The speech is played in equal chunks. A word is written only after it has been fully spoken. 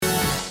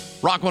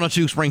Rock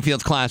 102,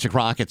 Springfield's Classic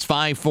Rock. It's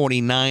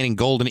 5:49 in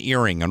Golden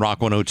Earring on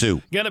Rock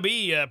 102. Going to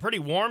be pretty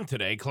warm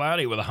today.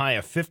 Cloudy with a high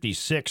of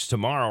 56.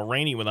 Tomorrow,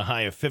 rainy with a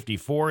high of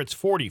 54. It's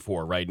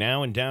 44 right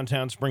now in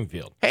downtown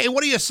Springfield. Hey,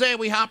 what do you say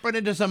we hop right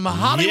into some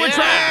Hollywood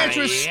trash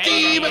with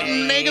Steve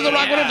Naked the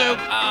Rock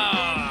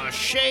 102?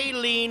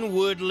 Shailene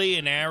Woodley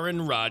and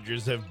Aaron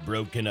Rodgers have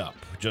broken up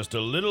just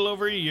a little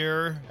over a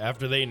year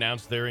after they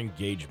announced their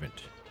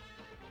engagement.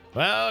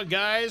 Well,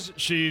 guys,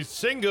 she's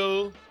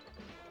single.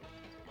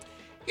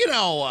 You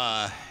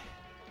know,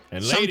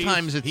 And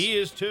sometimes ladies, he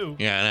is too.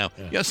 Yeah, I know.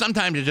 Yeah,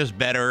 sometimes it's just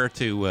better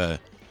to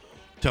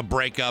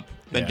break up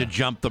than to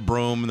jump the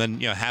broom,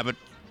 than have it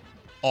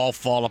all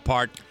fall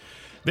apart.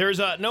 There's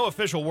no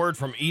official word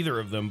from either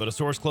of them, but a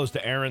source close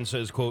to Aaron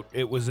says, quote,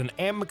 "It was an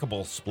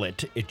amicable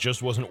split. It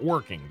just wasn't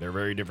working. They're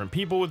very different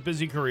people with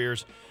busy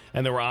careers,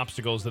 and there were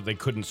obstacles that they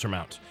couldn't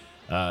surmount.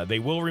 They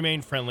will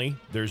remain friendly.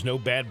 There's no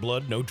bad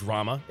blood, no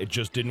drama. It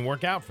just didn't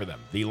work out for them."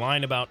 The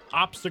line about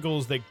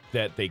obstacles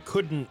that they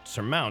couldn't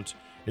surmount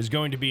is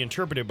going to be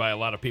interpreted by a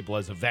lot of people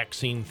as a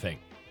vaccine thing.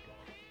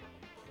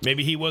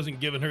 Maybe he wasn't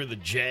giving her the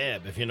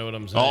jab, if you know what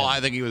I'm saying. Oh,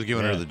 I think he was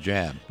giving her the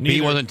jab. Neither,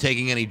 he wasn't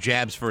taking any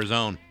jabs for his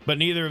own. But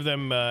neither of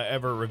them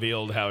ever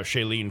revealed how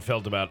Shailene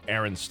felt about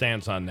Aaron's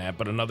stance on that.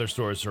 But another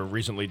source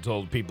recently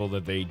told people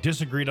that they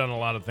disagreed on a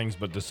lot of things,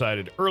 but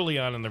decided early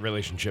on in the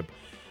relationship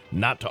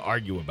not to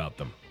argue about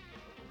them.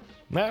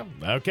 Well,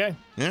 okay.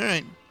 All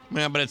right.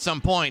 Yeah, but at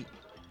some point,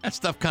 that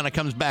stuff kind of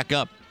comes back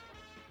up.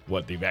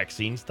 What, the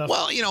vaccine stuff?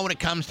 Well, when it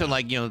comes to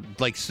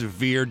like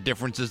severe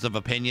differences of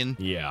opinion.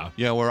 Yeah.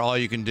 Where all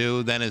you can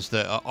do then is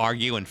to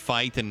argue and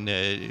fight and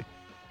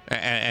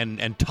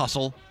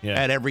tussle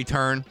at every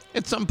turn.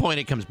 At some point,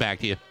 it comes back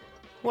to you.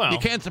 Well, you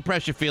can't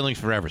suppress your feelings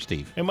forever,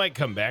 Steve. It might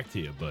come back to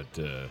you, but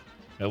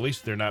at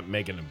least they're not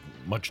making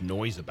much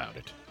noise about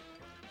it.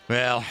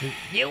 Well,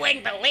 you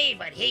wouldn't believe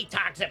what he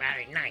talks about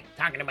at night.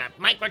 Talking about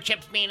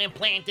microchips being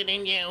implanted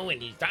in you,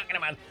 and he's talking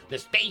about the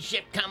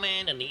spaceship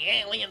coming, and the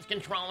aliens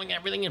controlling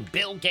everything, and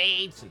Bill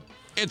Gates. And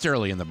it's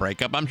early in the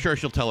breakup. I'm sure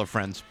she'll tell her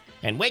friends.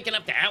 And waking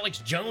up to Alex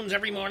Jones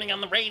every morning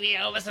on the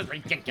radio. This is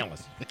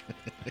ridiculous.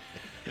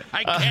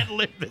 I can't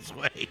live this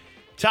way.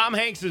 Tom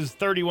Hanks'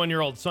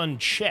 31-year-old son,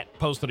 Chet,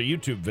 posted a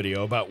YouTube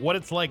video about what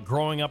it's like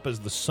growing up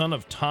as the son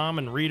of Tom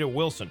and Rita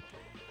Wilson,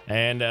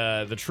 and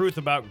the truth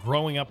about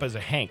growing up as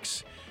a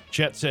Hanks.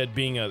 Chet said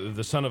being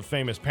the son of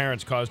famous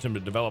parents caused him to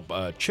develop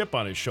a chip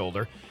on his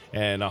shoulder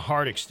and a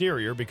hard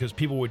exterior because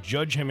people would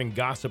judge him and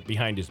gossip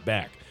behind his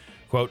back.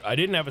 Quote, "I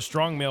didn't have a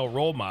strong male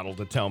role model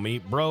to tell me,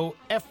 bro,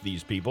 F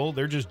these people.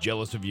 They're just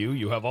jealous of you.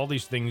 You have all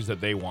these things that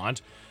they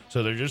want,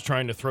 so they're just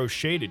trying to throw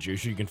shade at you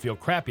so you can feel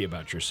crappy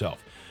about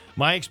yourself.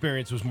 My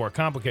experience was more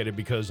complicated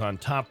because on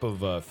top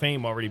of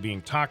fame already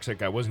being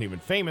toxic, I wasn't even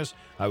famous.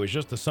 I was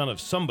just the son of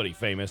somebody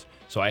famous,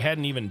 so I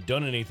hadn't even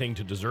done anything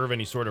to deserve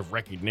any sort of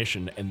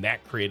recognition, and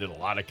that created a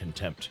lot of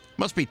contempt."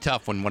 Must be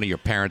tough when one of your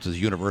parents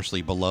is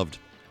universally beloved.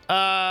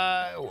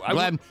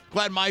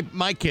 Glad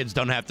my kids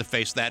don't have to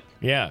face that.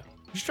 Yeah.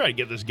 Just try to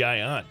get this guy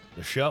on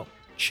the show,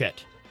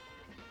 Chet.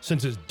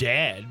 Since his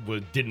dad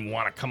didn't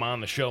want to come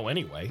on the show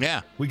anyway.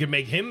 Yeah. We could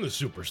make him the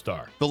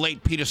superstar. The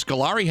late Peter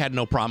Scolari had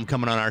no problem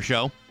coming on our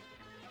show.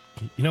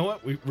 You know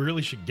what? We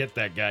really should get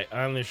that guy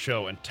on this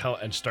show and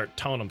start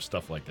telling him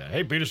stuff like that.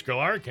 Hey, Peter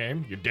Scolari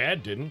came. Your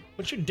dad didn't.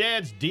 What's your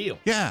dad's deal?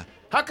 Yeah.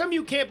 How come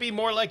you can't be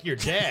more like your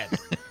dad?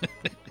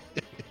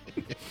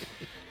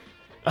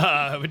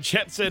 But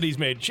Chet said he's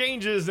made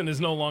changes and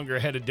is no longer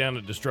headed down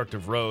a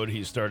destructive road.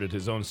 He's started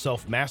his own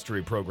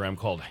self-mastery program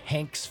called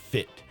Hanks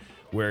Fit,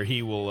 where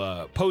he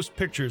will post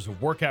pictures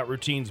of workout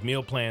routines,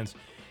 meal plans,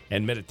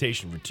 and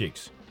meditation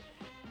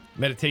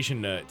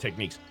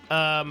techniques.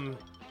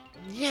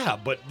 Yeah,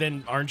 but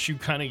then aren't you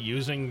kind of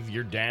using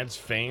your dad's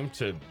fame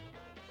to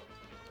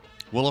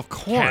Well, of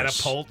course.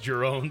 catapult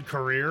your own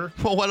career?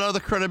 Well, what other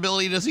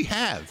credibility does he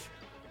have?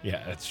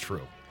 Yeah, that's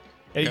true.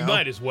 You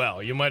might as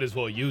well. You might as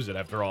well use it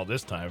after all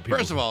this time.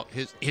 First of all,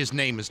 his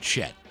name is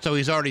Chet, so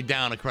he's already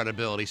down a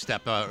credibility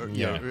step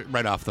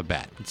right off the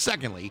bat.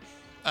 Secondly,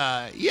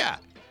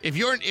 if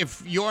your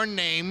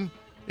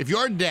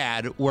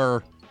dad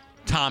were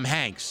Tom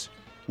Hanks,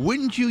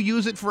 wouldn't you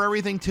use it for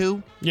everything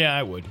too? Yeah,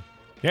 I would.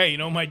 Yeah, you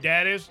know who my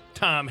dad is?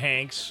 Tom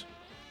Hanks.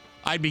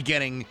 I'd be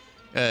getting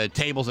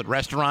tables at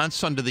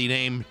restaurants under the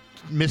name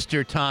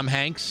Mr. Tom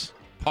Hanks,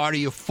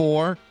 party of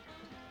four.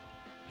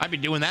 I'd be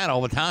doing that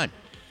all the time.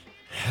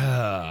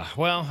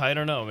 Well, I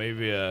don't know.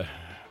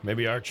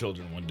 Maybe our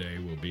children one day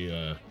will be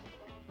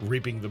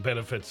reaping the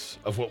benefits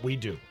of what we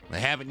do. They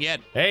haven't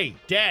yet. Hey,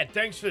 Dad,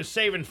 thanks for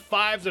saving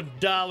 $5s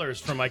of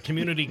dollars for my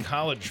community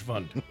college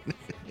fund.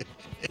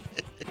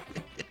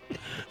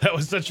 That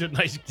was such a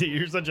nice.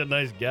 You're such a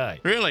nice guy.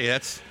 Really,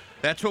 that's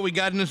what we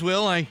got in his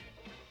will. I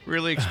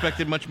really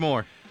expected much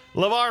more.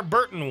 LeVar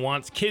Burton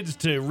wants kids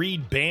to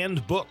read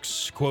banned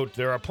books. Quote,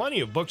 "There are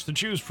plenty of books to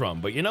choose from,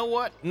 but you know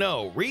what?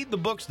 No, read the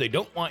books they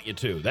don't want you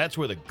to. That's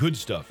where the good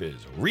stuff is.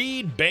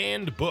 Read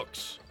banned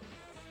books."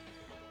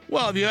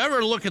 Well, if you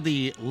ever look at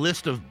the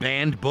list of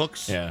banned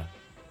books, Yeah.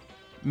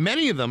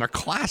 many of them are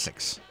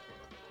classics.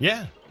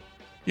 Yeah.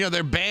 You know,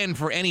 they're banned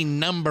for any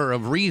number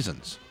of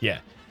reasons, Yeah.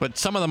 but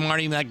some of them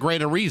aren't even that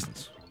great of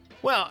reasons.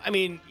 Well, I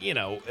mean, you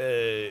know,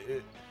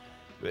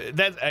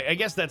 I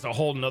guess that's a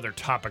whole nother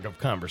topic of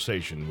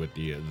conversation with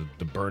the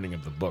burning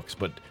of the books.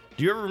 But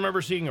do you ever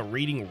remember seeing a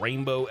Reading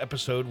Rainbow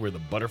episode where the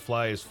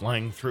butterfly is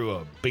flying through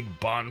a big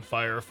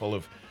bonfire full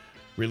of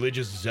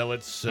religious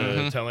zealots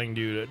telling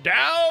you to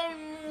down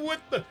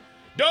with the...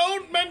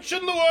 Don't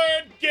mention the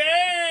word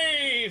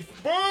gay!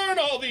 Burn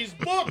all these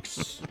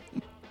books!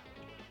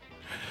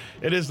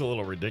 It is a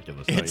little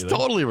ridiculous. It's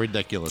totally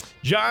ridiculous.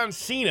 John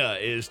Cena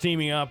is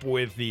teaming up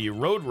with the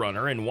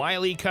Roadrunner and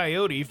Wile E.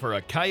 Coyote for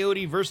a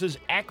Coyote vs.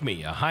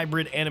 Acme, a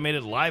hybrid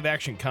animated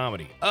live-action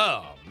comedy.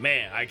 Oh,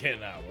 man, I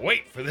cannot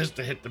wait for this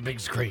to hit the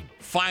big screen.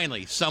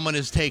 Finally, someone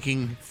is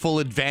taking full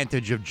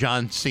advantage of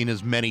John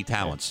Cena's many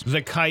talents.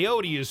 The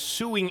Coyote is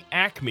suing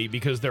Acme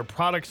because their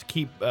products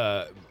keep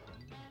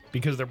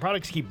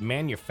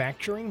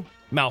manufacturing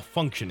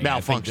malfunctioning.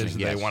 I think is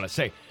yes. they want to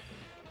say.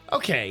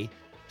 Okay,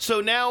 so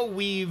now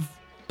we've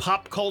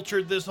pop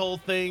cultured this whole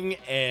thing,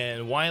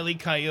 and Wile E.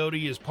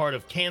 Coyote is part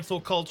of cancel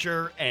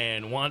culture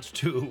and wants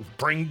to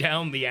bring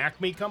down the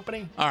Acme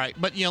company. All right,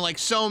 but you know, like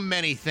so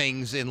many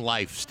things in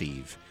life,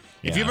 Steve,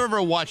 if Yeah. you've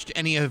ever watched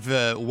any of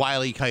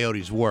Wile E.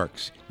 Coyote's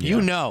works, Yeah.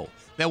 you know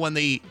that when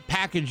the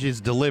package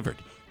is delivered,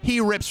 he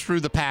rips through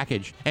the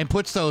package and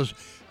puts those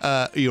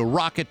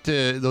rocket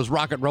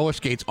roller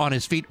skates on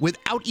his feet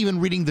without even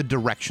reading the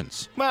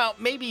directions. Well,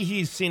 maybe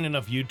he's seen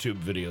enough YouTube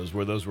videos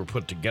where those were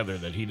put together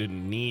that he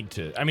didn't need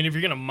to. I mean, if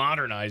you're going to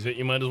modernize it,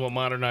 you might as well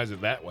modernize it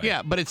that way.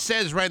 Yeah, but it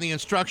says right in the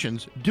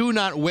instructions, do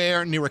not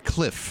wear near a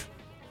cliff.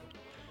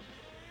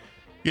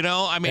 You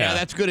know, I mean, Yeah.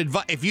 that's good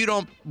advice. If you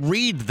don't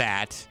read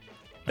that,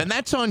 then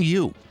that's on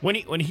you. When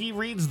he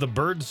reads the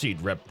birdseed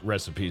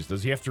recipes,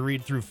 does he have to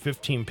read through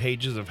 15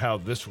 pages of how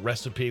this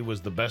recipe was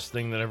the best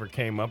thing that ever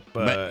came up?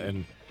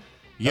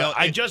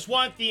 I just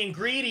want the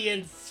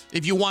ingredients.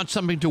 If you want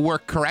something to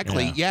work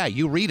correctly, Yeah.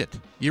 you read it.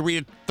 You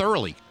read it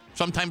thoroughly,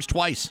 sometimes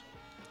twice.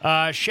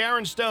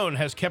 Sharon Stone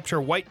has kept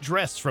her white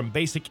dress from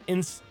Basic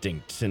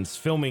Instinct since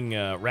filming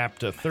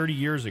wrapped 30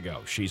 years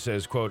ago. She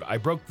says, quote, "I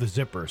broke the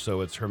zipper,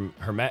 so it's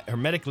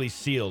hermetically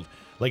sealed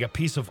like a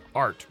piece of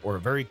art or a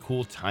very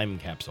cool time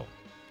capsule."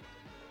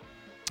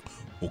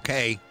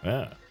 Okay.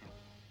 Yeah.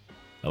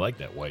 I like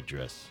that white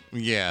dress.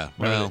 Yeah,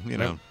 well, you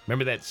know.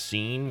 Remember that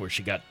scene where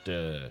she got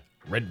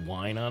red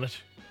wine on it?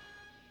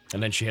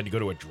 And then she had to go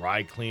to a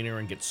dry cleaner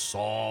and get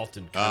salt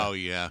and Oh,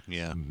 yeah.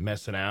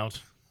 messing out?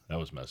 That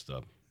was messed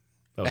up.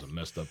 That was a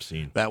messed up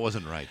scene. That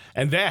wasn't right.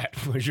 And that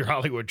was your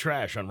Hollywood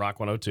Trash on Rock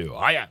 102.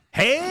 Oh, yeah.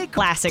 Hey,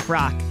 Classic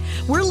Rock.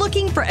 We're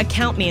looking for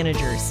account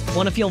managers.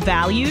 Want to feel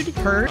valued,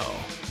 heard?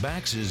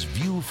 Bax's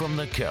View from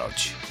the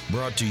Couch.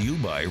 Brought to you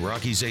by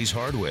Rocky's Ace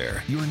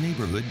Hardware, your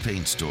neighborhood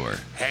paint store.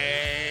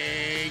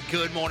 Hey,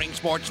 good morning,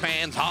 sports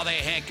fans. How the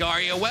heck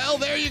are you? Well,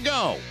 there you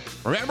go.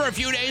 Remember a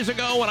few days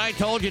ago when I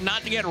told you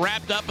not to get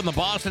wrapped up in the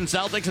Boston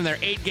Celtics and their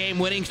 8-game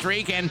winning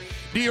streak? And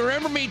do you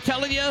remember me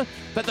telling you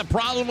that the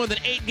problem with an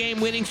 8-game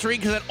winning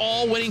streak is that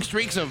all winning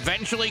streaks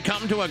eventually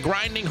come to a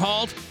grinding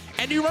halt?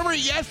 And do you remember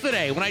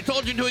yesterday when I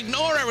told you to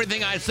ignore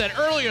everything I said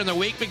earlier in the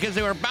week because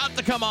they were about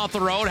to come off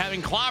the road,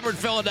 having clobbered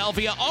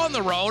Philadelphia on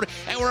the road,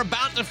 and were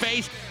about to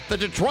face the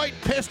Detroit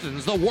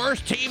Pistons, the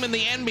worst team in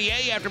the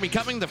NBA after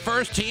becoming the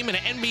first team in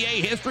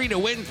NBA history to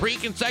win 3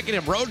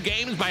 consecutive road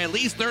games by at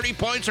least 30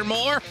 points or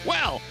more?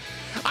 Well,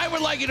 I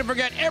would like you to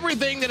forget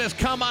everything that has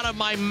come out of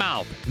my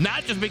mouth.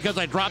 Not just because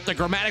I dropped a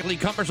grammatically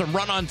cumbersome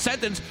run-on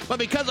sentence, but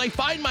because I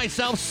find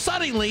myself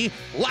suddenly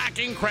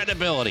lacking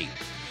credibility.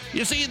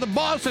 You see, the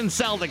Boston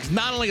Celtics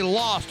not only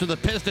lost to the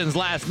Pistons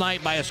last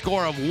night by a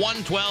score of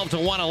 112 to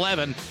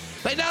 111,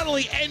 they not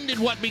only ended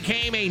what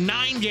became a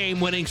 9-game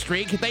winning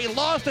streak, they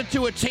lost it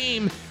to a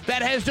team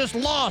that has just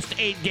lost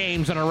 8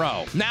 games in a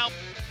row. Now,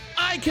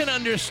 I can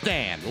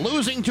understand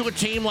losing to a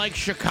team like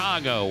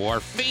Chicago or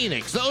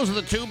Phoenix. Those are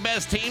the 2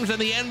 best teams in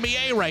the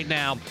NBA right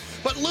now.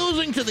 But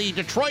losing to the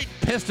Detroit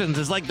Pistons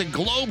is like the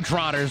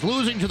Globetrotters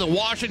losing to the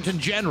Washington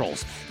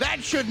Generals.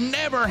 That should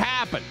never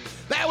happen.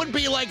 That would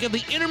be like if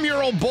the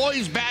intramural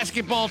boys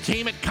basketball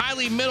team at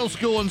Kiley Middle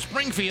School in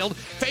Springfield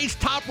faced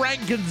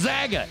top-ranked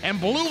Gonzaga and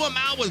blew them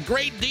out with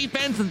great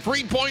defense and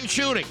 3-point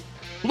shooting.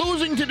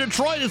 Losing to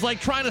Detroit is like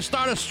trying to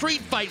start a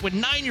street fight with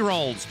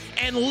 9-year-olds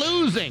and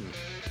losing.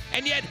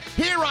 And yet,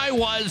 here I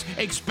was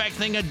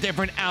expecting a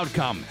different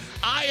outcome.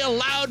 I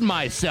allowed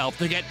myself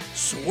to get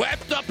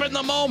swept up in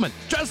the moment,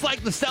 just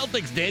like the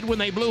Celtics did when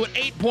they blew an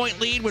 8-point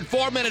lead with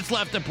 4 minutes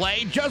left to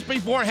play just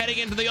before heading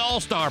into the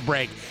All-Star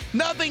break.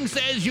 Nothing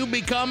says you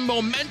become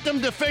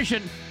momentum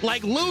deficient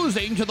like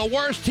losing to the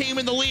worst team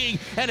in the league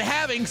and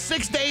having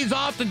 6 days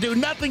off to do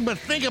nothing but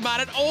think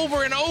about it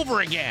over and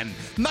over again.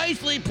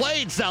 Nicely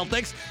played,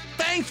 Celtics.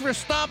 Thanks for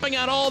stomping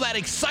out all that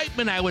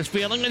excitement I was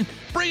feeling and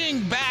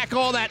bringing back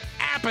all that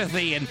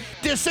apathy and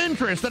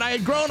disinterest that I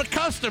had grown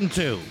accustomed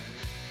to.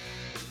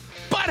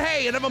 But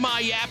hey, enough of my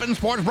yapping.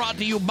 Sports brought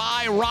to you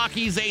by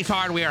Rocky's Ace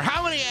Hardware.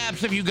 How many apps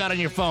have you got on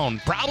your phone?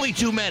 Probably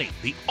too many.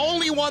 The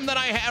only one that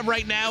I have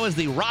right now is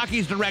the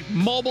Rocky's Direct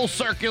mobile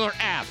circular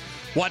app.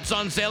 What's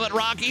on sale at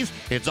Rockies?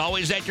 It's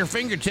always at your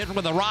fingertips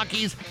with the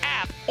Rockies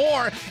app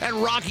or at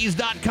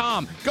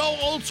Rockies.com. Go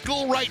old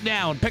school right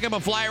now and pick up a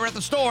flyer at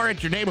the store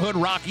at your neighborhood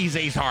Rockies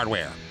Ace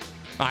Hardware.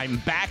 I'm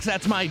Bax.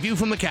 That's my view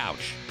from the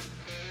couch.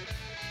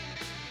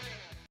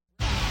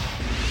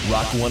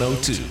 Rock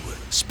 102,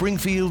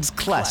 Springfield's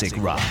classic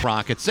rock.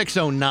 Rock at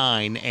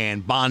 6:09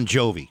 and Bon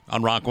Jovi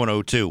on Rock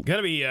 102. Going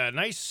to be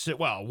nice,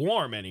 well,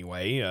 warm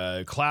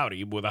anyway,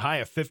 cloudy with a high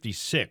of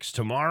 56.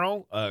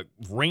 Tomorrow,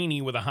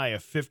 rainy with a high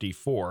of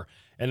 54.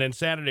 And then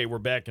Saturday, we're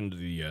back into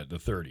the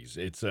 30s.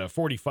 It's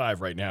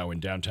 45 right now in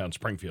downtown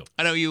Springfield.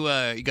 I know you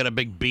got a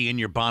big bee in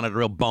your bonnet, a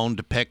real bone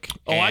to pick.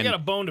 Oh, I got a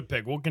bone to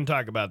pick. We can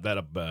talk about that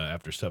up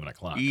after 7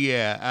 o'clock.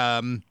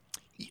 Yeah.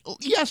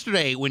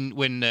 Yesterday,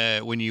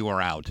 when you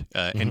were out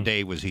and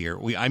Dave was here,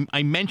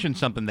 I mentioned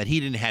something that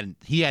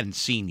he hadn't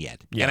seen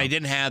yet, and I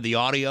didn't have the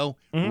audio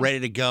ready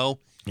to go.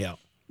 Yeah,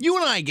 you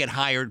and I get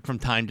hired from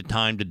time to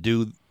time to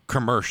do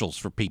commercials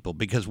for people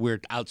because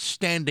we're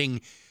outstanding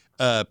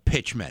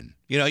pitchmen.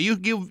 You know, you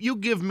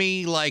give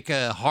me like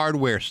a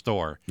hardware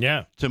store,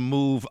 to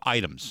move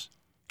items,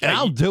 and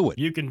I'll do it.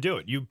 You can do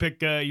it. You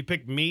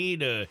pick me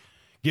to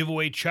give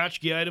away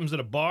tchotchke items at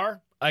a bar.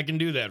 I can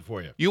do that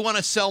for you. You want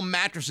to sell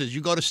mattresses?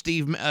 You go to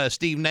Steve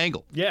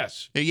Nangle.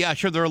 Yes. Yeah,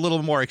 sure, they're a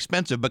little more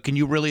expensive, but can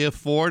you really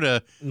afford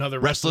another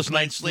restless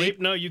night's sleep?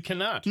 No, you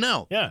cannot.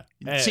 No. Yeah.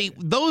 See,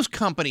 those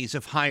companies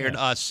have hired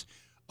us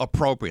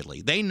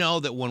appropriately. They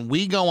know that when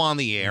we go on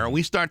the air and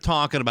we start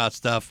talking about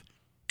stuff,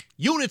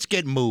 units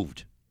get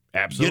moved.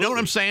 Absolutely. You know what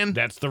I'm saying?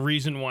 That's the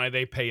reason why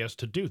they pay us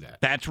to do that.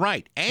 That's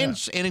right. And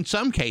in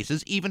some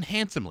cases, even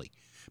handsomely.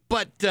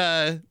 But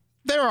there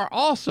are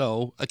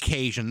also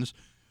occasions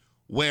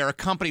where a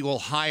company will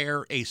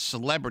hire a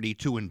celebrity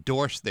to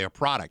endorse their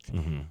product,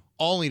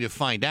 only to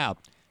find out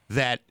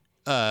that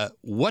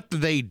what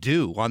they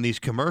do on these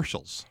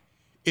commercials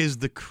is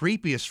the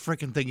creepiest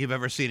freaking thing you've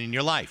ever seen in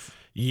your life.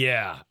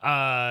 Yeah.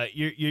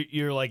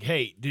 You're like,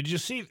 hey, did you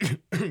see?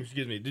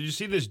 Excuse me. Did you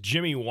see this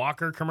Jimmy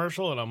Walker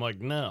commercial? And I'm like,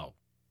 no.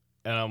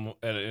 And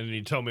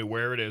he told me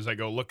where it is. I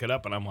go look it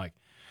up, and I'm like,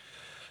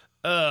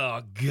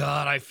 oh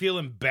God, I feel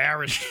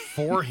embarrassed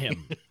for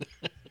him.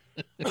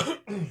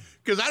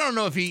 Because I don't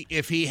know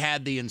if he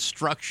had the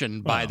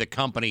instruction by the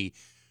company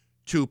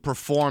to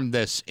perform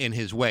this in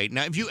his way.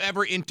 Now, if you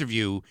ever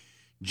interview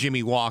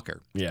Jimmy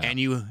Walker and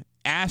you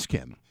ask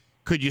him,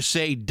 could you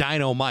say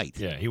dynamite?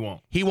 Yeah, he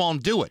won't. He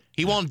won't do it.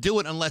 He won't do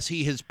it unless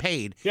he has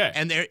paid. Yeah.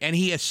 And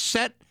he has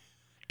set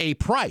a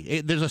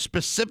price. There's a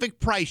specific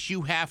price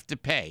you have to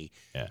pay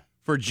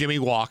for Jimmy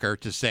Walker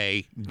to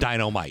say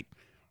dynamite.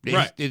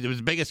 Right. It was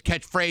the biggest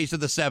catchphrase of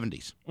the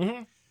 70s.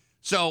 Mm-hmm.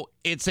 So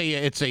it's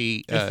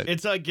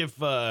like if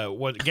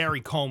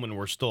Gary Coleman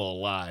were still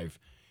alive,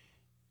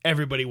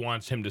 everybody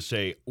wants him to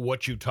say,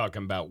 "What you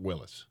talking about,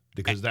 Willis?"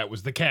 Because that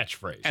was the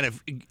catchphrase. And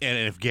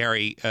if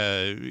Gary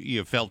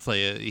felt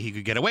he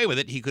could get away with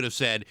it, he could have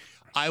said,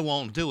 "I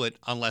won't do it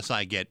unless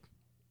I get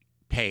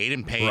paid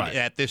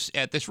at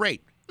this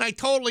rate." And I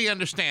totally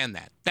understand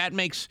that. That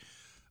makes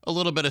a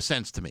little bit of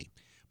sense to me.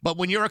 But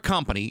when you're a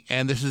company,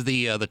 and this is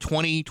the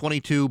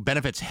 2022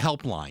 Benefits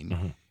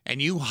Helpline,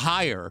 and you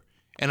hire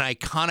an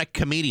iconic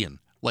comedian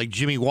like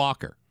Jimmy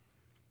Walker,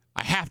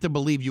 I have to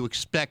believe you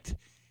expect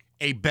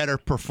a better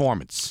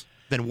performance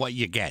than what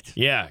you get.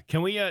 Yeah.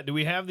 Can we? Do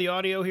we have the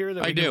audio here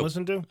that we can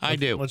listen to? I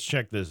do. Let's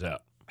check this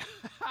out.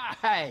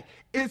 Hi,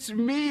 it's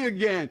me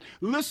again.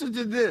 Listen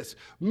to this.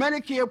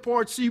 Medicare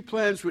Part C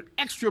plans with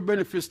extra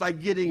benefits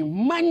like getting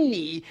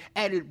money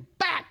added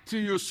back to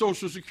your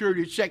Social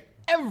Security check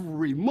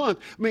every month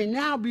may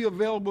now be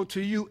available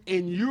to you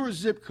in your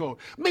zip code.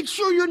 Make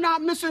sure you're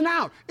not missing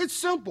out. It's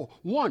simple.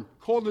 1,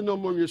 call the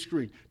number on your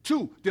screen.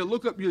 2, they'll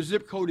look up your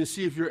zip code and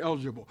see if you're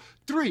eligible.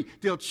 3,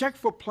 they'll check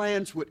for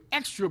plans with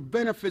extra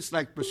benefits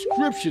like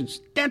prescriptions,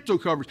 dental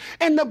coverage,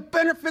 and the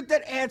benefit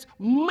that adds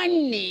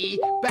money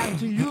back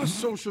to your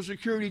Social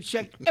Security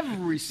check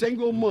every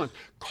single month.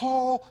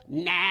 Call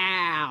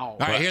now.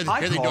 All right, here's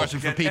the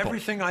endorsement for people.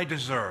 Everything I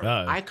deserve.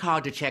 I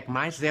called to check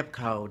my zip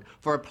code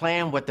for a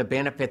plan with the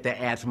benefit that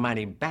adds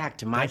money back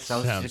to my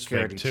Social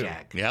Security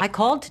check. Yep. I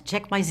called to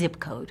check my zip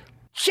code.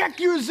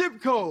 Check your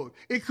zip code.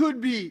 It could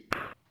be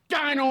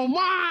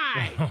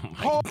dynamite.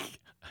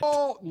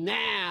 Call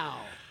now.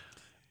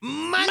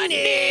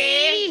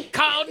 Money!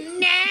 Call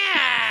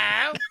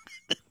now!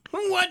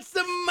 What's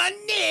the money?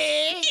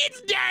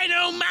 It's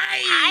dynamite!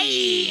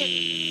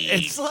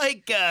 It's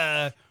like,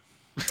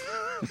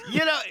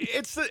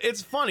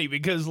 it's funny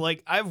because,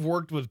 like, I've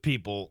worked with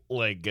people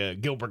like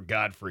Gilbert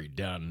Gottfried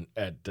down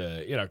at,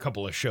 a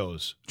couple of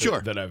shows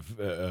that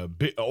I've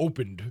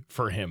opened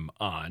for him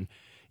on.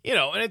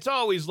 And it's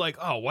always like,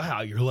 oh, wow,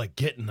 you're like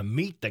getting to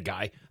meet the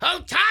guy Who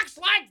talks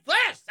like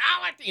this?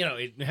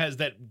 it has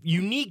that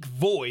unique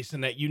voice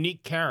and that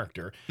unique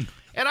character.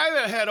 And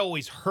I had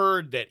always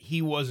heard that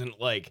he wasn't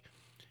like,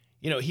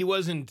 he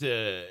wasn't.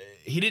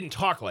 He didn't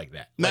talk like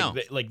that. No.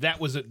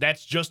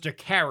 That's just a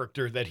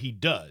character that he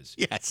does.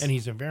 Yes. And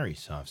he's a very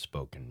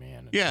soft-spoken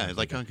man. Yeah, it's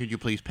like, could you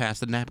please pass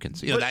the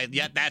napkins?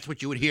 That's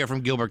what you would hear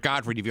from Gilbert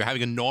Gottfried if you're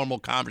having a normal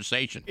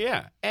conversation.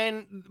 Yeah,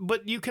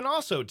 but you can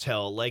also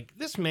tell, like,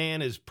 this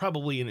man is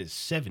probably in his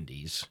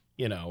 70s,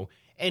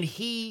 and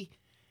he's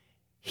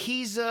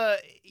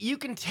you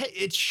can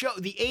tell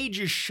the age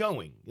is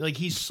showing. Like,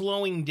 he's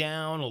slowing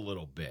down a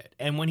little bit,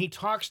 and when he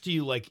talks to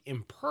you, like,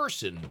 in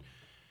person,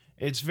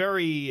 it's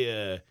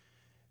very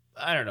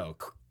I don't know,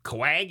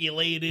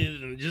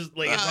 coagulated and just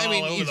like it's all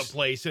over the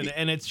place,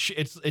 and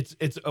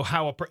it's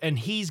how and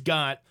he's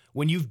got,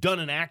 when you've done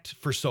an act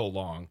for so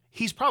long,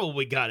 he's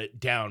probably got it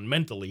down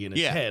mentally in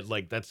his head,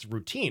 like that's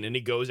routine, and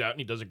he goes out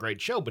and he does a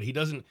great show, but he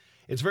doesn't.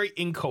 It's very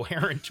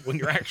incoherent when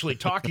you're actually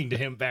talking to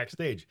him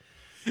backstage.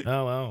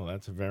 Oh, well,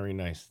 that's a very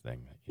nice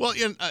thing. Well,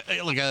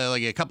 like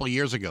a couple of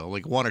years ago,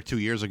 like 1 or 2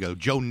 years ago,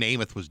 Joe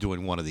Namath was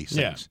doing one of these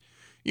things.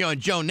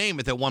 And Joe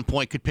Namath at one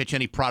point could pitch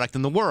any product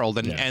in the world,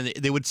 and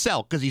they would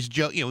sell because he's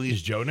Joe.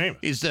 He's Joe Namath.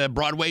 He's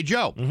Broadway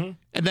Joe. Mm-hmm.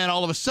 And then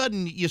all of a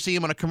sudden, you see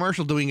him on a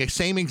commercial doing the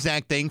same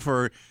exact thing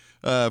for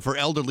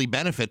elderly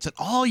benefits, and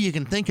all you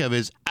can think of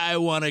is, "I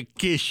want to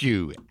kiss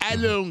you. I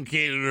don't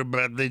care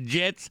about the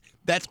Jets."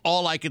 That's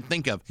all I can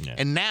think of. Yeah.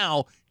 And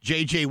now,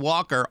 J.J.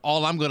 Walker,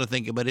 all I'm going to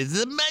think about is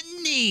the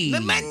money.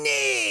 The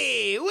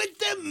money. What's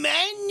the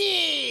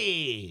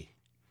money?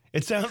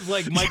 It sounds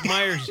like Mike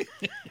Myers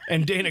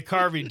and Dana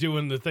Carvey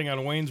doing the thing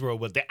on Wayne's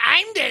World with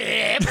I'm the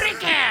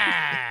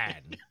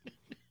leprechaun.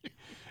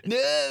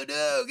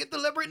 No, get the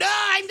leprechaun. No,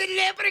 I'm the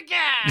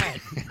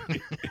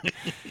leprechaun.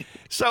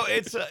 So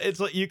it's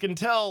like you can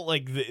tell,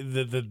 like,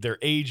 their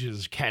age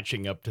is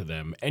catching up to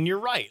them, and you're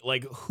right.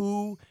 Like,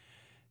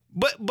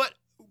 but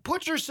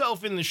put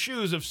yourself in the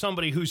shoes of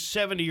somebody who's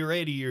 70 or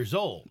 80 years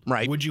old.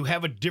 Right? Would you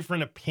have a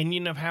different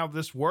opinion of how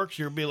this works?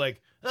 You'd be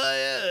like, oh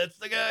yeah, that's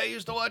the guy I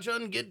used to watch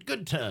on Get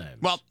Good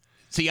Times. Well,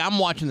 see, I'm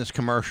watching this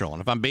commercial,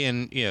 and if I'm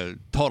being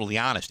totally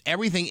honest,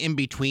 everything in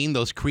between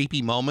those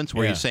creepy moments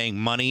where he's saying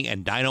money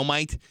and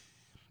dynamite,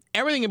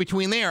 everything in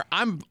between there,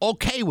 I'm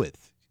okay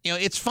with.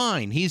 It's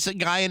fine. He's a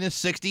guy in his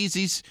 60s.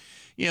 He's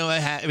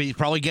he's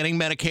probably getting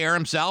Medicare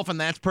himself, and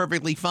that's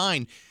perfectly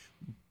fine.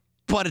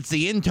 But it's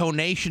the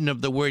intonation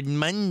of the word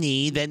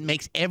money that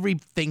makes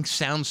everything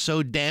sound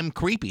so damn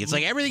creepy. It's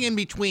like everything in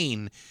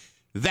between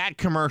that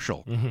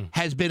commercial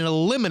has been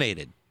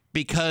eliminated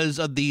because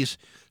of these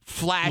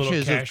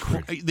flashes of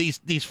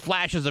these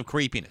flashes of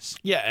creepiness.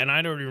 Yeah, and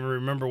I don't even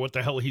remember what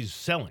the hell he's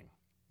selling.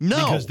 No,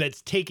 because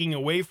that's taking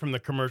away from the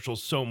commercial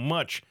so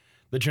much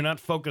that you're not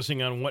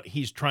focusing on what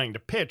he's trying to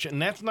pitch,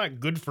 and that's not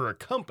good for a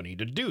company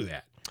to do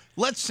that.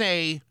 Let's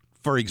say,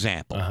 for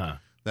example,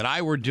 that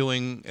I were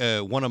doing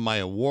one of my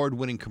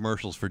award-winning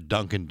commercials for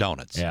Dunkin'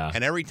 Donuts. Yeah.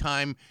 And every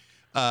time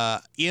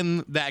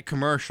in that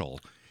commercial,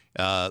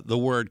 the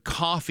word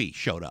coffee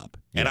showed up.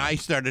 Yeah. And I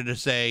started to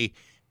say,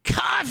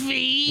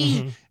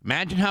 coffee!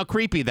 Imagine how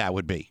creepy that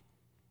would be.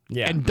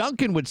 Yeah. And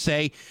Dunkin' would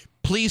say,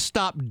 please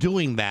stop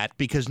doing that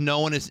because no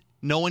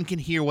one can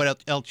hear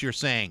what else you're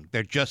saying.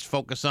 They're just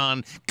focused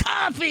on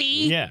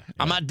coffee! Yeah.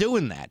 I'm not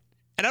doing that.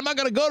 And I'm not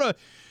going to go to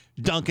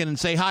Dunkin' and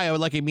say, hi, I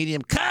would like a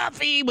medium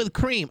coffee with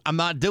cream. I'm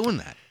not doing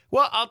that.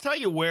 Well, I'll tell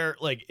you where,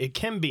 like, it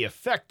can be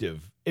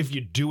effective if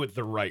you do it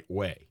the right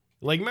way.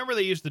 Like, remember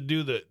they used to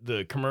do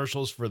the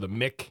commercials for the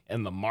Mick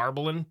and the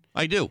Marbling?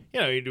 I do.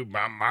 You do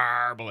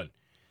Marbling.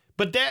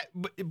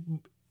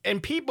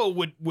 And people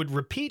would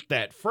repeat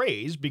that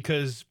phrase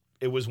because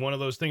it was one of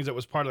those things that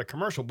was part of the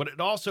commercial, but it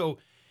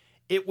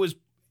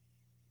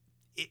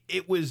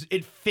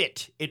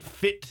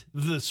fit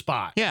the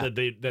spot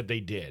that they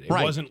did. It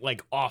wasn't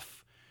like off.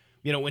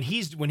 When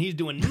he's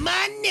doing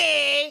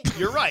money,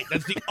 you're right.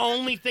 That's the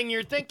only thing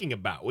you're thinking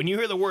about. When you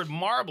hear the word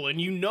marbling,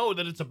 you know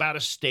that it's about a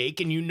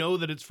steak, and you know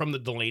that it's from the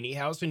Delaney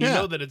house, and you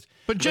know that it's.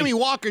 But Jimmy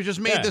Walker just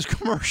made this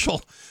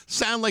commercial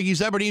sound like he's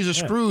Ebenezer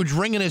Scrooge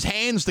wringing his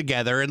hands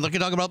together and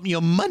talking about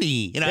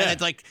money.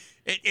 It's like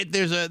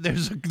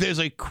there's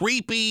a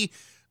creepy,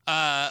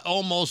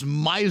 almost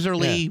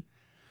miserly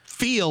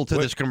feel to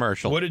this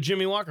commercial. What did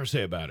Jimmy Walker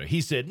say about it? He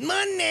said,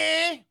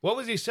 money! What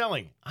was he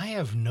selling? I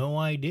have no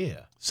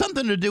idea.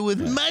 Something to do with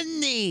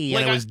money.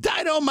 Like, and it was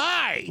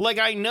dynamite. Like,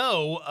 I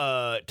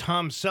know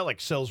Tom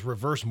Selleck sells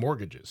reverse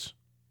mortgages.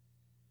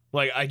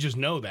 Like, I just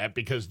know that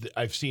because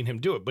I've seen him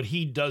do it. But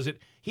he does it.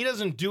 He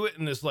doesn't do it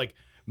in this, like,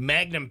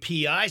 Magnum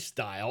P.I.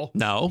 style.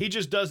 No. He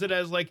just does it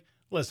as, like,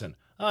 listen,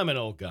 I'm an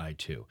old guy,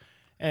 too.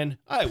 And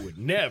I would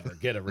never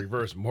get a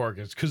reverse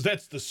mortgage because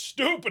that's the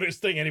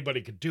stupidest thing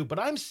anybody could do. But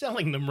I'm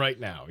selling them right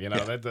now.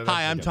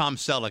 Hi, I'm Tom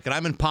Selleck, and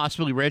I'm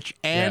impossibly rich,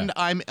 and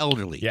I'm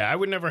elderly. Yeah, I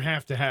would never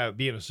have to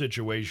be in a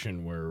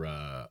situation where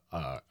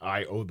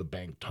I owe the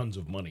bank tons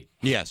of money.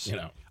 Yes.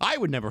 I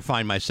would never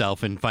find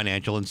myself in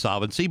financial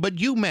insolvency, but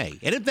you may.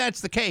 And if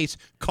that's the case,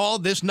 call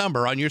this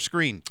number on your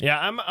screen. Yeah,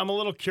 I'm a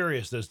little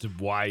curious as to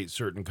why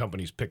certain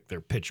companies pick their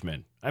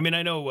pitchmen. I mean,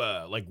 I know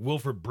like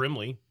Wilford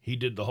Brimley, he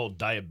did the whole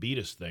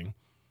diabetes thing.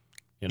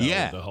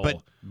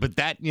 But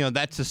that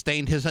that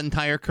sustained his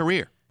entire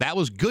career. That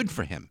was good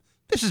for him.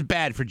 This is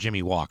bad for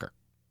Jimmy Walker.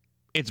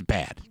 It's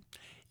bad.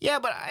 Yeah,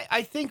 but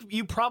I think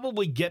you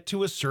probably get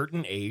to a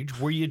certain age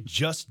where you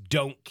just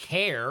don't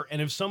care.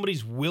 And if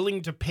somebody's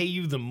willing to pay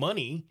you the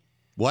money.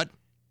 What?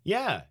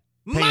 Yeah.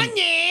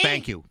 Money!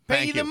 Thank you.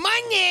 Pay you the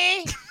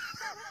money!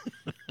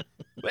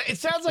 It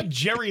sounds like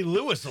Jerry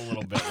Lewis a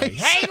little bit. Like,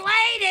 hey,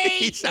 lady!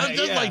 He sounds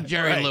just like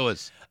Jerry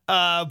Lewis.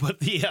 But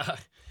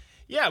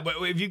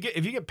if you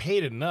get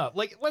paid enough,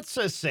 like let's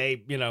just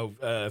say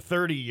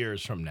 30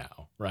 years from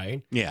now,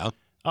 right? Yeah.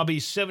 I'll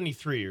be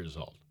 73 years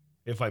old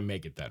if I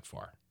make it that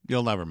far.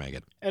 You'll never make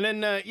it. And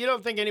then you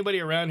don't think anybody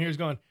around here is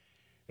going,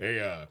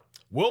 hey,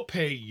 we'll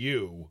pay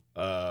you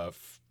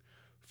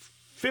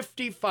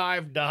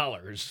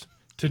 $55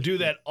 to do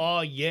that "aw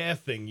yeah"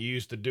 thing you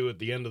used to do at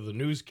the end of the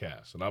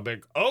newscast. And I'll be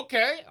like,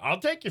 okay, I'll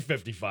take your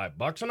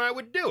 $55, and I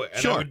would do it.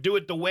 And Sure. I would do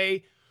it the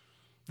way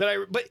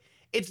that but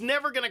it's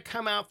never going to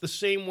come out the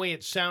same way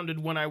it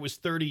sounded when I was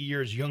 30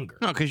 years younger.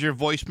 No, because your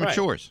voice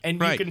matures. Right.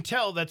 And right. you can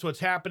tell that's what's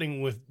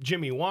happening with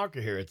Jimmy Walker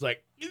here. It's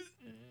like,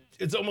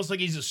 it's almost like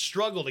he's a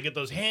struggle to get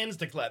those hands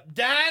to clap.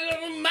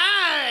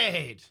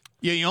 Dynamite!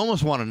 Yeah, you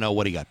almost want to know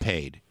what he got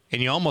paid.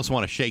 And you almost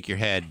want to shake your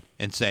head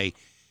and say,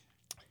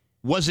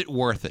 was it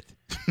worth it?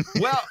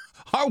 Well,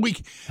 are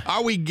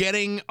we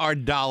getting our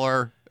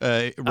dollar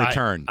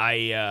return?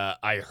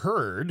 I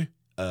heard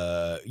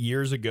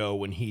years ago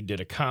when he did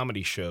a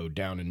comedy show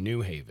down in New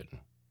Haven,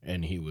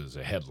 and he was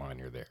a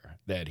headliner there,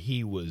 that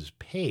he was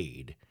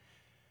paid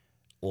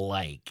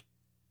like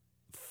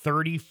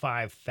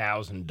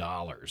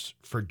 $35,000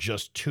 for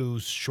just 2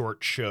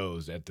 short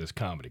shows at this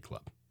comedy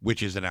club.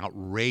 Which is an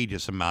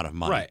outrageous amount of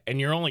money. Right. And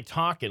you're only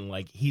talking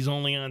like he's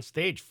only on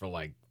stage for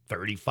like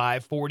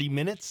 35, 40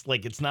 minutes.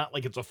 Like it's not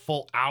like it's a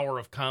full hour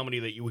of comedy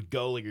that you would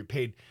go like you're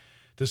paid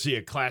to see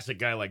a classic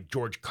guy like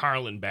George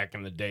Carlin back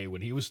in the day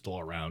when he was still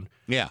around.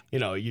 Yeah.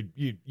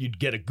 You'd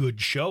get a good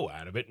show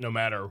out of it no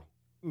matter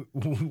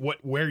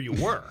where you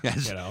were.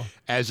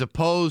 As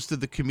opposed to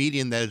the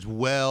comedian that is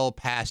well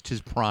past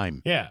his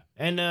prime. Yeah.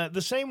 And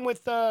the same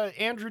with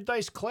Andrew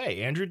Dice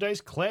Clay. Andrew Dice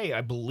Clay,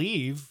 I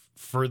believe,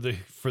 for the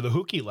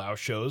Hookie Lau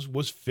shows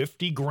was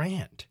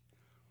 $50,000.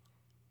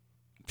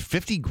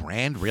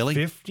 $50,000, really?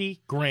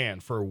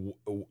 $50,000 for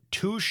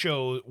 2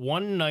 shows,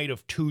 one night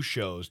of 2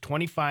 shows,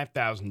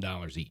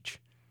 $25,000 each.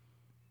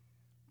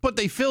 But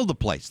they filled the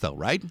place, though,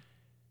 right?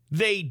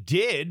 They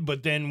did,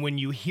 but then when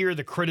you hear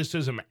the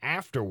criticism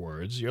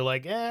afterwards, you're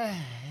like,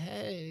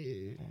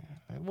 it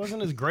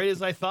wasn't as great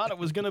as I thought it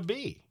was going to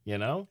be,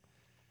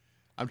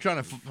 I'm trying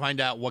to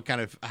find out what kind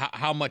of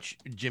how much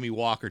Jimmy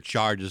Walker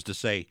charges to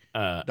say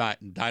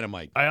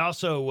Dynamite. I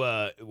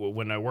also,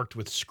 when I worked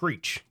with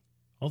Screech,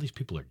 all these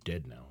people are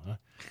dead now, huh?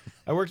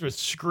 I worked with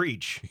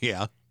Screech.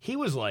 Yeah. He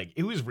was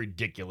it was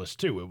ridiculous,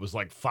 too. It was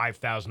like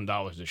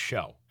 $5,000 a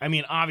show. I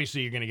mean,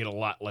 obviously, you're going to get a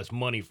lot less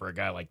money for a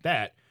guy like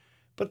that.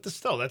 But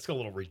still, that's a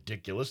little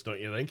ridiculous, don't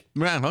you think?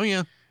 Right. Oh,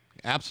 yeah.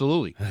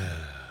 Absolutely.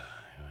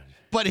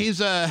 But he's,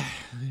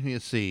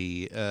 let's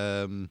see.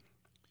 Yeah,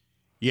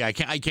 I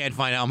can't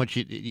find out how much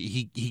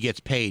he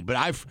gets paid. But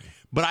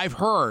I've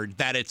heard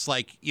that it's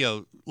like, it's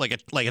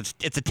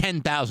a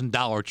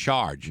 $10,000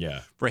 charge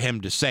for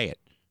him to say it.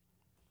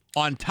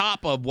 On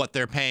top of what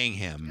they're paying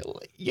him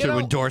to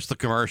endorse the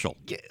commercial.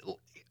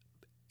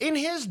 In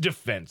his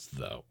defense,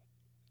 though,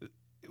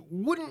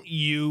 wouldn't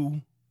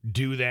you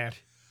do that?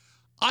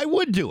 I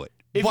would do it.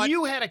 If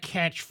you had a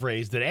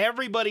catchphrase that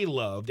everybody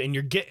loved, and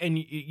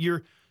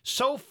you're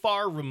so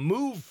far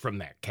removed from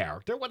that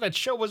character, that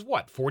show was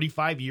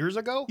 45 years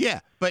ago?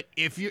 Yeah, but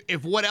if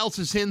what else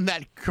is in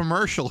that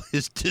commercial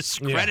is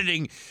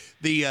discrediting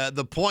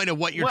the point of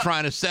what you're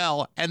trying to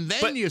sell, and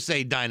then you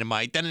say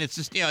Dynamite, then it's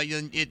just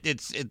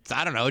it's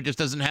I don't know, it just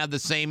doesn't have the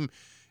same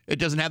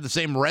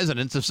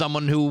resonance of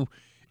someone who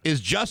is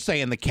just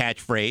saying the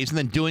catchphrase and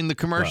then doing the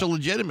commercial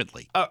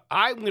legitimately.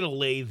 I'm going to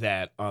lay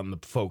that on the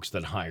folks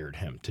that hired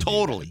him.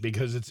 Totally.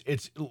 Because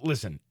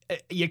listen,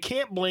 you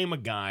can't blame a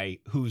guy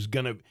who's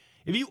going to,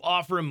 if you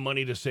offer him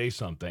money to say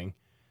something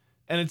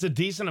and it's a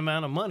decent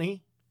amount of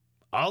money,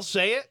 I'll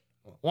say it.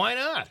 Why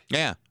not?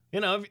 Yeah.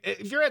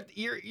 If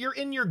you're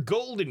in your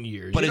golden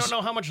years, but you don't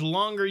know how much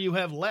longer you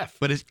have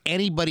left. But is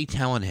anybody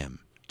telling him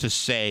to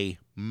say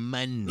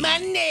money?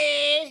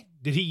 Money!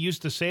 Did he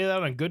used to say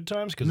that on Good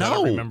Times? Because I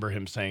don't remember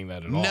him saying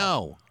that at all.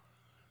 No.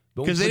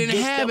 Because they didn't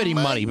have any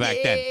money back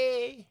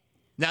then.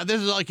 Now,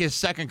 this is like his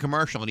second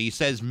commercial, and he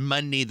says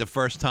money the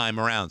first time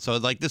around. So,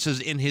 this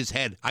is in his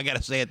head. I got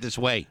to say it this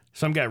way.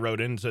 Some guy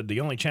wrote in and said, the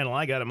only channel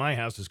I got at my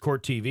house is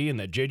Court TV, and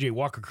that J.J.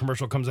 Walker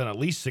commercial comes in at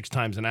least 6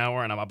 times an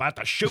hour, and I'm about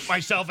to shoot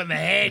myself in the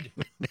head.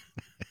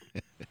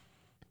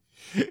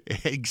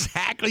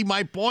 Exactly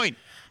my point.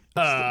 It's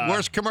the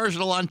worst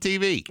commercial on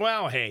TV.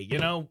 Well, hey,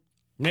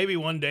 maybe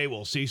one day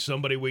we'll see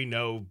somebody we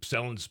know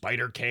selling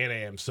Spider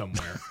Can-Am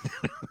somewhere.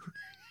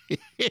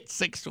 It's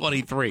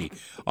 6:23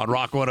 on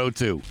Rock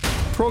 102.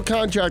 Pro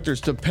contractors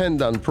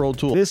depend on Pro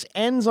Tools. This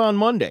ends on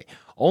Monday.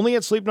 Only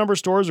at Sleep Number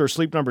stores or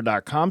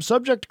sleepnumber.com.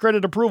 Subject to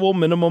credit approval.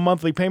 Minimum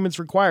monthly payments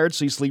required.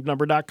 See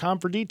sleepnumber.com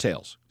for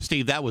details.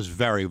 Steve, that was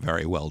very,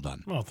 very well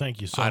done. Well,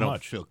 thank you so I don't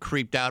much. feel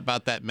creeped out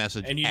about that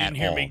message And you at didn't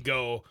hear all. me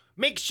go,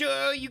 make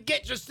sure you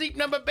get your Sleep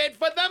Number bed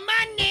for the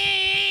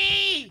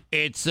money.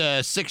 It's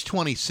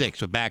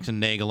 6:26 with Bax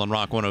and Nagel on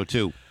Rock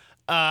 102.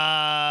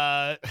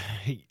 I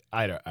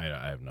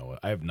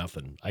have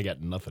nothing. I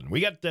got nothing. We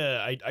got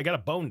I got a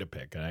bone to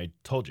pick, and I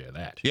told you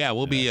that. Yeah,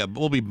 we'll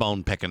be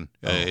bone picking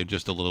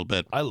just a little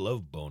bit. I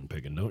love bone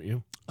picking, don't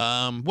you?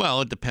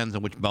 Well, it depends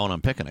on which bone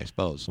I'm picking, I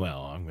suppose.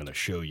 Well, I'm going to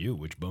show you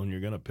which bone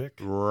you're going to pick.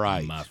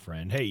 Right. My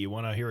friend. Hey, you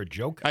want to hear a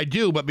joke? I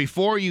do, but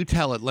before you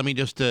tell it, let me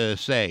just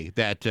say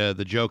that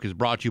the joke is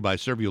brought to you by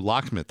Serviu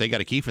Locksmith. They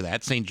got a key for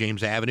that, St.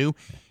 James Avenue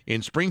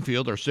in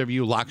Springfield, or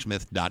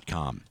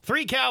ServiuLocksmith.com.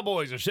 3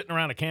 cowboys are sitting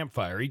around a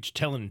campfire, each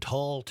telling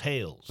tall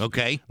tales.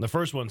 Okay. The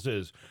first one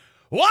says,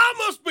 "Well, I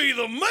must be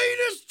the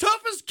meanest,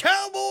 toughest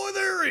cowboy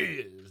there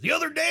is. The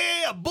other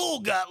day, a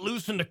bull got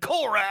loose in the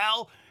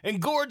corral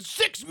and gored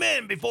 6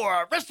 men before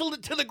I wrestled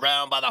it to the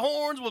ground by the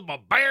horns with my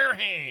bare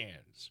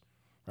hands."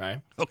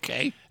 Right?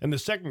 Okay. And the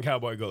second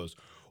cowboy goes,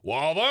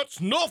 "Well,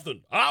 that's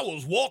nothing. I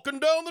was walking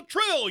down the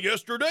trail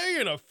yesterday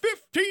and a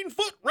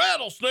 15-foot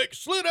rattlesnake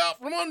slid out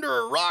from under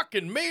a rock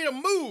and made a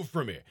move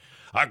for me.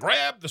 I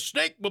grabbed the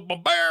snake with my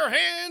bare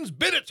hands,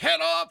 bit its head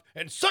off,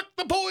 and sucked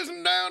the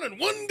poison down in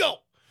one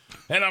gulp.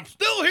 And I'm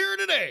still here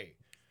today."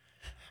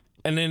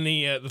 And then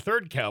the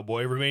third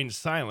cowboy remained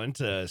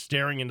silent,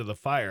 staring into the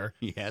fire,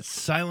 Yes.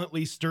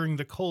 silently stirring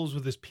the coals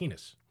with his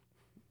penis.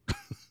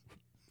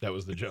 That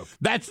was the joke.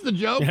 That's the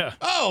joke? Yeah.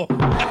 Oh,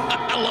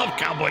 I love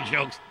cowboy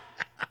jokes.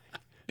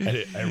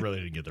 I really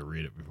didn't get to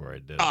read it before I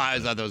did. Oh, I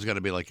thought there was going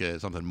to be like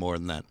something more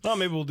than that. Well,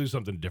 maybe we'll do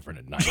something different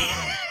at night.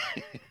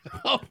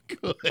 Oh,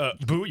 good.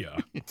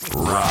 Booyah.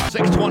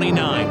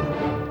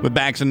 6:29 with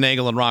Bax and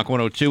Nagel and Rock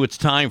 102. It's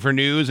time for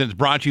news, and it's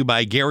brought to you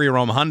by Gary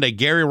Rome Hyundai.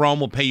 Gary Rome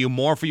will pay you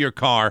more for your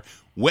car,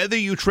 whether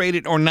you trade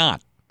it or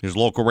not. Here's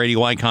local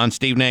radio icon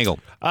Steve Nagel.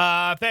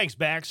 Thanks,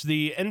 Bax.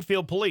 The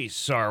Enfield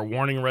police are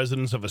warning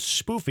residents of a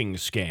spoofing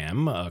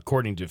scam.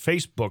 According to a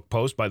Facebook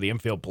post by the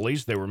Enfield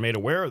police, they were made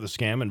aware of the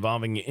scam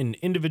involving an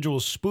individual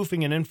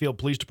spoofing an Enfield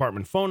Police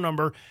Department phone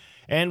number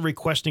and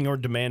requesting or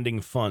demanding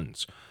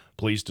funds.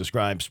 Police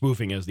describe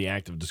spoofing as the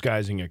act of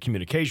disguising a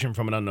communication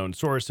from an unknown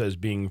source as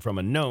being from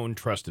a known,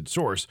 trusted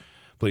source.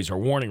 Police are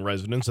warning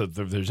residents that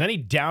if there's any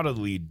doubt of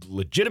the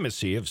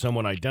legitimacy of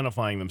someone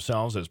identifying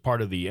themselves as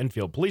part of the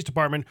Enfield Police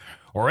Department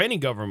or any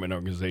government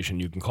organization,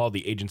 you can call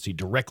the agency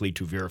directly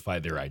to verify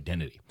their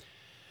identity.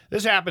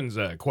 This happens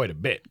quite a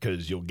bit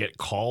because you'll get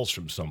calls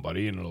from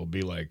somebody and it'll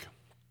be like,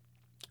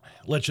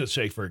 let's just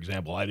say, for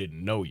example, I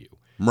didn't know you.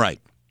 Right.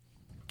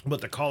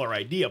 But the caller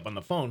ID up on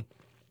the phone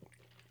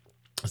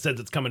says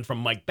it's coming from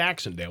Mike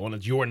Baxendale and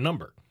it's your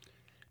number.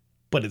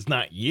 But it's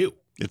not you.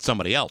 It's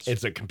somebody else.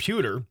 It's a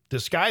computer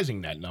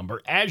disguising that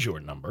number as your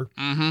number.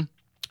 Mm-hmm.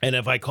 And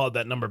if I called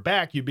that number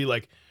back, you'd be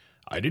like,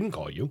 I didn't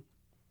call you.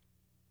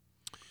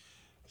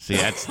 See,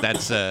 that's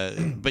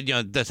but you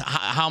know, that's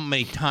how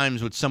many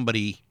times would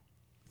somebody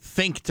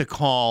think to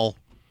call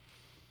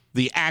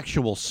the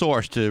actual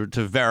source to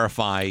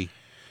verify?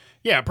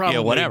 Yeah, probably.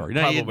 Yeah, whatever.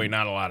 No, probably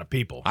not a lot of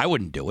people. I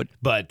wouldn't do it.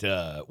 But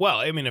well,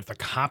 I mean, if the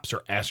cops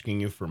are asking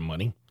you for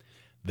money,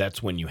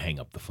 that's when you hang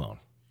up the phone.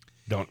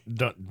 Don't.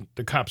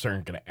 The cops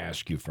aren't going to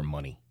ask you for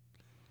money.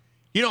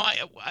 You know,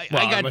 I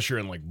got, unless you're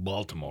in like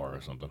Baltimore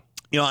or something.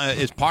 You know,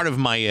 as part of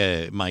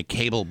my my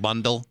cable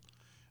bundle,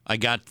 I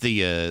got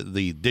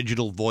the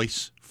digital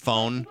voice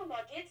phone.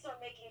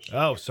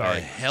 Oh, sorry.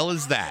 The hell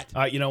is that?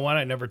 You know what?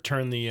 I never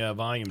turned the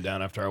volume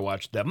down after I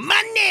watched the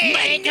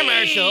money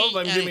commercial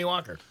by Jimmy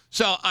Walker.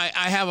 So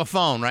I have a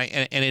phone, right?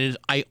 And it is,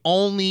 I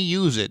only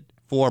use it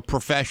for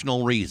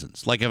professional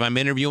reasons. Like if I'm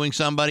interviewing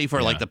somebody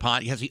for like the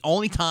podcast, the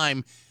only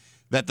time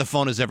that the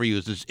phone is ever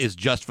used is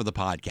just for the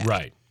podcast.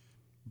 Right.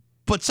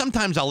 But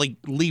sometimes I'll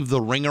leave the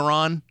ringer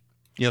on.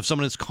 You know, if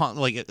someone is calling,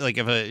 like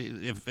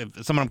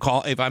if someone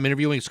if I'm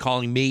interviewing is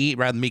calling me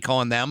rather than me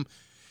calling them,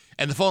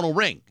 and the phone will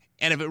ring.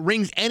 And if it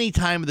rings any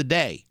time of the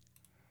day,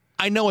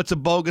 I know it's a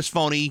bogus,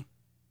 phony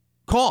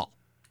call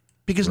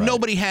because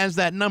nobody has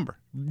that number.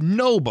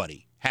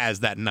 Nobody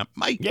has that number.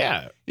 I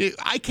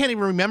can't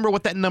even remember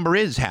what that number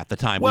is half the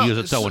time. We use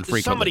it so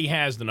infrequently. Somebody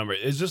has the number.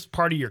 Is this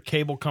part of your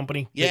cable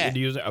company? Yeah. That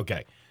you use it?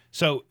 Okay.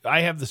 So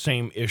I have the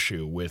same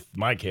issue with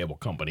my cable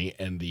company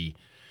and the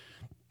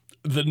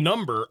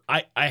number.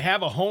 I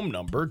have a home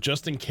number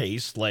just in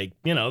case, like,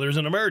 you know, there's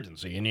an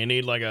emergency and you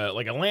need like a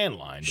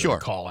landline to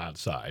call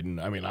outside. And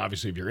I mean,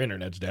 obviously, if your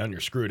internet's down,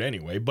 you're screwed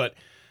anyway. But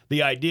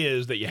the idea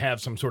is that you have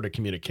some sort of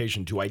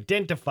communication to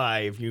identify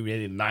if you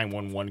need a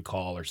 911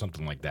 call or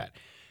something like that.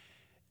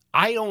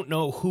 I don't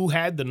know who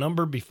had the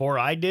number before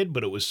I did,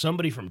 but it was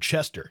somebody from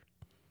Chester.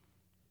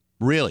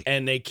 Really?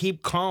 And they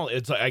keep calling.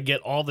 It's like I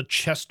get all the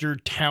Chester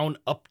town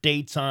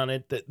updates on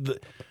it. The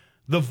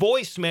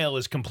voicemail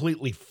is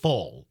completely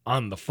full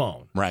on the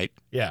phone. Right.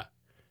 Yeah.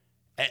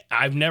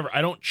 I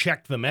don't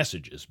check the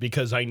messages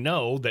because I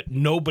know that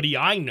nobody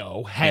I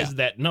know has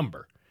that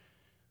number.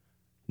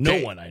 No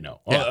one I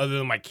know, other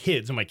than my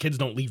kids, and my kids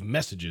don't leave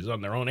messages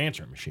on their own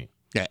answering machine.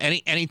 Yeah,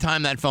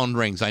 anytime that phone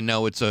rings, I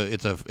know it's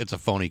a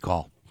phony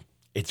call.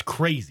 It's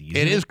crazy.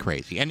 It is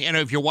crazy. And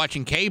if you're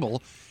watching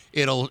cable,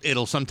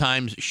 it'll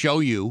sometimes show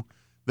you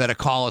that a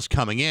call is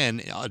coming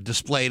in,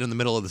 displayed in the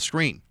middle of the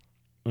screen.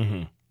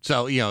 Mm-hmm.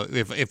 So,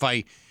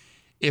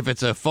 if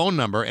it's a phone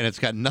number and it's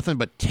got nothing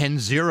but 10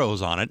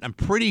 zeros on it, I'm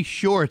pretty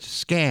sure it's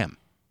a scam.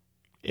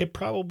 It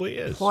probably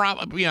is.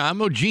 I'm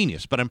no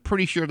genius, but I'm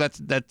pretty sure that's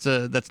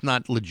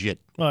not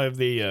legit. Well, if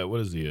what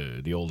is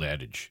the old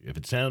adage? If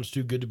it sounds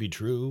too good to be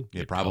true,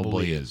 it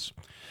probably is.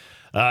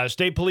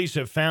 State police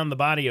have found the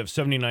body of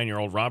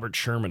 79-year-old Robert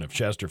Sherman of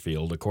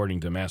Chesterfield. According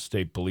to Mass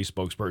State Police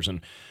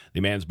spokesperson,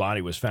 the man's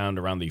body was found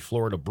around the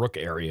Florida Brook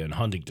area in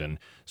Huntington.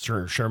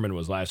 Sir Sherman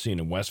was last seen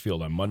in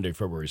Westfield on Monday,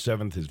 February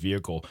 7th. His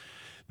vehicle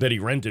that he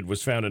rented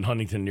was found in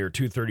Huntington near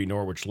 230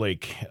 Norwich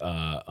Lake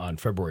on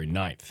February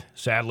 9th.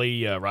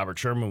 Sadly, Robert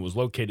Sherman was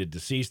located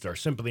deceased. Our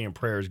sympathy and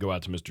prayers go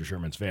out to Mr.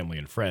 Sherman's family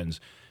and friends,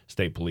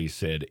 State Police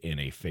said in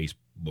a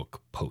Facebook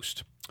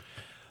post.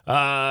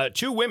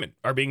 2 women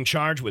are being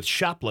charged with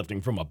shoplifting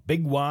from a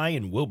Big Y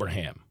in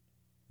Wilbraham.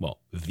 Well,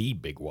 the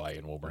Big Y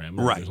in Wilbraham.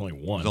 Right. There's only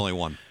one. There's only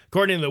one.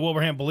 According to the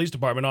Wilbraham Police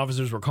Department,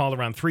 officers were called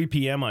around 3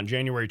 p.m. on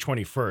January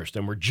 21st,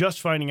 and we're just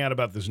finding out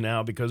about this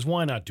now because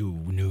why not do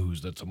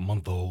news that's a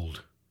month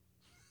old?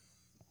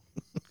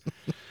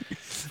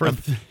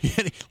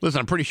 Listen,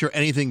 I'm pretty sure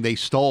anything they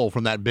stole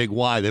from that Big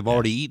Y, they've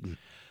already eaten.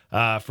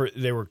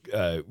 They were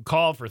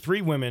called for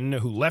 3 women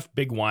who left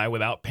Big Y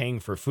without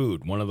paying for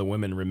food. One of the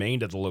women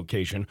remained at the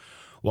location,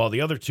 while the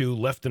other 2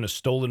 left in a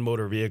stolen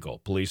motor vehicle.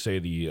 Police say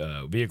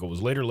the vehicle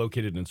was later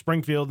located in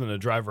Springfield, and the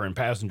driver and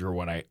passenger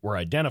were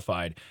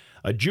identified.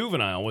 A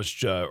juvenile was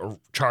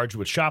charged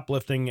with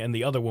shoplifting, and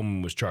the other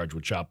woman was charged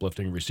with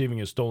shoplifting, receiving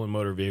a stolen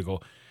motor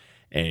vehicle,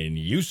 and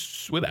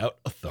use without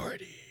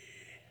authority.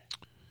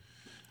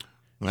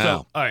 Wow.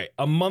 So, all right,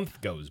 a month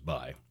goes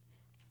by,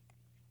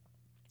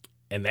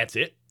 and that's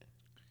it?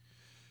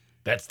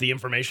 That's the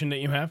information that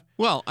you have?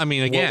 Well, I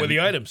mean, again, what were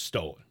the items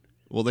stolen?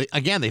 Well,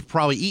 they've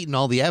probably eaten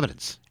all the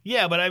evidence.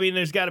 Yeah, but I mean,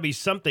 there's got to be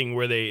something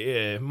where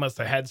they must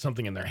have had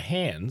something in their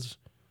hands.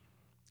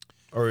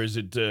 Or is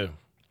it...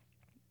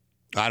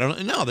 I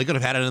don't know. They could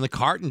have had it in the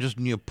cart and just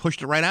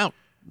pushed it right out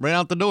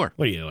the door.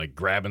 What are you, like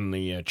grabbing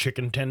the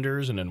chicken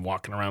tenders and then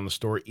walking around the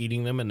store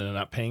eating them and then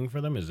not paying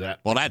for them? Is that...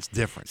 Well, that's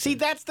different. See,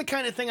 that's the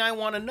kind of thing I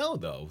want to know,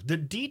 though. The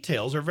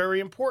details are very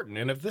important.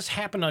 And if this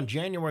happened on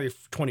January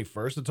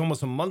 21st, it's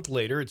almost a month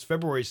later. It's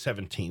February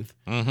 17th.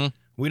 Mm-hmm.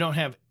 We don't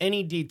have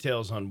any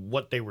details on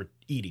what they were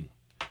eating.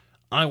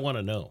 I want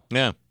to know.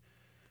 Yeah.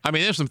 I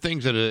mean, there's some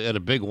things at a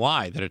Big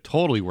Y that are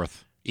totally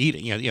worth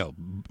eating,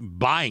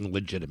 buying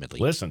legitimately.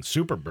 Listen,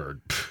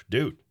 Superbird,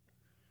 dude.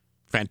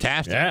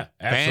 Fantastic. Yeah,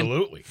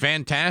 absolutely.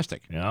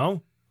 Fantastic.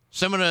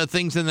 Some of the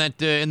things in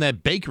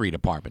that bakery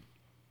department.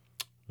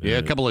 Yeah,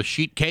 a couple of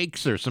sheet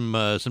cakes or some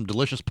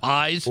delicious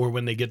pies. Or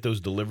when they get those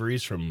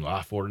deliveries from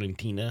La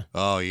Forlentina.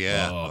 Oh,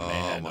 yeah. Oh,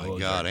 man. My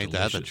God. Ain't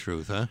that the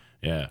truth, huh?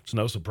 Yeah. It's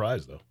no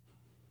surprise, though.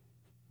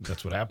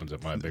 That's what happens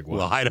at my Big Y.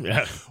 Well, I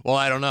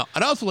don't know.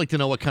 I'd also like to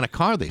know what kind of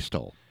car they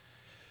stole.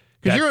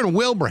 Because you're in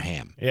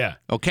Wilbraham. Yeah.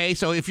 Okay,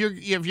 so if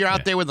you're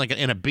out there with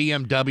in a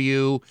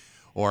BMW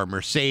or a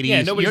Mercedes,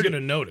 yeah, nobody's going to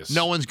notice.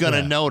 No one's going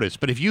to notice.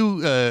 But if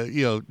you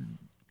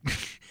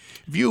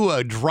if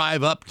you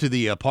drive up to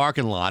the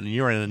parking lot and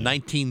you're in a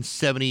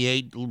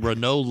 1978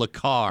 Renault Le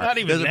Car, not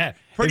even that.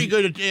 Pretty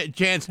good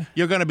chance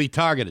you're going to be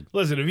targeted.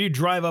 Listen, if you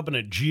drive up in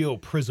a Geo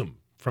Prism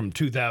from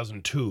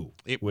 2002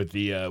 with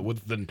the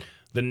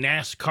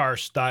NASCAR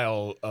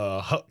style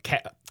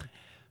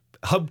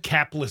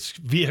hubcapless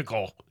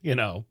vehicle,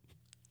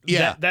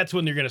 yeah, that's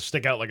when you're going to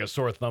stick out like a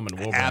sore thumb in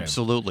Wilbraham.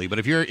 Absolutely. But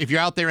if you're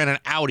out there in an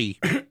Audi,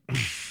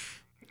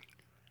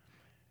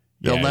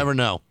 they'll never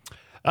know.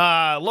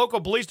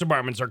 Local police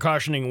departments are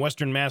cautioning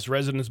Western Mass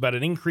residents about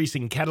an increase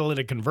in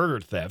catalytic converter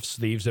thefts.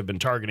 Thieves have been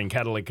targeting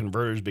catalytic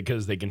converters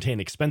because they contain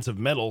expensive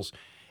metals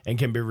and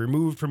can be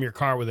removed from your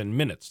car within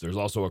minutes. There's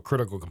also a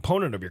critical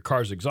component of your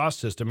car's exhaust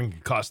system and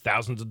can cost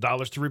thousands of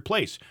dollars to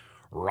replace.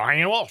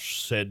 Ryan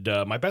Walsh said,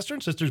 my best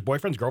friend's sister's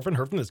boyfriend's girlfriend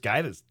heard from this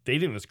guy that's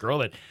dating this girl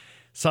that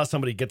saw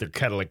somebody get their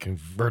catalytic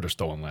converter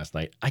stolen last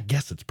night. I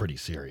guess it's pretty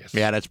serious.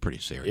 Yeah, that's pretty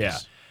serious. Yeah.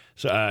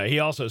 So he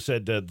also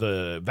said that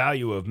the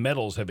value of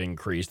metals have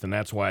increased, and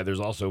that's why there's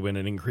also been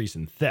an increase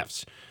in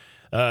thefts.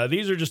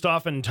 These are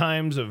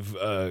oftentimes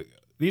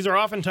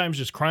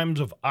just crimes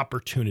of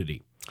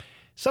opportunity.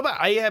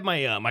 I had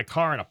my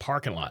car in a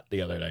parking lot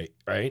the other day,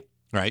 right?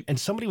 Right. And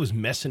somebody was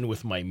messing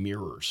with my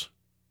mirrors.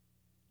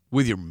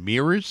 With your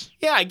mirrors?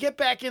 Yeah, I get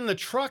back in the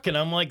truck and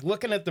I'm like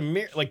looking at the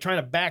mirror, like trying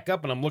to back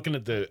up, and I'm looking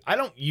at I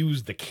don't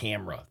use the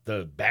camera,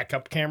 the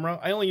backup camera.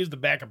 I only use the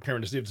backup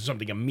camera to see if there's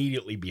something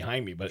immediately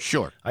behind me. But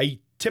sure, I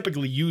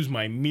typically use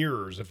my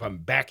mirrors if I'm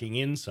backing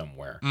in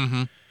somewhere.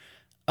 Mm-hmm.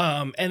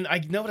 And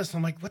I noticed,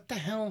 I'm like, what the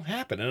hell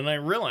happened? And I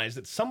realized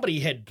that somebody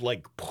had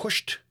like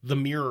pushed the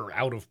mirror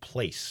out of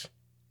place.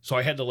 So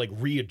I had to like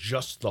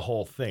readjust the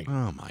whole thing.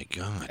 Oh my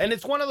God. And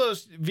it's one of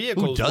those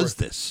vehicles. Who does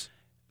this?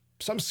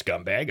 some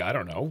scumbag, I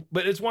don't know.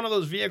 But it's one of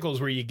those vehicles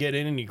where you get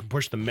in and you can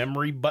push the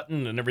memory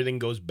button and everything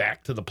goes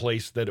back to the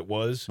place that it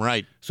was.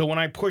 Right. So when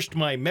I pushed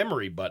my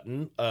memory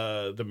button,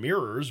 the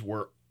mirrors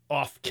were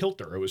off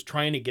kilter. It was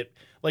trying to get,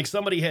 like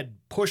somebody had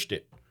pushed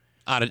it.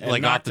 Off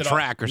the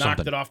track or something.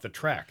 Knocked it off the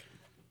track.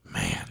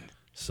 Man.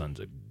 Sons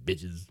of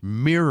bitches.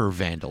 Mirror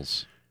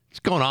vandals. What's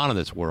going on in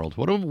this world?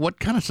 What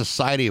kind of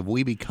society have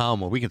we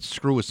become where we can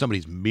screw with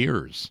somebody's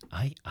mirrors?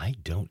 I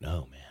don't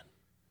know, man.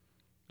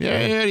 Yeah.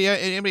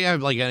 Anybody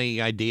have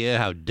any idea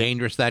how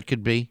dangerous that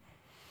could be?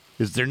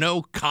 Is there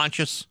no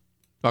conscience?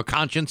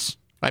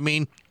 I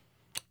mean,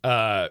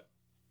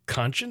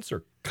 conscience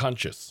or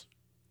conscious?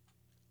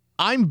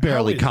 I'm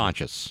barely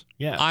conscious.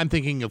 Yeah. I'm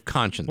thinking of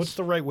conscience. What's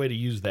the right way to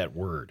use that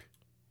word?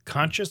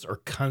 Conscious or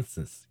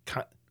conscience?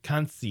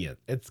 Conscient.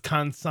 It's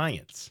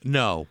conscience.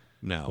 No.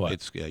 What?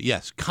 It's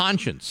yes.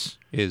 Conscience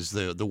is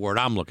the word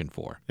I'm looking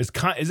for. Is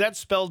that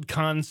spelled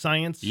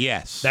conscience?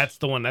 Yes. That's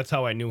the one. That's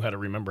how I knew how to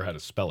remember how to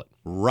spell it.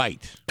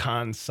 Right.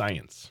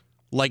 Conscience.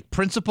 Like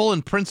principal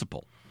and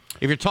principal.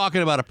 If you're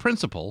talking about a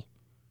principal,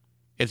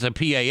 it's a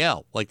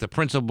PAL. Like the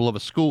principal of a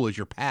school is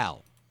your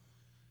pal.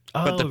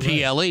 But the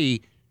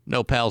PLE,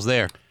 no pals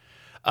there.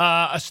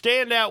 A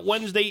standout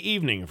Wednesday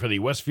evening for the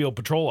Westfield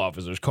Patrol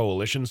Officers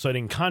Coalition,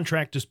 citing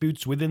contract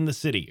disputes within the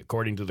city.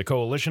 According to the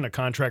coalition, a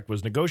contract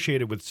was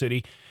negotiated with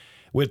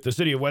the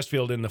city of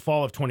Westfield in the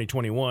fall of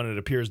 2021. It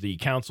appears the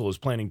council is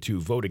planning to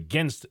vote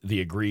against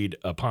the agreed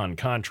upon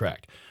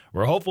contract.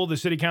 We're hopeful the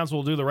city council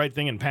will do the right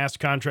thing and pass the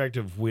contract.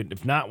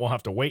 If not, we'll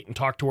have to wait and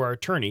talk to our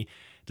attorney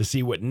to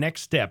see what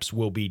next steps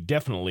will be.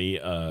 Definitely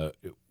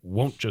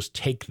won't just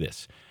take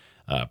this.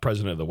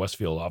 President of the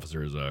Westfield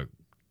Officers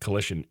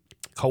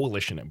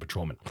Coalition and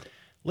Patrolmen.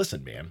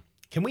 Listen, man,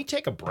 can we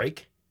take a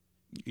break?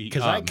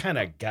 Because I kind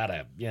of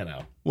gotta,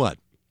 What?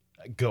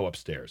 Go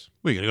upstairs.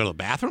 We gonna go to the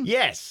bathroom?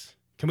 Yes.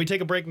 Can we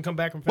take a break and come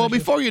back and finish Well, this?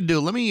 before you do,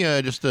 let me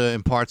just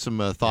impart some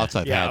thoughts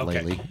I've had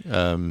okay. lately.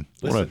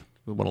 Listen.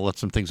 Want to let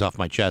some things off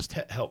my chest.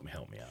 Help me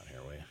out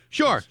here, will you?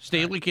 Sure,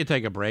 Steve. We can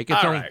take a break.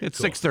 It's All right, it's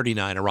cool.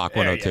 6:39 at Rock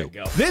There 102.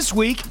 you go. This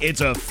week, it's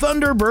a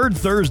Thunderbird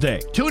Thursday.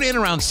 Tune in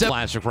around 7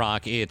 Classic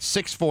Rock. It's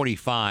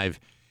 6:45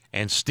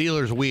 and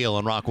Steelers Wheel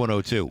on Rock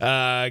 102.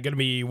 Going to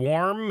be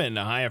warm and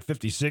a high of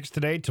 56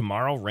 today.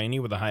 Tomorrow, rainy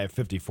with a high of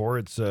 54.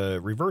 It's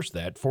reverse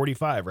that,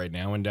 45 right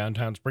now in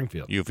downtown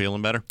Springfield. You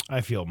feeling better?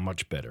 I feel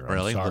much better.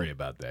 Really? I'm sorry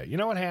about that. You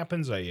know what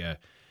happens? I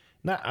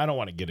don't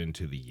want to get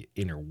into the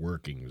inner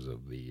workings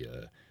of the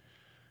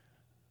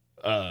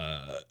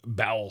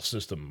bowel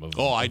system of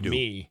I of do.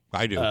 me.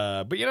 I do.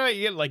 But you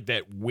get like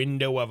that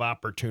window of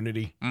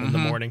opportunity in the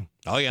morning.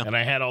 Oh, yeah. And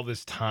I had all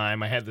this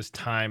time. I had this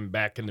time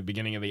back in the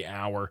beginning of the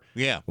hour.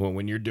 Yeah.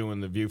 When you're doing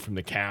the view from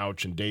the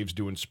couch and Dave's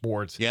doing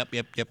sports. Yep.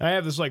 I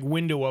have this like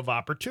window of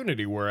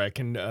opportunity where I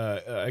can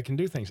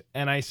do things.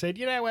 And I said,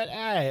 you know what?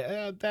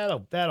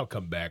 That'll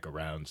come back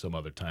around some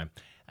other time.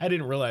 I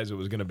didn't realize it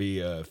was going to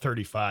be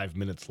 35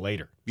 minutes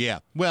later. Yeah.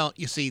 Well,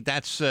 you see,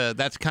 that's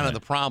kind of the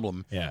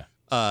problem. Yeah.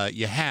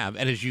 You have,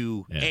 and as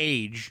you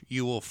age,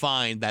 you will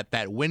find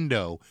that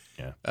window,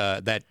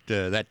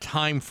 that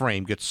time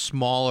frame gets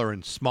smaller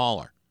and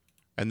smaller,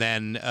 and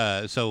then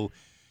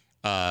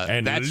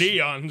and that's,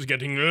 Leon's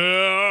getting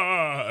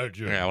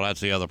larger. Yeah, well,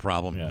 that's the other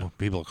problem. Yeah.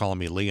 People are calling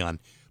me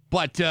Leon,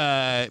 but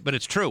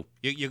it's true.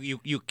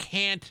 You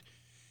can't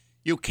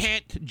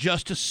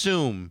just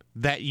assume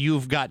that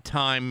you've got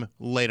time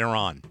later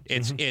on.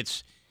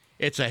 It's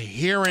a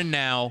here and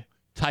now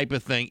type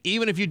of thing.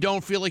 Even if you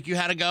don't feel like you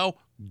had to go.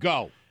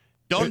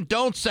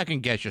 Don't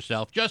second guess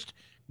yourself. Just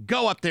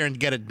go up there and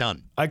get it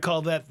done. I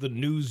call that the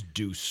news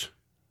deuce.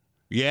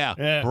 Yeah,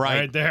 Yeah,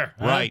 right there.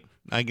 Huh? Right,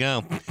 I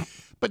go.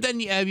 But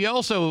then you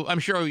also, I'm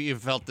sure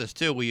you've felt this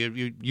too. Where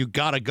you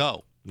gotta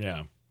go.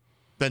 Yeah.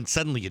 Then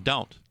suddenly you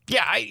don't.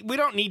 Yeah, we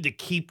don't need to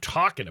keep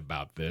talking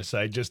about this.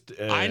 I just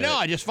I know.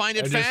 I just find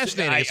it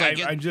fascinating. It's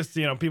like I just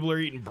people are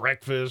eating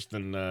breakfast,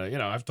 and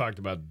I've talked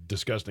about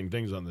disgusting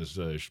things on this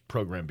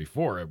program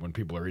before when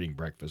people are eating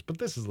breakfast. But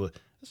this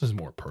is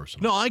more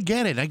personal. No, I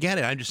get it.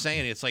 I'm just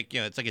saying it's like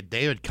it's like a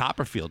David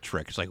Copperfield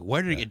trick. It's like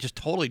where did it just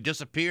totally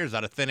disappears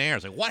out of thin air?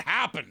 It's like what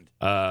happened?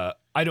 I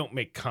don't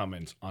make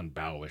comments on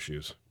bowel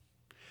issues.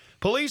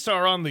 Police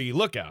are on the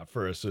lookout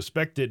for a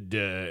suspect.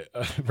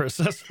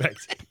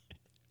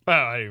 Oh,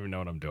 I don't even know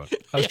what I'm doing.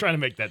 I was trying to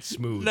make that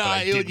smooth.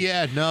 You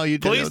did.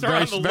 Police are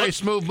on the very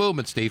smooth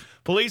movement, Steve.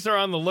 Police are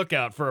on the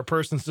lookout for a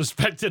person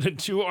suspected in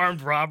 2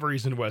 armed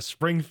robberies in West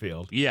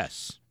Springfield.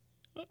 Yes.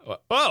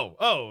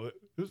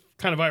 It's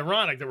kind of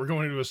ironic that we're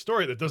going into a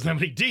story that doesn't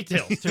have any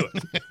details to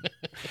it.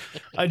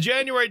 On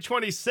January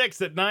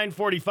 26th at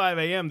 9:45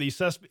 a.m., the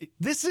suspect.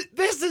 This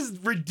is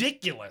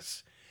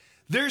ridiculous.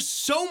 There's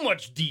so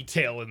much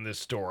detail in this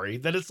story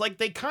that it's like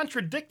they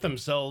contradict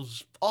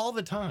themselves all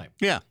the time.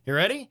 Yeah. You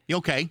ready?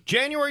 Okay.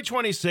 January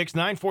 26,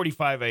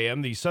 9:45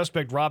 a.m., the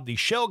suspect robbed the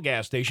Shell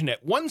gas station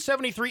at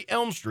 173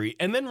 Elm Street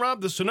and then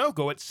robbed the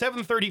Sunoco at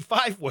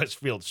 735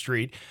 Westfield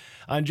Street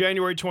on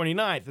January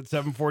 29th at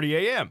 7:40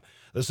 a.m.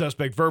 The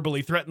suspect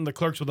verbally threatened the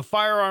clerks with a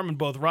firearm in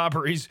both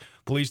robberies.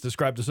 Police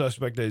described the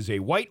suspect as a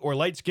white or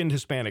light-skinned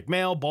Hispanic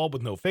male, bald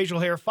with no facial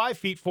hair, 5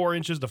 feet 4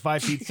 inches to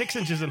 5 feet 6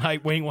 inches in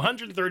height, weighing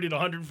 130 to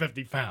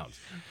 150 pounds.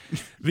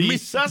 The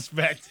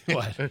suspect...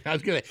 What? I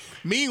was going to...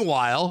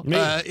 Meanwhile,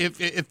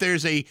 if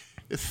there's a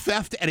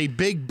theft at a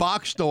big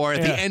box store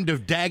at the end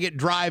of Daggett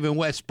Drive in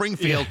West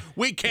Springfield,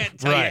 we can't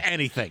tell you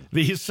anything.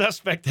 The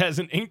suspect has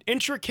an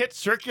intricate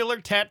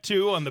circular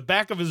tattoo on the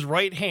back of his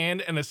right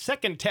hand and a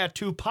second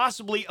tattoo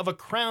possibly of a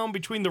crown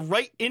between the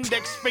right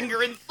index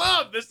finger and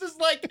thumb. This is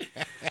like...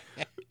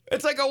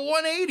 It's like a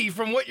 180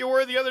 from what you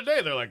were the other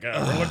day. They're like,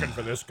 we're looking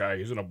for this guy.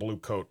 He's in a blue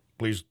coat.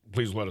 Please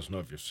let us know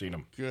if you've seen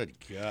him. Good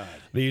God.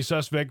 The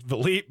suspect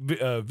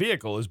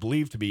vehicle is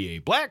believed to be a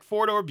black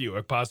four-door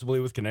Buick, possibly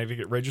with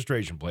Connecticut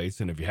registration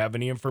plates. And if you have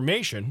any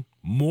information,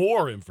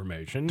 more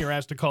information, you're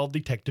asked to call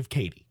Detective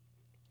Katie.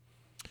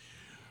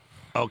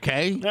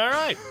 Okay. All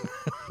right.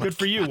 Good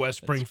for you, West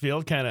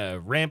Springfield, kind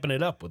of ramping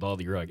it up with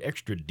all your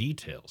extra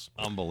details.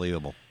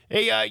 Unbelievable.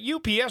 A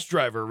UPS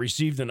driver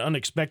received an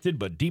unexpected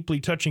but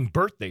deeply touching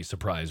birthday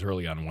surprise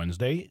early on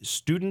Wednesday.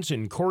 Students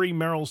in Corey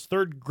Merrill's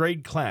third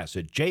grade class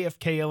at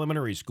JFK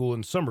Elementary School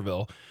in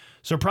Somerville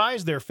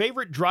surprised their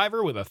favorite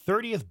driver with a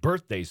 30th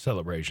birthday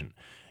celebration.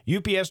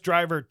 UPS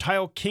driver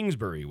Tyle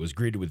Kingsbury was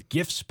greeted with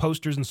gifts,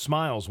 posters, and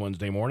smiles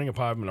Wednesday morning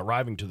upon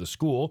arriving to the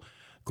school,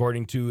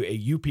 according to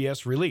a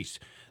UPS release.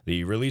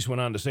 The release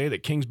went on to say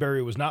that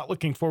Kingsbury was not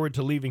looking forward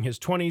to leaving his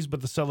 20s, but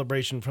the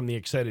celebration from the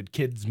excited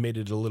kids made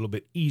it a little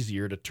bit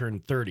easier to turn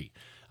 30.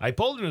 I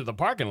pulled into the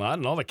parking lot,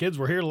 and all the kids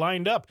were here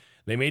lined up.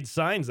 They made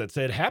signs that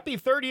said, "Happy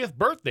 30th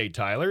birthday,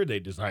 Tyler." They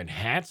designed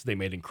hats. They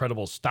made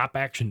incredible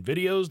stop-action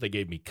videos. They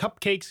gave me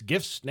cupcakes,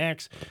 gifts,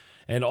 snacks,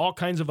 and all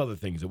kinds of other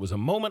things. It was a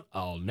moment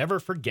I'll never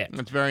forget.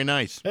 That's very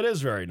nice. It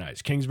is very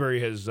nice. Kingsbury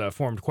has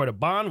formed quite a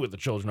bond with the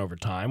children over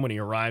time. When he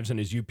arrives in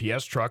his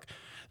UPS truck,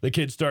 the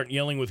kids start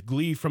yelling with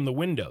glee from the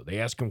window. They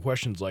ask him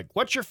questions like,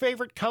 "What's your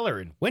favorite color?"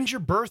 and "When's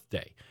your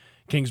birthday?"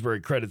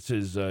 Kingsbury credits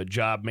his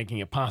job making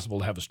it possible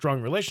to have a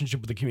strong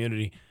relationship with the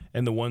community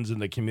and the ones in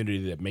the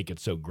community that make it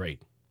so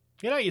great.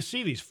 You know, you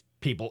see these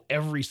people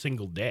every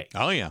single day.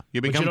 Oh, yeah.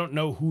 But you don't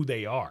know who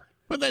they are.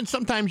 But then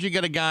sometimes you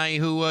get a guy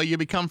who you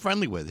become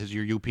friendly with as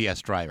your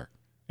UPS driver.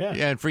 Yeah.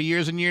 And for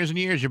years and years and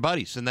years, you're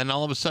buddies. And then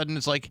all of a sudden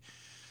it's like,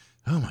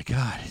 oh, my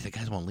God, the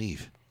guys won't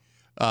leave.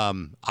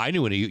 I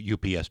knew a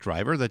UPS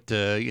driver that,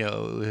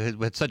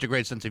 had such a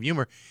great sense of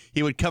humor.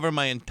 He would cover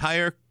my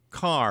entire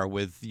car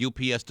with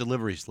UPS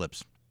delivery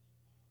slips.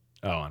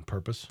 Oh, on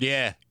purpose?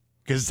 Yeah,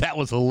 because that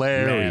was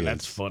hilarious. Man,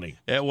 that's funny.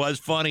 It was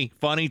funny.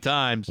 Funny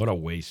times. What a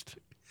waste.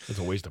 It's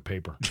a waste of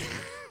paper.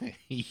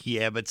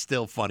 Yeah, but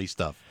still funny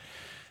stuff.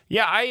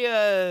 Yeah,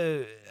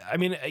 I've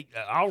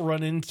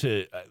run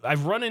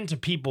into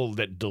people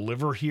that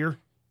deliver here.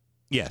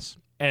 Yes.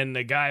 And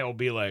the guy will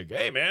be like,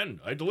 "Hey, man,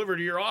 I deliver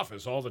to your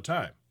office all the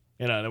time."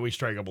 And then we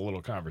strike up a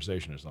little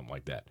conversation or something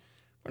like that.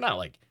 We're not,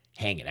 like,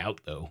 hanging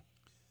out, though.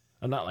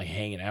 I'm not, like,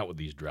 hanging out with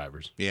these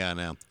drivers. Yeah,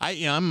 no. I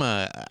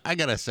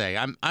got to say,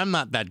 I'm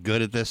not that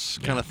good at this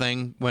kind of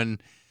thing when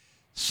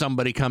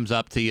somebody comes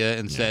up to you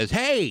and says,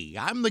 "Hey,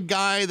 I'm the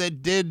guy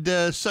that did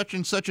such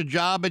and such a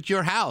job at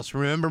your house.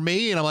 Remember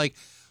me?" And I'm like,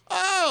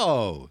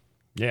 "Oh.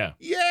 Yeah.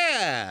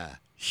 Yeah.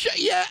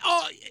 Yeah.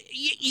 Oh,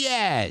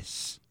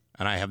 yes."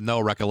 And I have no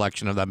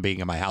recollection of them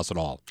being in my house at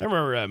all. I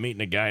remember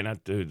meeting a guy a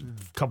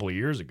couple of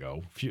years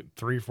ago,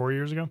 3 or 4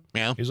 years ago.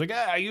 Yeah. He's like,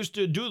 "I used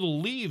to do the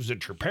leaves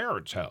at your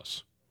parents'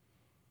 house."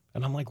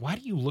 And I'm like, why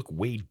do you look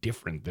way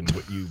different than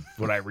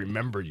what I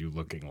remember you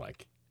looking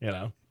like? You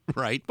know?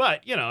 Right.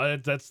 But,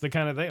 that's the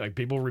kind of thing. Like,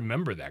 people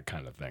remember that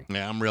kind of thing.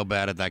 Yeah, I'm real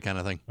bad at that kind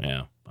of thing.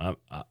 Yeah.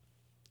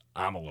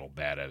 I'm a little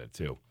bad at it,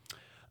 too.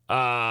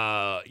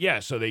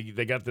 So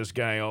they got this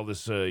guy, all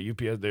this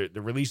UPS.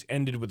 The release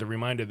ended with a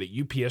reminder that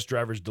UPS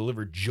drivers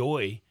deliver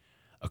joy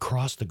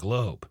across the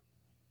globe.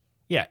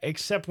 Yeah,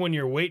 except when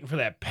you're waiting for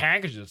that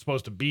package that's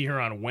supposed to be here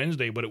on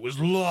Wednesday, but it was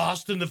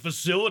lost in the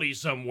facility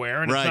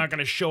somewhere, and it's not going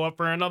to show up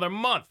for another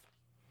month.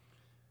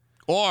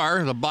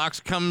 Or the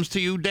box comes to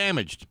you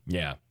damaged.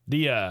 Yeah.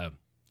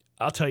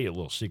 I'll tell you a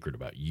little secret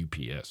about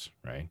UPS,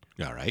 right?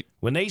 All right.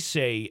 When they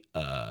say,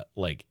 it'll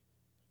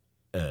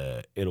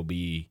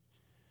be...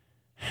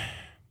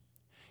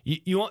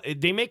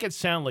 they make it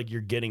sound like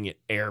you're getting it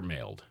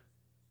airmailed.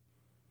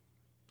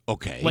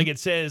 Okay. Like it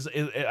says,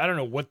 I don't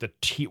know what the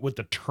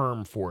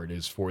term for it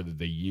is for that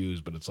they use,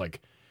 but it's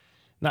like,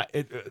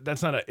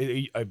 that's not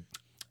a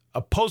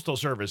postal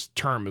service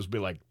term is be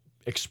like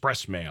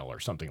express mail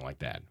or something like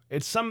that.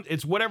 It's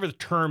whatever the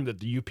term that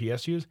the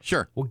UPS use.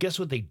 Sure. Well, guess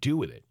what they do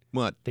with it?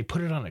 What? They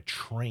put it on a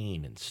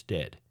train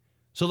instead.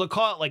 So they'll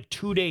call it like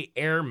 2-day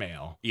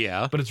airmail.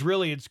 Yeah. But it's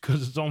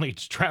because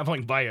it's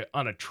traveling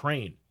on a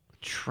train.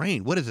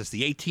 Train? What is this,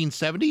 the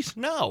 1870s?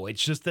 No,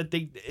 it's just that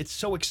it's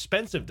so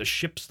expensive to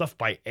ship stuff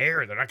by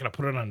air. They're not going to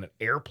put it on an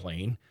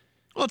airplane.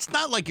 Well, it's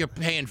not like you're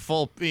paying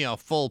full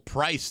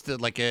price to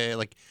like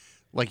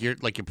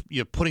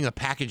you're putting a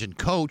package in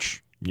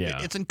coach.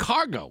 Yeah. It's in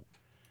cargo.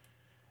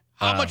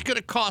 How much could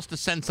it cost to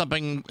send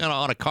something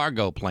on a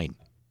cargo plane?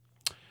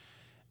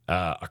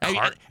 A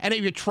cart. And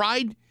have you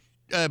tried,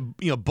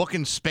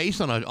 booking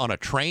space on a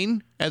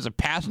train as a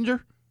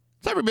passenger?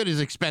 It's every bit as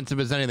expensive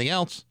as anything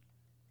else.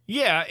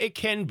 Yeah, it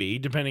can be,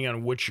 depending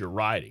on which you're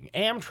riding.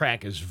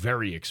 Amtrak is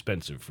very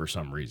expensive for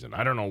some reason.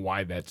 I don't know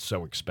why that's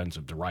so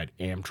expensive to ride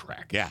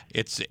Amtrak. Yeah,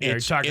 you're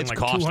talking like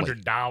costly.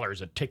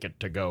 $200 a ticket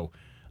to go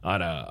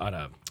on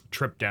a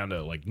trip down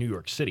to like New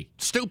York City.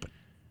 Stupid.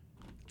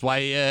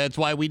 It's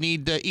why we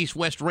need the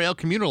East-West Rail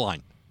commuter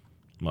line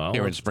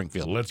here in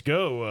Springfield. Let's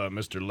go,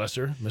 Mr.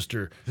 Lesser,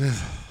 Mr.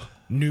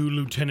 New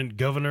Lieutenant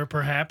Governor,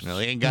 perhaps. Well,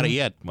 he ain't got it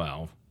yet.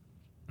 Well,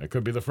 that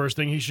could be the first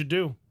thing he should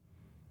do.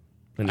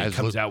 And he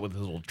comes out with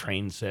his little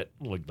train set,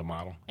 like the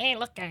model. Hey,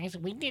 look, guys,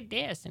 we did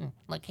this, and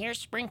look, here's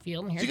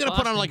Springfield, and here's Is he going to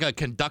put on Boston. like a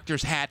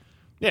conductor's hat?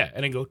 Yeah,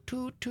 and then go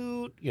toot,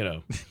 toot,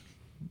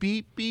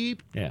 Beep,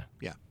 beep. Yeah.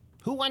 Yeah.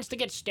 Who wants to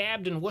get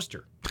stabbed in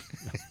Worcester?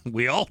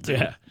 We all do.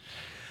 Yeah.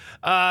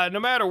 No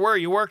matter where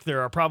you work,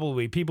 there are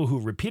probably people who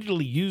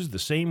repeatedly use the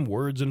same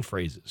words and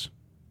phrases.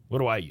 What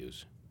do I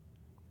use?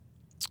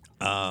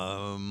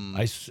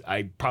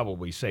 I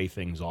probably say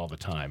things all the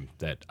time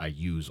that I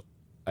use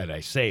and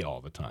I say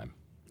all the time.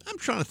 I'm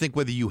trying to think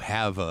whether you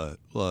have a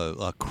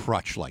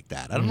crutch like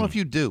that. I don't know if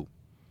you do.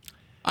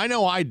 I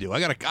know I do. I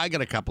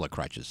got a couple of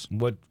crutches.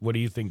 What do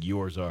you think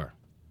yours are?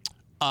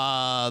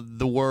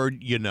 The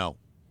word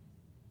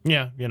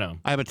Yeah,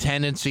 I have a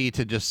tendency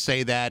to just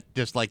say that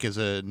just like as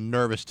a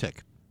nervous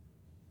tick.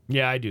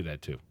 Yeah, I do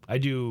that too. I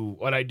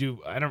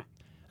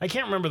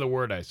can't remember the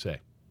word I say.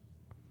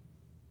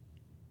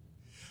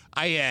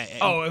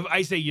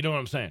 I say, you know what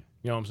I'm saying?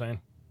 You know what I'm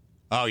saying?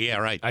 Oh, yeah,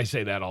 right. I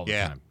say that all the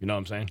time. You know what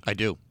I'm saying? I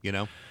do,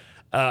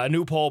 A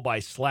new poll by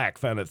Slack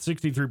found that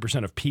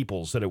 63% of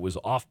people said it was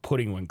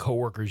off-putting when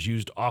coworkers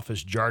used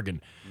office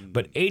jargon,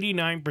 but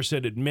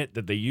 89% admit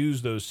that they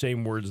use those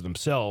same words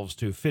themselves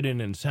to fit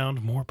in and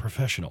sound more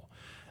professional.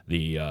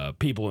 The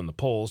people in the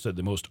poll said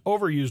the most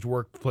overused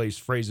workplace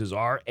phrases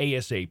are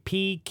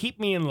ASAP, keep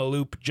me in the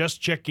loop,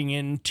 just checking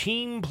in,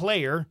 team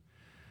player.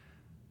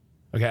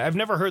 Okay, I've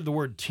never heard the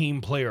word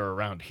team player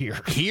around here.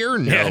 Here?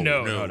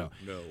 No. Yeah,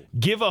 no.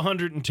 Give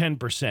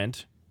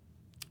 110%,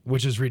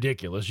 which is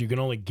ridiculous. You can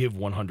only give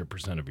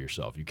 100% of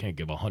yourself. You can't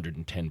give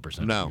 110%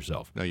 of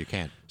yourself. No, you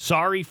can't.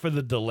 Sorry for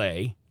the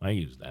delay. I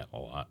use that a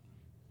lot.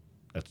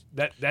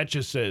 That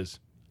just says,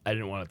 I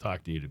didn't want to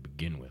talk to you to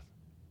begin with.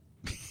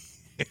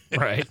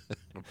 Right?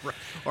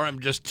 Or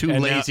I'm just too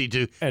lazy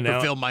to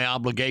fulfill my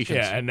obligations.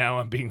 Yeah, and now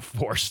I'm being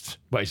forced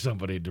by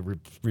somebody to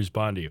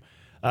respond to you.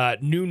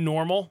 New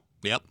normal.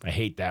 Yep. I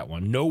hate that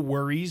one. No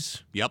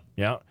worries. Yep.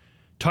 Yeah.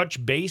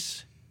 Touch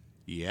base.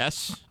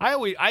 Yes.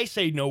 I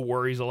say no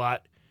worries a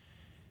lot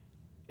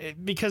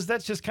because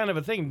that's just kind of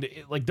a thing.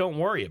 Like, don't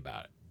worry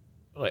about it.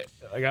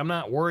 Like I'm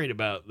not worried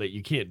about that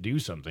you can't do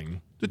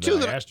something that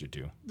I asked you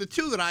to. The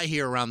two that I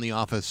hear around the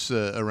office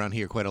around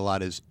here quite a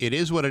lot is it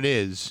is what it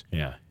is.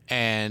 Yeah.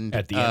 And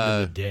at the end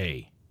of the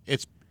day,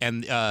 it's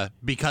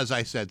because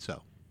I said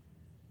so.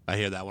 I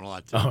hear that one a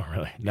lot too. Oh,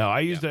 really? No,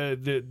 I used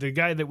the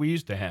guy that we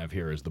used to have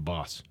here as the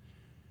boss.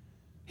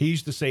 He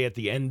used to say at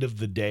the end of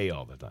the day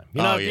all the time.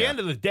 At the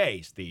end of the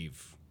day,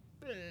 Steve,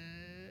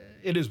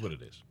 it is what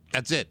it is.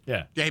 That's it.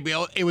 Yeah.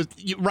 It was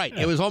right.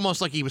 Yeah. It was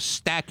almost like he was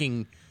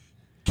stacking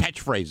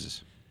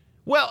catchphrases.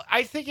 Well,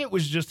 I think it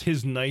was just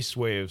his nice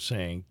way of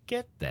saying,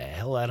 "Get the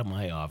hell out of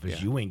my office.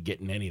 Yeah. You ain't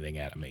getting anything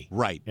out of me."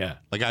 Right. Yeah.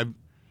 Like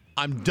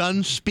I'm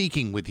done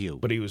speaking with you.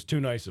 But he was too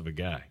nice of a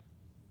guy.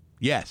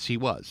 Yes, he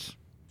was.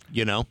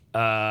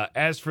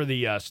 As for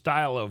the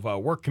style of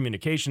work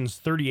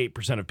communications,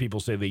 38% of people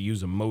say they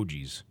use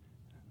emojis.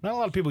 Not a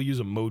lot of people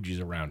use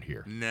emojis around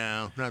here.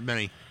 No, not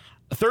many.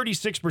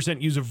 36%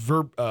 use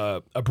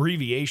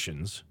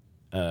abbreviations.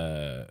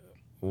 What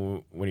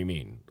do you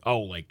mean? Oh,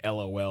 like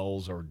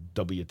LOLs or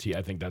WT.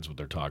 I think that's what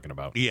they're talking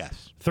about.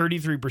 Yes.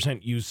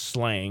 33% use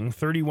slang.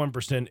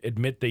 31%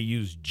 admit they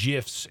use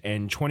GIFs.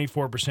 And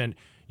 24%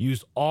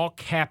 use all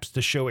caps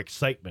to show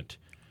excitement.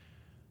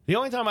 The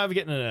only time I've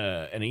gotten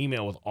an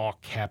email with all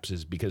caps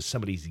is because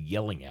somebody's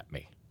yelling at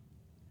me.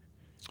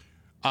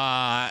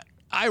 I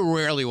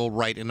rarely will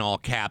write in all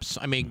caps.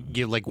 I may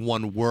give like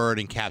one word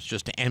in caps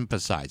just to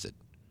emphasize it.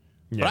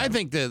 Yeah. But I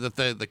think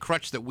the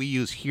crutch that we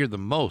use here the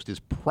most is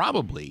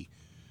probably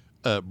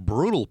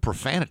brutal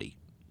profanity.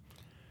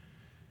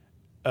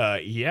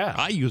 Yeah.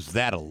 I use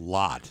that a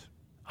lot.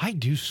 I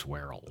do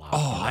swear a lot.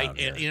 Oh,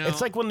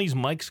 it's like when these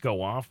mics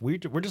go off, we're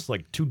just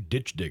like two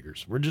ditch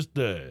diggers. We're just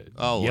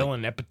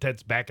yelling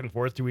epithets back and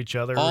forth to each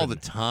other. All the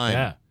time.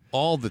 Yeah.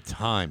 All the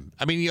time.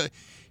 I mean,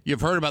 you've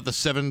heard about the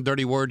 7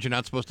 dirty words you're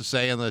not supposed to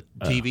say on the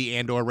TV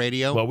and or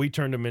radio? Well, we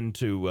turned them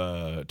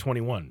into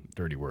 21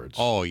 dirty words.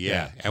 Oh,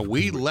 yeah. And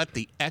we let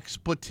the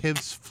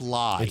expletives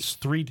fly. It's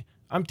 3...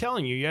 I'm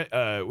telling you,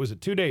 was it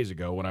 2 days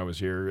ago when I was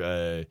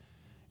here,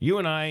 you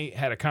and I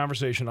had a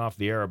conversation off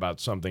the air about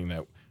something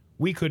that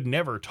we could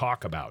never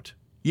talk about.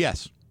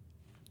 Yes.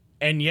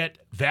 And yet,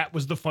 that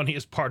was the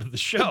funniest part of the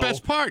show. The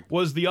best part.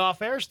 Was the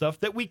off-air stuff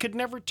that we could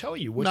never tell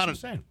you what you're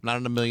saying. Not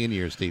in a million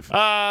years, Steve.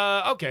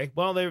 Okay.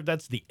 Well,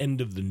 that's the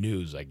end of the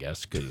news, I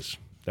guess, because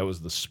That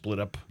was the split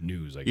up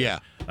news, I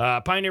guess. Yeah.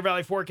 Pioneer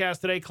Valley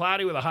forecast today,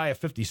 cloudy with a high of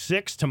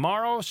 56.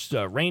 Tomorrow,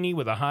 rainy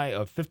with a high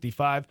of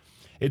 55.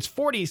 It's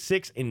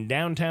 46 in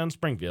downtown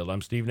Springfield.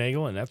 I'm Steve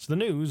Nagel, and that's the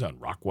news on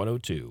Rock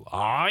 102.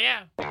 Oh,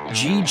 yeah.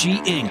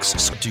 GG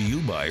Inks. To you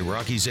by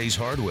Rocky's Ace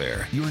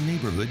Hardware, your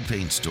neighborhood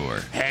paint store.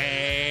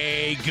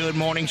 Hey, good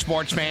morning,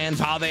 sports fans.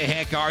 How the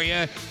heck are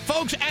you?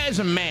 Folks, as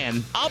a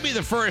man, I'll be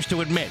the first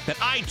to admit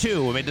that I,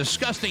 too, am a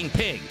disgusting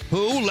pig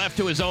who, left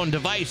to his own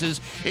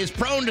devices, is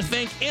prone to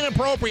think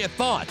inappropriate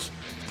thoughts.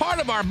 Part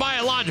of our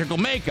biological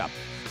makeup.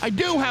 I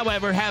do,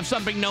 however, have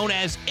something known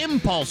as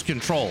impulse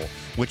control,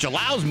 which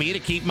allows me to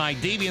keep my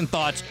deviant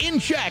thoughts in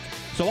check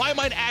so I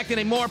might act in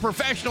a more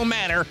professional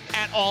manner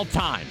at all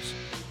times.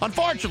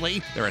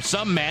 Unfortunately, there are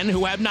some men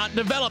who have not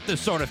developed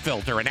this sort of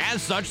filter, and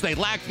as such, they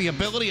lack the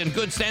ability and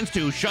good sense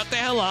to shut the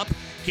hell up,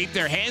 keep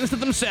their hands to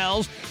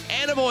themselves,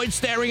 and avoid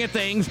staring at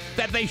things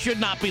that they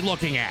should not be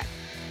looking at.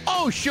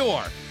 Oh,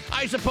 sure.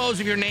 I suppose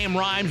if your name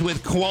rhymes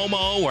with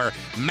Cuomo or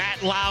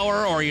Matt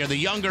Lauer, or you're the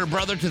younger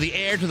brother to the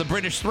heir to the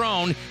British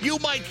throne, you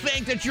might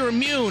think that you're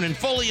immune and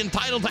fully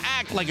entitled to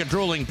act like a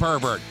drooling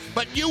pervert.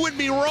 But you would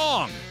be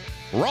wrong.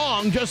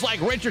 Wrong, just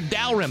like Richard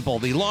Dalrymple,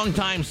 the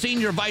longtime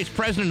senior vice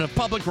president of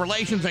public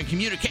relations and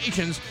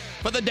communications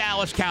for the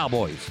Dallas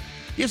Cowboys.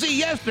 You see,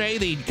 yesterday,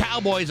 the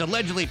Cowboys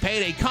allegedly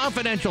paid a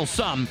confidential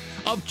sum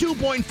of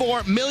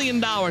 $2.4 million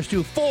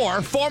to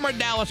 4 former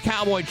Dallas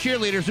Cowboy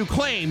cheerleaders who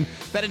claim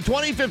that in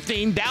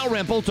 2015,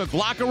 Dalrymple took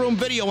locker room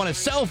video on his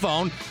cell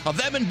phone of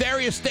them in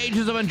various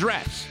stages of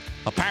undress.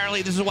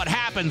 Apparently, this is what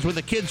happens when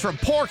the kids from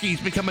Porky's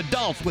become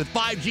adults with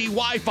 5G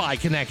Wi-Fi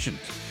connections.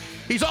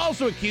 He's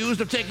also accused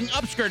of taking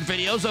upskirt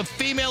videos of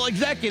female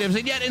executives,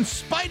 and yet, in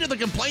spite of the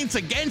complaints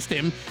against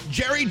him,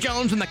 Jerry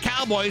Jones and the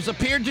Cowboys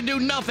appeared to do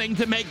nothing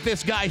to make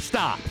this guy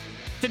stop.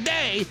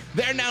 Today,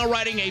 they're now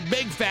writing a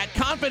big, fat,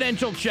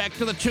 confidential check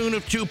to the tune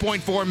of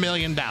 $2.4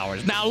 million.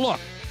 Now,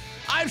 look,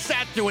 I've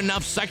sat through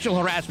enough sexual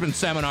harassment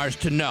seminars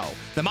to know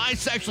that my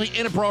sexually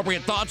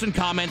inappropriate thoughts and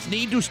comments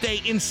need to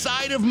stay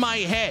inside of my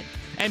head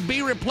and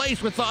be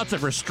replaced with thoughts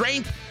of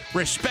restraint,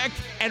 respect,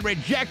 and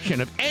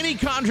rejection of any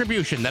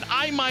contribution that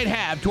I might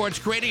have towards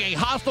creating a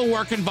hostile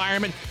work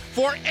environment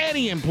for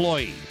any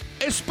employee,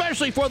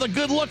 especially for the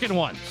good-looking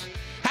ones.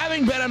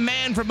 Having been a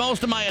man for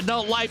most of my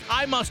adult life,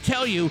 I must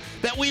tell you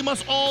that we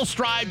must all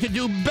strive to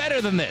do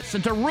better than this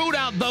and to root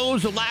out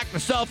those who lack the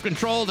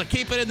self-control to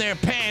keep it in their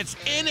pants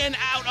in and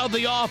out of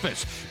the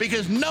office,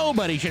 because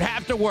nobody should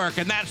have to work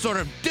in that sort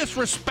of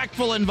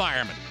disrespectful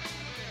environment.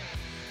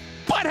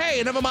 But hey,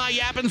 enough of my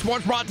yapping.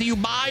 Sports brought to you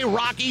by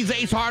Rocky's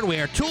Ace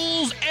Hardware.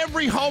 Tools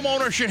every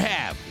homeowner should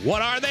have.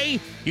 What are they?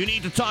 You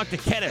need to talk to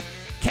Kenneth.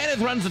 Kenneth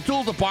runs the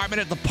tool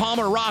department at the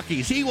Palmer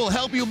Rockies. He will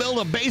help you build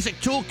a basic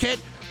toolkit,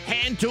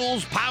 hand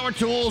tools, power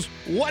tools,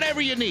 whatever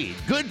you need.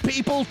 Good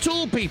people,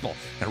 tool people,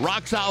 and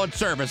rock-solid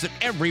service at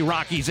every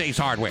Rocky's Ace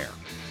Hardware.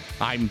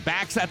 I'm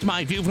Bax. That's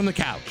my view from the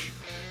couch.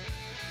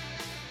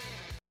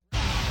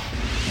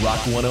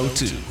 Rock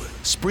 102,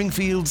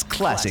 Springfield's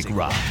classic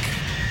rock.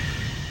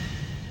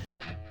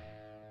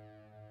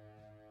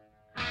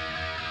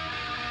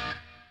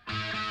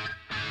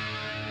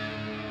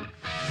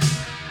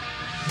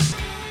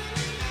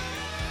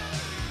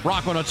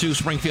 Rock 102,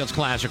 Springfield's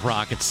classic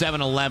rock. It's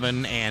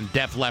 7-Eleven and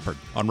Def Leppard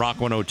on Rock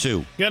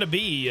 102. Going to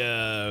be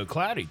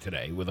cloudy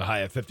today with a high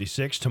of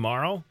 56.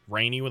 Tomorrow,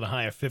 rainy with a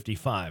high of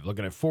 55.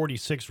 Looking at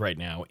 46 right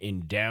now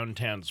in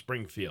downtown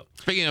Springfield.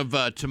 Speaking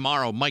of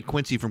tomorrow, Mike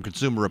Quincy from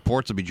Consumer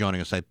Reports will be joining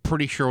us. I'm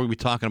pretty sure we'll be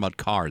talking about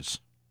cars.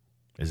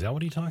 Is that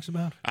what he talks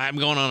about? I'm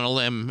going on a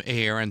limb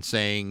here and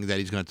saying that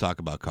he's going to talk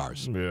about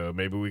cars.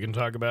 Maybe we can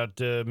talk about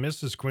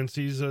Mrs.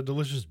 Quincy's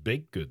delicious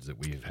baked goods that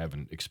we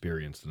haven't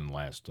experienced in the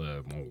last,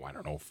 4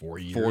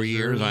 years. 4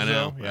 years, I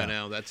know. Yeah. I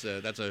know. That's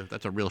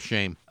a real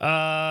shame. So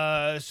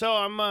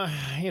I'm,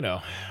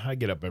 I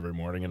get up every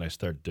morning and I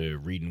start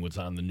reading what's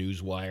on the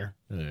news wire.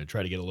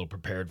 Try to get a little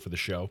prepared for the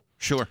show.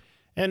 Sure.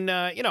 And,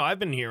 I've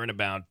been hearing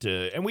about,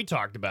 and we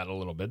talked about it a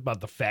little bit,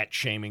 about the fat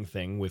shaming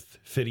thing with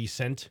 50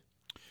 Cent.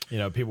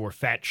 People were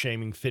fat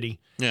shaming Fitty.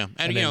 Yeah,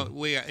 and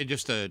we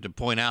just to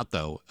point out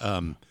though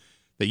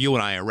that you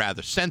and I are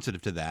rather sensitive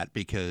to that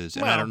because,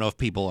 and I don't know if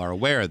people are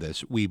aware of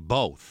this, we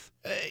both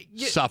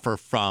suffer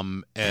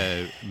from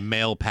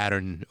male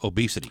pattern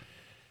obesity.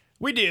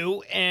 We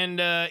do, and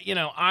it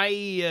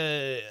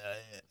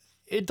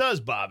does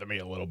bother me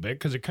a little bit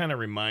because it kind of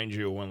reminds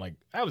you of when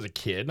I was a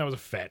kid and I was a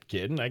fat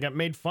kid and I got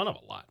made fun of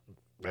a lot.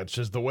 That's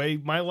just the way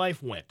my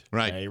life went.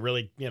 Right. I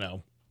really,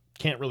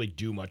 can't really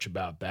do much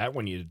about that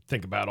when you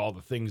think about all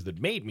the things that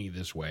made me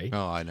this way.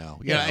 Oh, I know.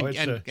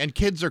 And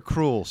kids are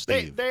cruel,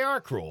 Steve. They are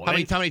cruel. How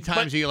many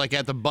times are you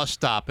at the bus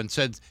stop and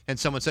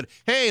someone said,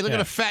 "Hey, look at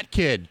a fat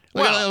kid.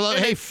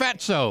 Hey,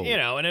 fatso."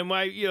 And then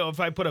if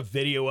I put a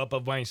video up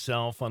of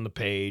myself on the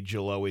page,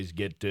 you'll always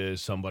get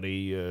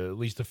somebody, at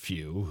least a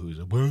few, who's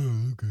like, "Well,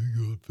 okay,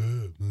 you got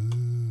fat."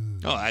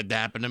 Oh, that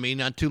happened to me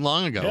not too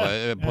long ago.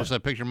 I posted a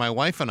picture of my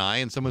wife and I,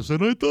 and someone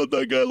said, "I thought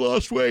that guy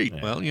lost weight."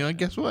 Yeah. Well,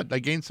 guess what? I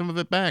gained some of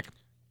it back.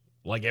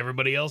 Like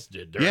everybody else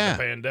did during the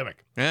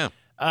pandemic. Yeah.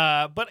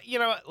 But,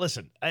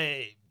 listen,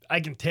 I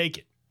can take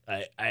it.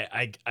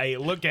 I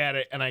look at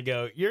it and I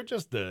go, you're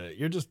just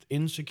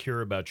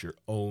insecure about your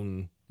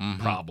own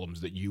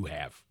problems that you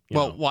have.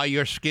 While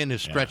your skin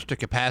is stretched to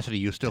capacity,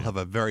 you still have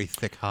a very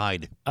thick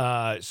hide.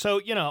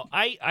 So,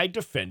 I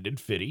defended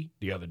Fitty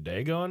the other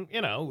day going,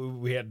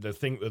 we had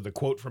the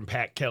quote from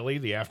Pat Kelly,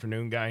 the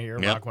afternoon guy here,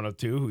 Rock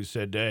 102, who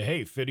said,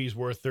 hey, Fitty's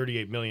worth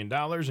 $38 million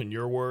and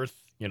you're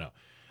worth,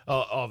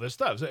 all this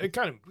stuff. So it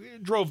kind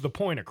of drove the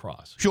point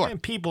across. Sure.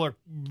 And people are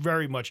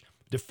very much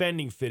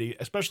defending Fitty,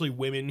 especially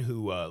women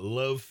who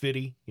love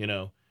Fitty,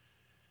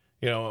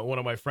 one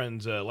of my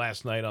friends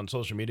last night on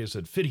social media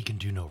said, Fitty can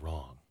do no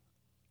wrong.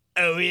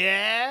 Oh,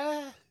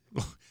 yeah?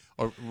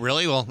 Or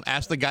really? Well,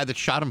 ask the guy that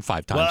shot him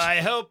 5 times. Well, I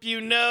hope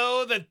you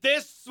know that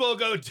this will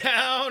go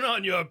down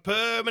on your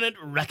permanent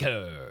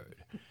record.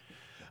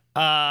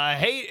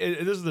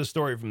 This is the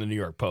story from the New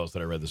York Post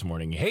that I read this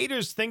morning.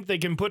 Haters think they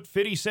can put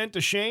 50 Cent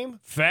to shame?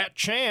 Fat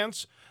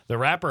chance. The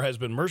rapper has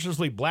been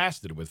mercilessly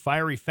blasted with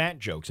fiery fat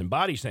jokes and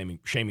body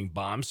shaming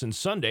bombs since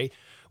Sunday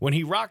when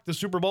he rocked the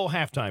Super Bowl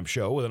halftime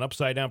show with an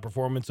upside-down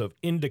performance of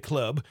In Da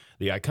Club,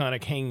 the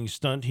iconic hanging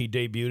stunt he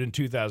debuted in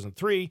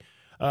 2003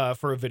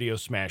 for a video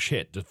smash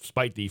hit.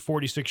 Despite the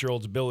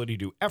 46-year-old's ability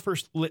to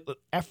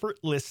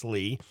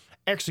effortlessly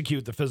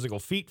execute the physical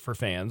feat for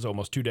fans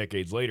almost 2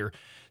 decades later,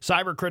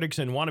 cyber critics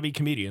and wannabe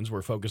comedians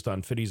were focused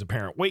on Fitty's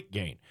apparent weight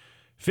gain.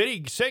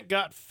 50 Cent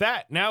got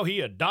fat, now he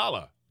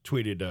 $1,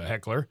 tweeted a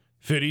heckler.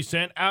 50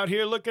 Cent out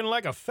here looking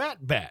like a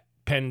fat bat,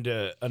 penned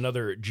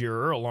another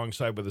jeerer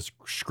alongside with a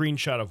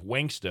screenshot of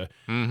Wanksta,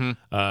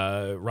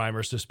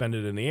 rhymer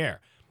suspended in the air.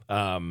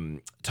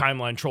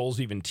 Timeline trolls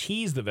even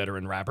teased the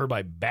veteran rapper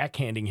by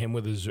backhanding him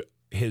with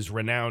his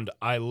renowned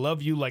I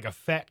love you like a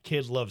fat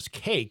kid loves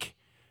cake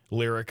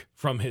lyric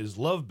from his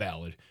love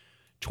ballad,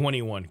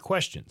 21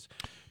 Questions.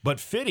 But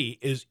Fitty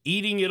is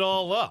eating it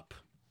all up.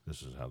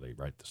 This is how they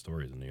write the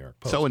stories in the New York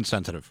Post. So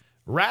insensitive.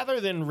 Rather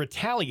than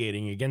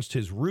retaliating against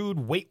his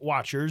rude Weight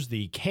Watchers,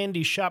 the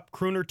candy shop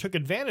crooner took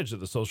advantage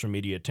of the social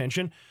media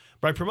attention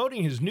by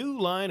promoting his new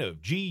line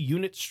of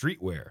G-Unit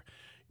streetwear.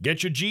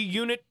 Get your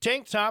G-Unit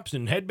tank tops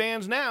and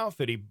headbands now,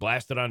 Fitty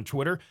blasted on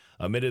Twitter.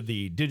 Amid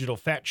the digital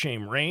fat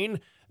shame reign,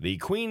 the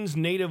Queens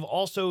native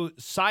also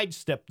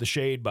sidestepped the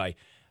shade by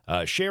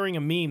sharing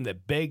a meme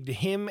that begged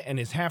him and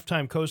his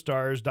halftime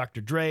co-stars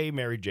Dr. Dre,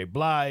 Mary J.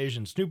 Blige,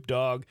 and Snoop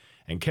Dogg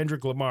and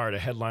Kendrick Lamar to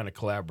headline a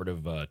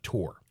collaborative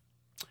tour.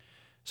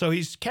 So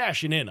he's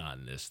cashing in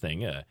on this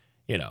thing.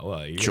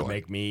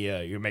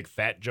 You make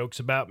fat jokes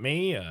about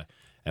me.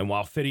 And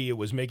while Fitty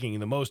was making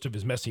the most of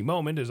his messy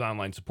moment, his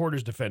online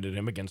supporters defended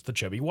him against the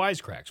chubby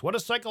wisecracks. What a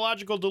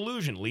psychological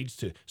delusion leads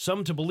to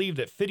some to believe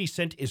that 50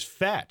 Cent is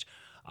fat.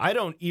 I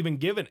don't even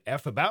give an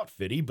F about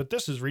Fitty, but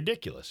this is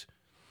ridiculous.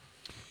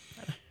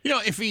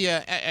 If he,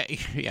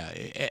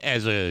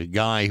 as a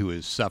guy who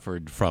has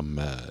suffered from,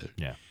 a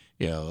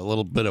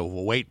little bit of a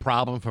weight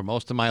problem for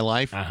most of my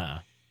life,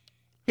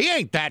 he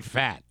ain't that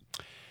fat.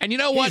 And you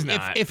know what?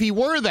 If he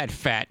were that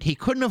fat, he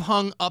couldn't have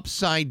hung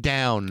upside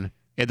down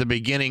at the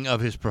beginning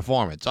of his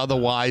performance.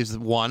 Otherwise,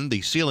 1,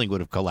 the ceiling would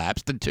have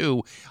collapsed, and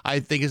 2, I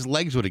think his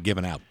legs would have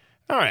given out.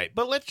 All right,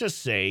 but let's just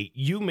say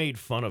you made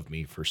fun of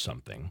me for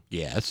something.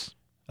 Yes.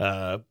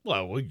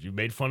 You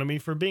made fun of me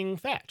for being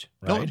fat,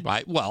 right? No,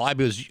 right. Well, I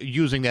was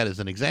using that as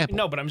an example.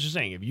 No, but I'm just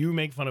saying, if you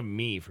make fun of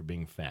me for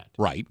being fat,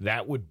 right,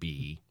 that would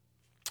be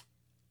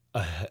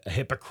a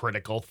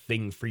hypocritical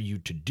thing for you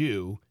to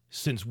do,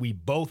 since we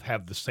both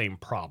have the same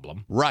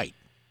problem. Right.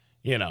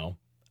 And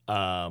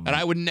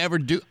I would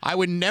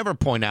never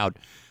point out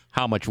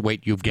how much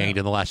weight you've gained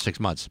in the last 6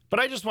 months.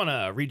 But I just want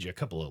to read you a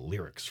couple of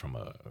lyrics from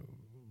a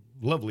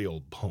lovely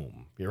old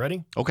poem. You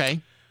ready? Okay.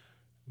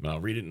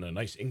 I'll read it in a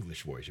nice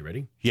English voice. You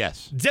ready?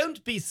 Yes.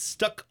 Don't be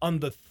stuck on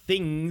the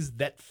things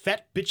that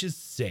fat bitches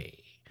say.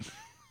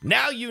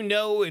 Now you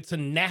know it's a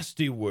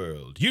nasty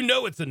world. You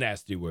know it's a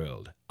nasty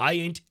world. I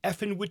ain't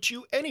effing with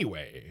you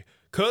anyway.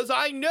 'Cause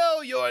I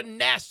know you're a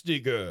nasty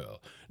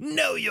girl.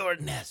 Know you're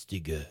a nasty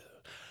girl.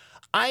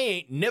 I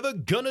ain't never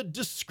gonna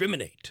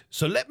discriminate.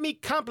 So let me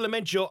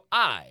compliment your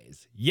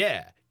eyes.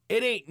 Yeah,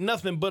 it ain't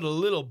nothing but a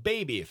little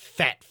baby,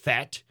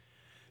 fat.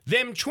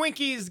 Them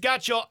Twinkies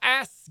got your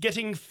ass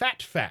getting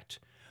fat.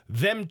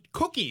 Them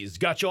cookies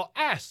got your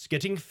ass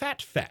getting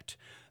fat.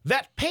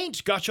 That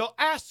paint got your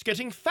ass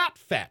getting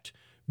fat.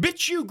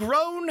 Bitch, you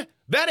grown?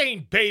 That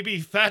ain't baby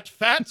fat.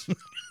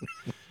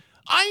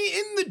 I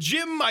in the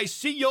gym, I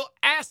see your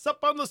ass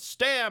up on the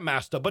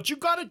Stairmaster, but you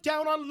got it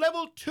down on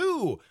level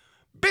 2.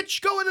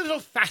 Bitch, go a little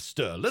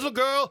faster. Little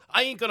girl,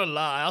 I ain't gonna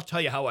lie, I'll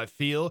tell you how I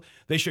feel.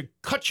 They should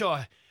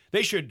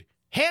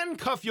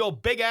handcuff your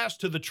big ass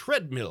to the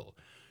treadmill.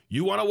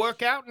 You want to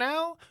work out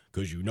now?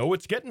 'Cause you know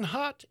it's getting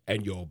hot,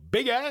 and your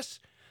big ass,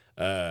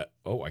 I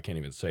can't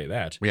even say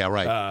that. Yeah,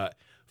 right.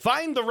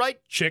 Find the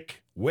right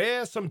chick,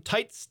 wear some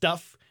tight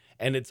stuff,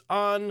 and it's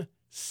on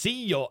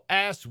see your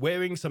ass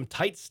wearing some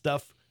tight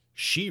stuff,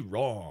 she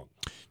wrong.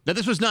 Now,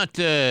 this was not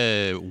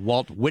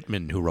Walt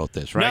Whitman who wrote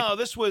this, right? No,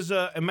 this was,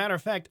 a matter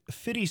of fact,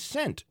 50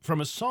 Cent from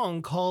a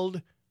song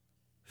called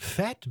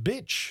Fat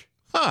Bitch.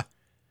 Huh.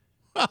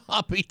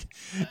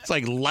 It's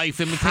like life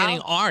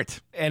imitating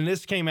art. And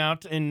this came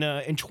out in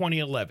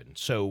 2011.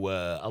 So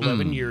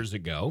 11 years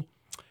ago,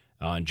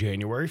 on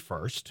January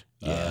 1st,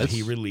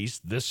 he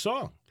released this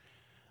song.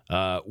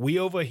 We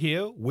over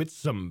here with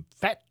some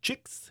fat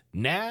chicks.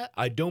 Nah,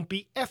 I don't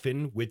be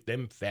effing with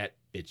them fat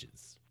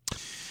bitches.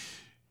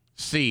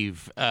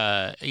 Steve,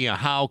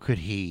 how could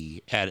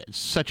he at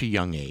such a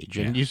young age?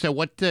 And you said,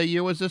 what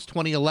year was this,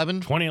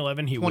 2011?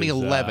 2011, he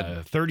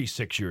was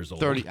 36 years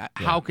old.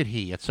 How could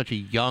he, at such a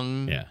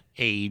young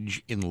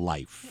age in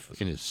life,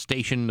 in his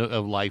station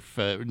of life,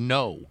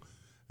 know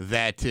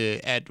that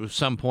at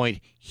some point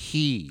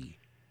he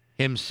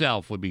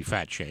himself would be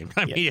fat shamed?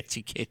 I mean,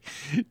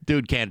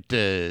 dude can't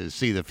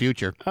see the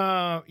future.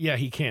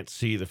 He can't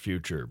see the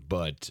future,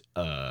 but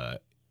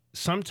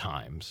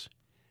sometimes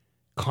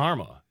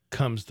karma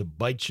comes to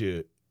bite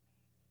you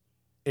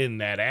in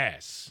that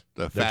ass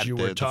that you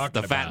were talking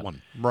about. The fat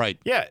one, right.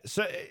 Yeah,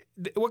 so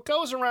what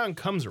goes around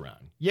comes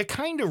around. You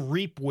kind of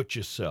reap what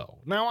you sow.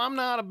 Now, I'm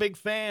not a big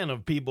fan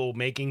of people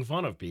making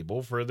fun of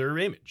people for their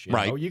image. You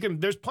know?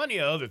 There's plenty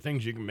of other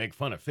things you can make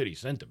fun of 50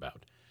 Cent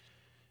about.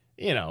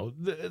 You know,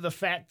 the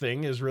fat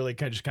thing is really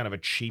just kind of a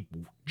cheap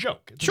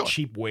joke. It's a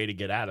cheap way to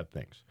get out of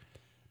things.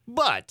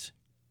 But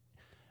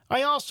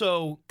I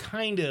also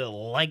kind of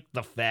like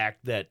the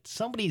fact that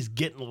somebody's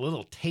getting a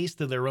little taste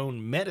of their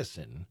own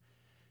medicine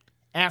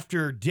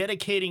after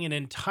dedicating an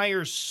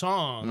entire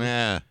song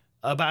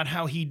about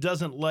how he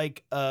doesn't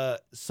like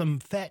some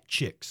fat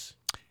chicks.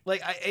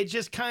 Like, it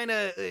just kind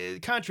of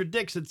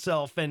contradicts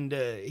itself, and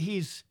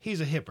he's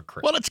a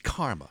hypocrite. Well, it's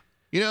karma.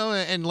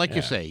 And like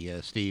you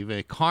say,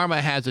 Steve,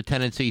 karma has a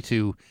tendency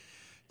to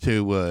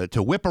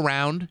whip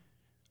around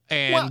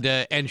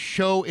and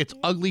show its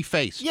ugly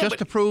face, just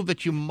to prove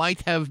that you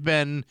might have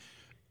been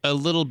a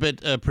little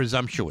bit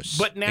presumptuous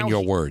in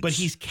your words. But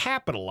he's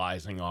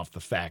capitalizing off the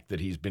fact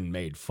that he's been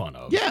made fun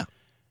of. Yeah.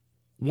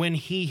 When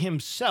he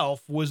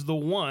himself was the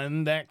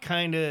one that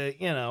kind of,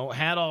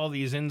 had all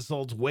these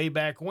insults way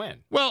back when.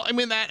 Well, I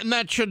mean,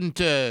 that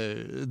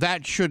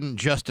shouldn't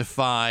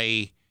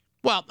justify.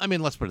 Well, I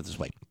mean, let's put it this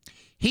way.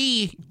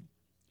 He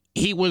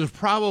was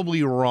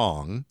probably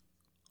wrong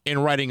in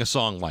writing a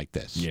song like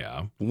this.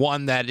 Yeah.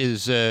 One that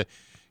is like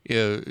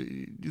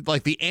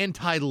the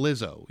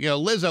anti-Lizzo.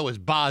 Lizzo is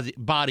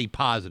body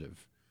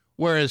positive,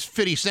 whereas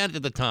 50 Cent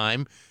at the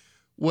time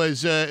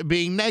was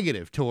being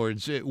negative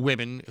towards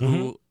women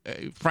who,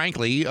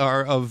 frankly,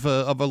 are of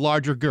a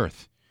larger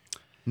girth.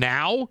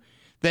 Now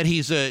that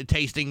he's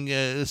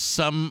tasting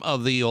some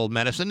of the old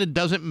medicine, it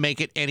doesn't make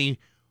it any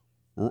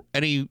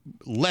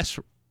less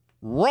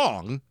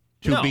wrong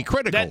to be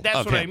critical of him.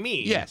 That's what I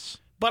mean. Yes.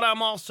 But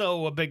I'm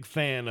also a big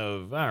fan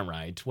of, all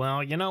right,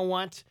 well, you know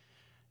what?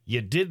 You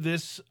did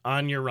this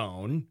on your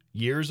own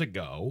years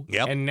ago,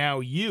 and now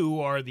you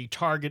are the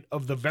target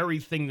of the very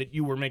thing that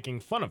you were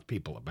making fun of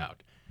people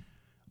about.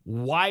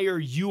 Why are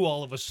you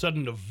all of a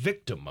sudden a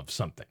victim of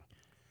something?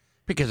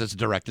 Because it's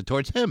directed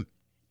towards him.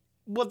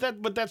 Well,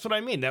 but that's what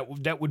I mean.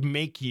 That would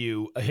make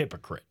you a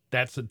hypocrite.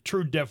 That's a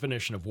true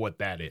definition of what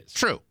that is.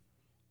 True.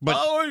 But,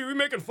 you're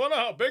making fun of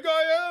how big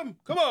I am?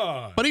 Come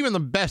on. But even the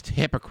best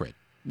hypocrite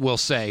will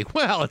say,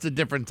 well, it's a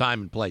different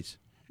time and place.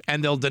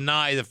 And they'll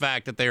deny the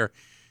fact that they're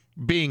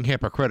being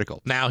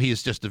hypocritical. Now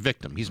he's just a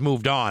victim. He's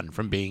moved on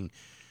from being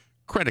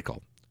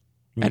critical.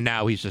 And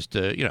now he's just,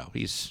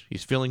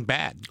 he's feeling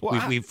bad.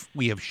 Well,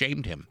 we have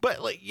shamed him. But,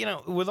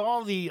 with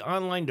all the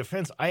online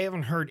defense, I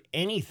haven't heard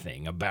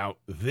anything about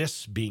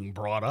this being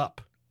brought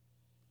up.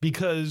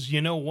 Because, you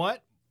know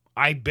what?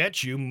 I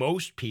bet you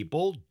most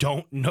people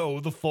don't know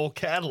the full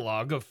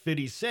catalog of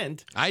 50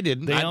 Cent. I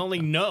didn't. They only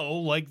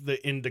know, the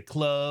In the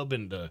Club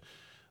and the,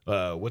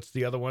 what's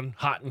the other one?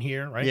 Hot in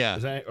Here, right? Yeah.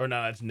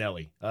 That's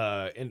Nelly.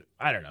 And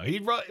I don't know. He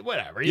wrote,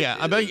 whatever. Yeah,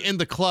 I bet In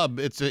the Club,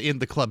 it's an In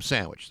the Club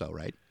sandwich, though,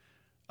 right?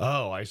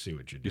 Oh, I see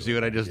what you're doing. You see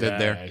what I just did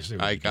there? I see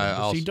what you're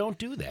doing. See, don't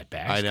do that,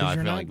 Bax. I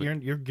know.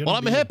 You're well,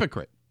 I'm a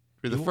hypocrite.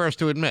 You're the first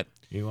to admit.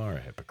 You are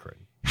a hypocrite.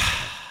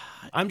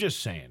 I'm just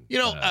saying.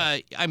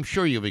 I'm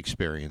sure you've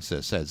experienced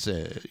this as,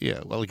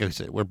 well, like I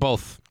said, we're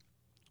both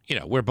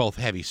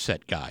heavy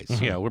set guys.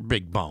 We're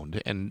big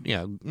boned. And,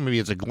 maybe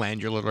it's a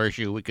glandular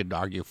issue. We could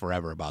argue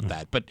forever about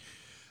that. But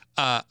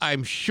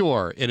I'm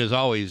sure it has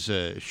always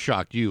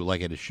shocked you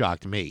like it has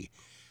shocked me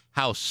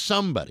how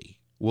somebody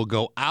will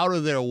go out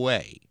of their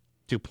way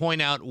to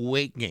point out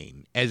weight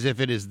gain as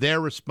if it is their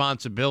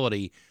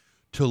responsibility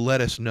to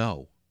let us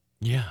know.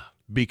 Yeah.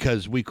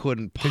 Because we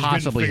couldn't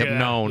possibly have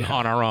known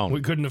on our own. We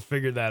couldn't have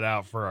figured that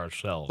out for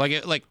ourselves.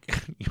 Like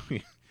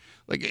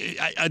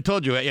I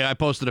told you, I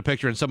posted a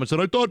picture and someone said,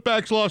 I thought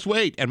Bax lost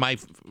weight. And my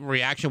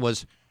reaction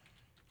was,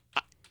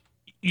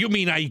 you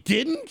mean I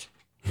didn't?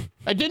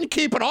 I didn't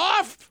keep it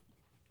off?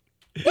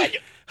 How did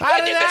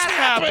that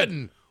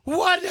happen?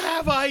 What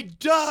have I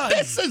done?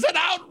 This is an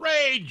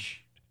outrage.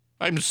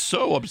 I'm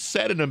so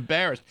upset and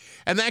embarrassed.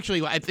 And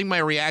actually, I think my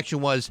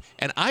reaction was,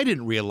 and I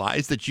didn't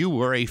realize that you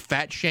were a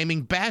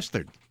fat-shaming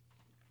bastard.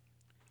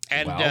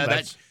 And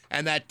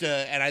and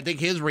I think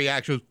his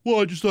reaction was,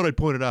 well, I just thought I'd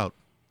point it out.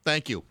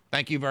 Thank you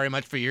very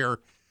much for your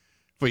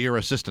for your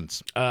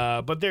assistance.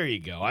 But there you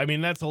go. I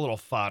mean, that's a little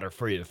fodder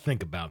for you to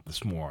think about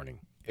this morning.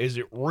 Is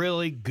it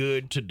really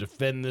good to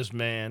defend this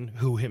man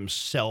who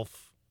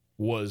himself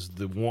was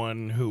the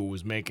one who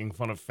was making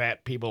fun of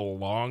fat people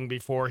long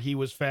before he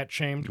was fat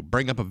shamed? You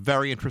bring up a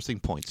very interesting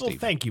point, Steve. Well,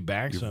 thank you,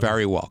 Bax. You're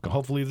very welcome.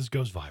 Hopefully this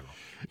goes viral.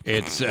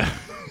 It's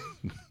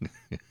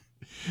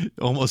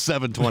almost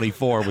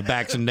 7:24 with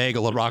Bax and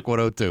Nagel at Rock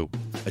 102.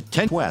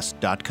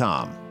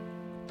 AttentWest.com.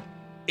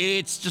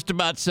 It's just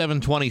about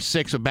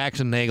 7:26 with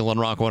Bax and Nagel on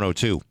Rock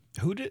 102.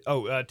 Who did?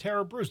 Oh,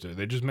 Tara Brewster.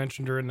 They just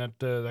mentioned her in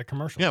that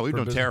commercial. Yeah, we've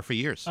known Tara for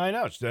years. I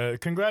know.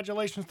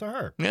 Congratulations to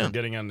her for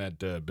getting on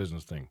that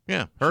business thing.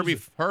 Yeah,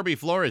 Herbie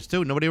Flores,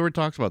 too. Nobody ever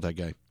talks about that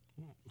guy.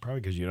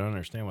 Probably because you don't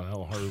understand what the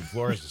hell Herbie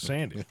Flores is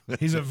saying to you.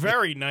 He's a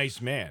very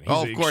nice man. He's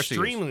of course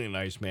extremely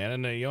nice man.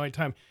 And the only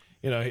time,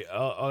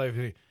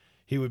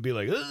 he would be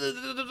like,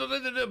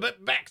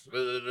 Bax,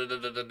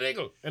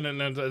 and then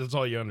that's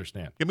all you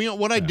understand. You know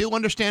what I do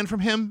understand from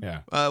him?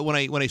 Yeah. When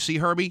I see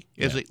Herbie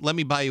is let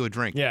me buy you a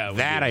drink. Yeah,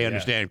 that I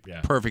understand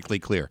perfectly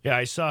clear. Yeah,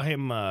 I saw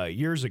him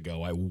years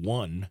ago. I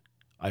won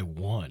at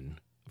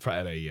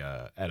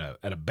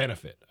a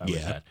benefit. I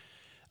was at.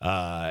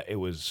 It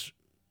was.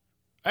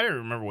 I don't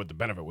remember what the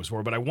benefit was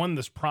for, but I won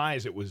this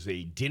prize. It was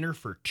a dinner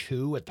for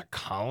two at the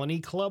Colony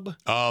Club.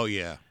 Oh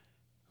yeah.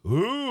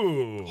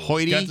 Ooh,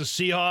 Hoity got to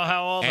see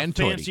how all the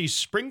fancy Toity.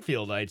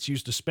 Springfieldites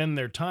used to spend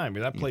their time.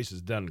 That place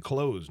is done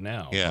closed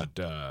now. Yeah,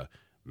 but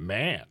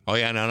man. Oh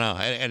yeah, no,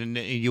 and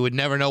you would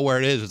never know where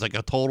it is. It's like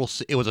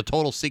it was a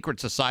total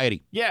secret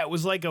society. Yeah, it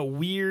was like a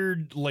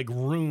weird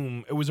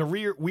room. It was a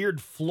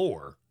weird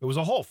floor. It was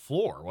a whole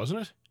floor,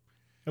 wasn't it?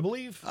 I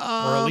believe, or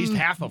at least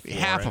half a floor.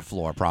 Half a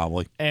floor,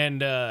 probably.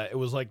 And it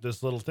was like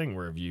this little thing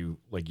where you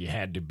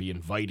had to be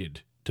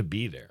invited to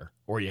be there,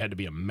 or you had to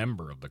be a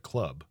member of the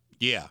club.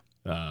 Yeah.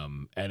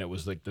 And it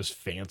was like this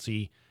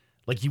fancy,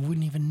 like you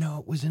wouldn't even know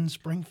it was in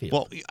Springfield.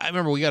 Well, I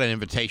remember we got an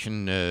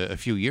invitation a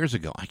few years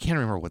ago. I can't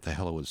remember what the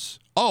hell it was.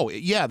 Oh,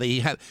 yeah, they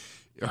had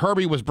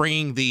Herbie was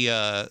bringing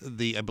I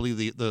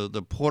believe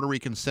the Puerto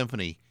Rican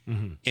Symphony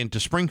into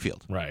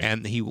Springfield, right?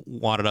 And he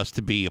wanted us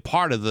to be a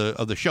part of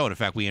the show. And in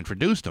fact, we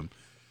introduced him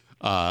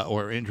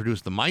or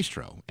introduced the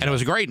maestro, and it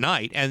was a great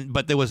night.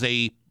 But there was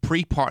a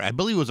pre-party. I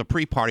believe it was a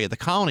pre-party at the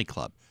Colony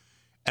Club,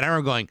 and I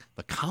remember going,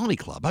 the Colony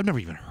Club? I've never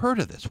even heard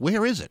of this.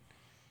 Where is it?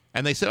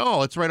 And they said,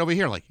 oh, it's right over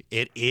here. Like,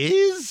 it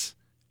is?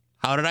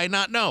 How did I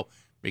not know?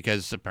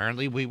 Because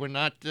apparently we were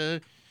not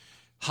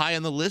high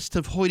on the list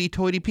of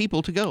hoity-toity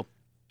people to go.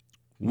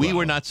 We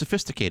were not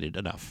sophisticated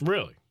enough.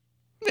 Really?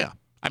 Yeah.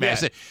 I mean, I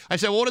said,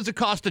 well, what does it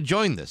cost to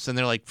join this? And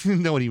they're like,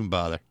 don't even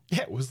bother.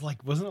 Yeah, it was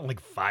like, wasn't it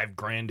like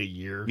 $5,000 a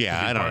year?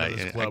 Yeah, I don't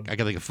know. I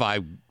can think of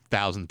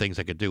 5,000 things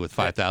I could do with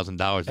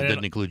 $5,000 that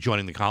didn't include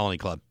joining the Colony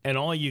Club. And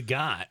all you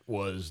got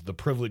was the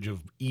privilege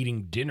of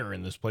eating dinner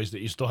in this place that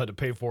you still had to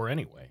pay for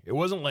anyway. It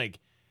wasn't like...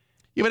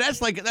 Yeah, but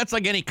that's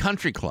like any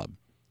country club.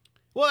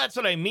 Well, that's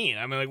what I mean.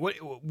 I mean, like,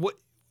 what...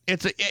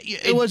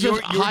 It was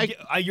just high...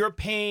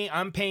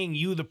 I'm paying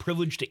you the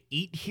privilege to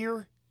eat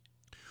here?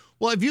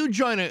 Well, if you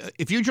join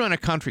a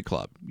country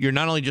club, you're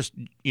not only just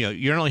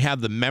you not only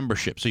have the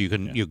membership, so you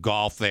can you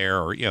golf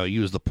there or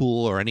use the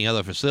pool or any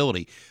other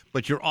facility,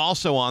 but you're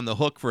also on the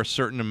hook for a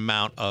certain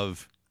amount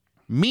of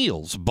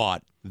meals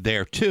bought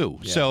there too.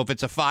 Yeah. So if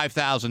it's a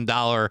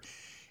 $5,000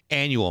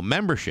 annual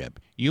membership,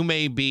 you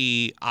may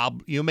be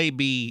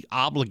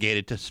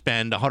obligated to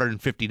spend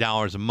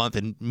 $150 a month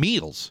in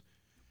meals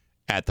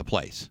at the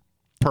place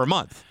per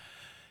month.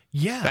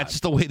 Yeah.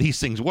 That's the way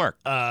these things work.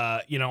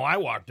 I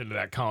walked into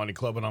that Colony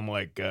Club and I'm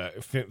like,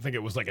 think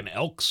it was like an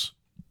Elks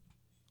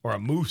or a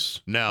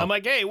Moose. No. I'm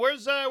like, hey,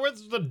 where's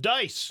the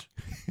dice?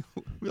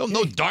 We don't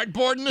know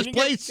dartboard in this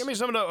place. Give me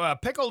some of the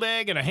pickled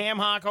egg and a ham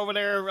hock over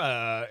there.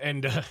 Yeah.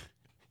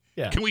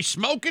 Can we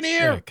smoke in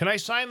here? Yeah. Can I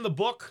sign the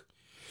book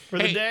for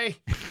the day?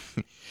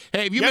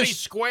 Hey, have you got any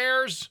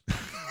squares?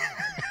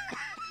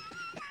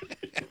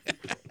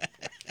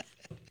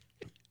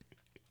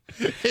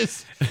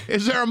 Is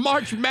there a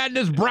March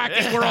Madness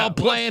bracket we're all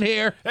playing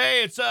here?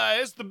 Hey,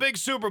 it's the big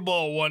Super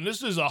Bowl one.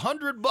 This is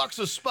 $100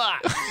 a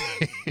spot.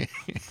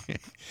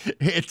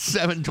 It's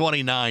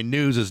 7:29.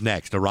 News is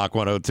next to Rock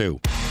 102.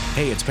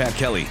 Hey, it's Pat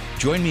Kelly.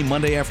 Join me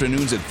Monday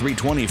afternoons at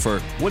 3:20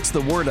 for What's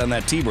the Word on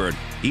That T-Bird?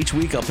 Each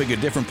week, I'll pick a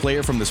different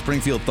player from the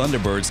Springfield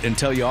Thunderbirds and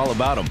tell you all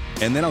about them.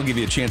 And then I'll give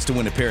you a chance to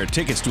win a pair of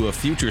tickets to a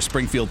future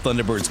Springfield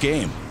Thunderbirds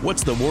game.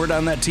 What's the Word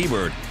on That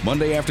T-Bird?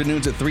 Monday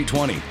afternoons at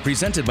 3:20.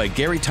 Presented by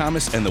Gary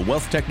Thomas and the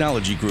Wealth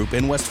Technology Group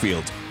in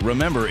Westfield.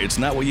 Remember, it's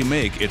not what you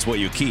make, it's what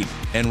you keep.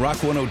 And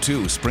Rock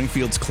 102,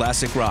 Springfield's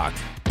classic rock.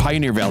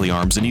 Pioneer Valley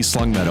Arms in East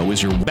Longmeadow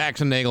is your...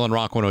 Bax and Nagel and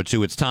Rock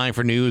 102. It's time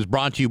for news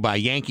brought to you by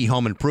Yankee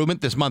Home Improvement.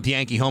 This month,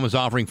 Yankee Home is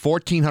offering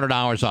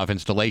 $1,400 off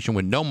installation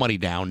with no money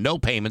down, no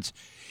payments,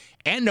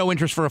 and no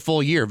interest for a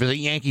full year. Visit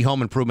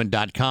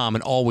yankeehomeimprovement.com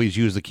and always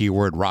use the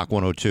keyword Rock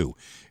 102.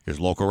 Here's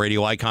local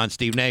radio icon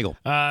Steve Nagel.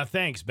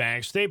 Thanks,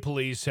 Max. State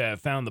police have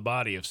found the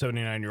body of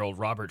 79-year-old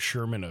Robert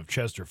Sherman of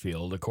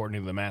Chesterfield.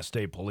 According to the Mass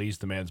State Police,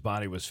 the man's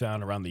body was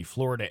found around the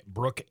Florida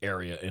Brook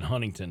area in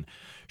Huntington.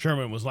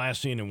 Sherman was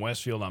last seen in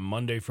Westfield on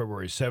Monday,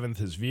 February 7th.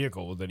 His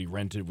vehicle that he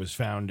rented was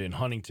found in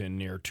Huntington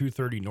near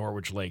 230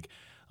 Norwich Lake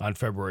on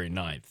February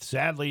 9th.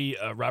 Sadly,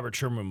 Robert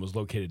Sherman was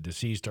located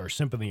deceased. Our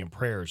sympathy and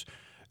prayers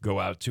go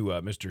out to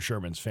Mr.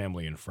 Sherman's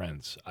family and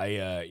friends.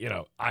 I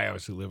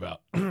obviously live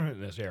out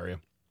in this area.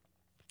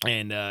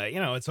 And,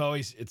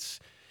 it's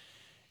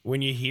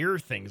when you hear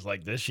things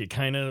like this, you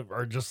kind of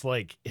are just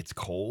like, it's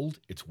cold,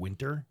 it's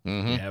winter.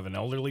 Mm-hmm. You have an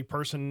elderly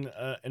person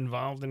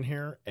involved in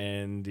here,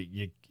 and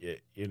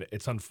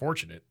it's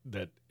unfortunate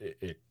that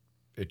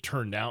it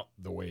turned out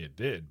the way it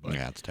did. But,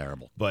 yeah, it's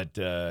terrible. But,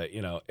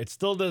 it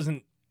still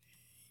doesn't,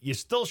 you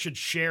still should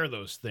share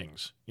those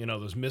things,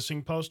 those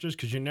missing posters,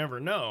 because you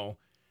never know.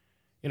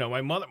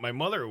 My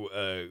mother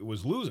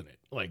was losing it,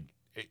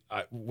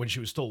 when she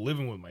was still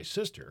living with my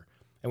sister.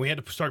 And we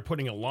had to start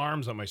putting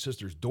alarms on my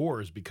sister's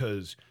doors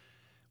because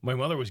my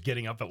mother was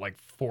getting up at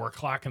 4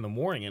 o'clock in the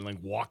morning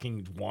and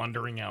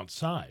wandering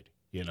outside,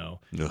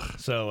 Ugh.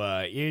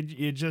 So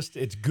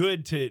it's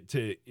good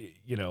to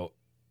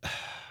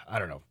I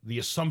don't know, the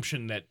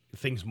assumption that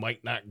things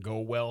might not go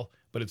well,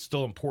 but it's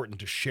still important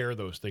to share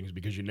those things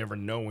because you never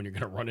know when you're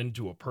going to run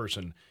into a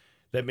person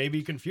that may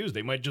be confused.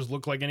 They might just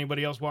look like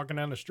anybody else walking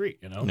down the street,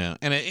 Yeah,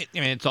 and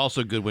it's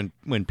also good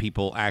when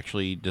people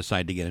actually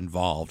decide to get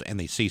involved and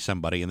they see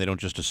somebody and they don't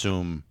just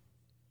assume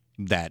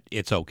that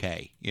it's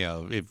okay.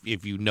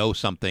 If you know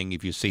something,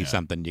 if you see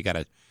something, you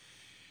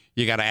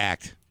gotta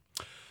act.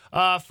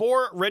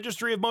 4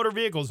 Registry of Motor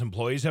Vehicles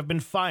employees have been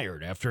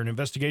fired after an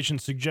investigation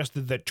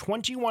suggested that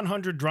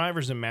 2,100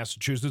 drivers in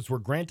Massachusetts were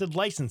granted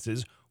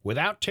licenses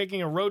without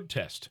taking a road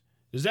test.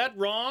 Is that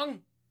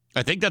wrong?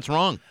 I think that's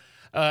wrong.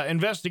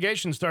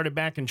 Investigation started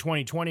back in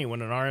 2020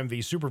 when an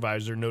RMV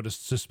supervisor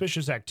noticed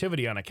suspicious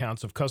activity on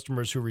accounts of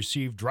customers who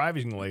received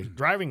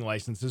driving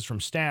licenses from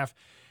staff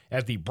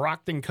at the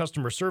Brockton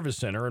Customer Service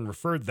Center and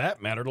referred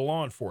that matter to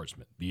law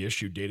enforcement. The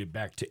issue dated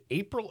back to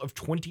April of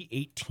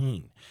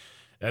 2018.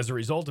 As a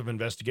result of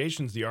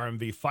investigations, the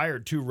RMV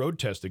fired 2 road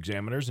test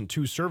examiners and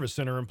 2 service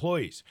center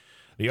employees.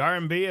 The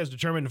RMV has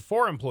determined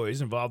 4 employees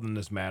involved in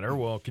this matter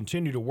will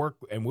continue to work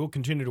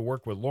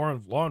with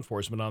law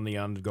enforcement on the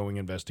ongoing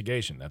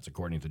investigation. That's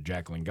according to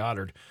Jacqueline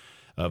Goddard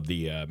of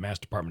the Mass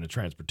Department of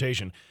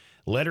Transportation.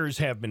 Letters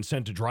have been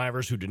sent to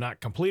drivers who did not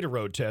complete a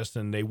road test,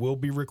 and they will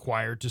be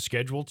required to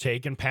schedule,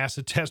 take, and pass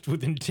a test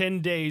within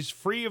 10 days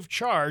free of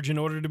charge in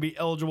order to be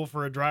eligible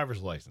for a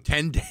driver's license.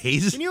 10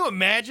 days? Can you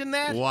imagine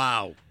that?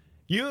 Wow.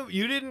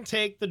 You didn't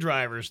take the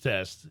driver's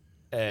test,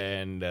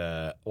 and,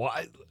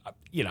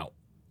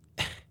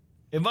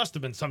 it must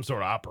have been some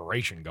sort of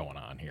operation going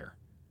on here.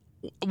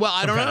 Well,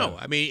 I don't know.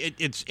 I mean,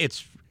 is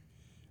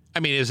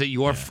it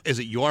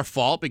your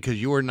fault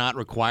because you were not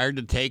required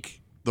to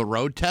take the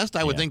road test?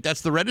 I would think that's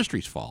the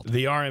registry's fault.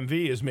 The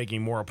RMV is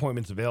making more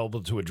appointments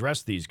available to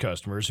address these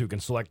customers who can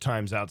select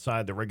times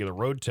outside the regular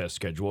road test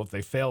schedule. If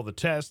they fail the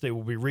test, they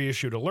will be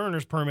reissued a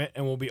learner's permit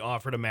and will be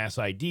offered a Mass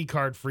ID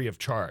card free of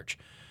charge.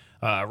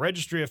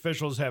 Registry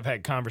officials have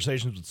had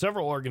conversations with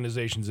several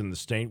organizations in the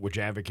state which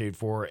advocate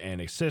for and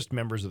assist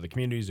members of the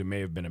communities who may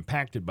have been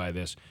impacted by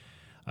this.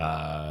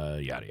 Yada,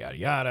 yada,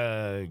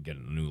 yada, get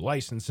a new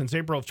license. Since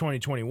April of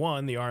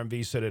 2021, the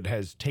RMV said it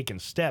has taken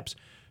steps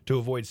to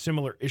avoid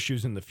similar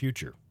issues in the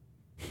future.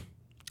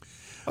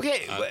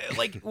 Okay,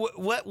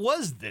 what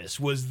was this?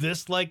 Was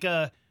this like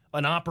an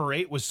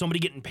operate? Was somebody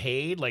getting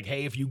paid? Like,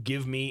 hey, if you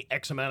give me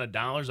X amount of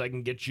dollars, I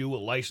can get you a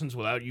license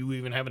without you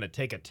even having to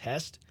take a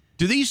test?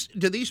 Do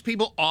these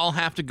people all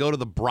have to go to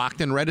the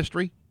Brockton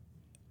registry?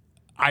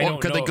 I don't know.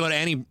 Could they go to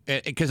any?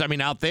 Because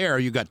out there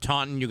you got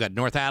Taunton, you got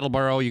North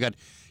Attleboro, you got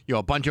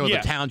a bunch of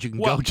other towns you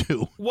can go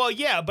to. Well,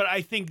 yeah, but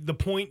I think the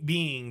point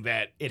being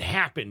that it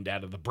happened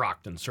out of the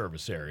Brockton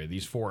service area.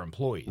 These 4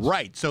 employees,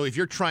 right? So if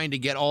you're trying to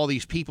get all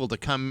these people to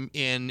come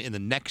in the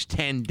next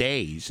 10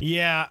 days,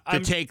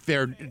 to take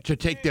their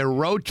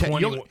road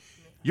test,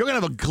 you're going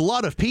to have a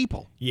glut of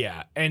people.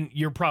 Yeah, and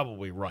you're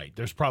probably right.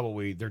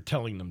 They're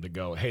telling them to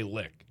go, hey,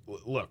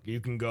 look, you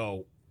can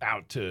go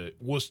out to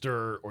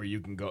Worcester or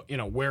you can go,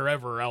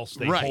 wherever else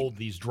they hold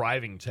these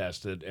driving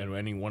tests at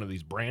any one of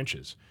these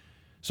branches.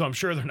 So I'm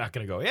sure they're not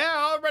going to go,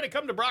 already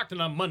come to Brockton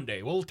on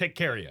Monday. We'll take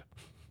care of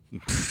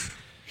you.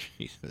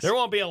 Jesus. There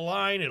won't be a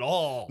line at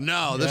all.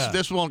 No,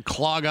 this won't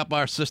clog up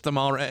our system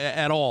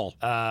at all.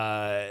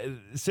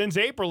 Since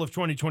April of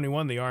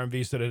 2021, the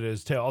RMV said it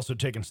has also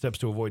taken steps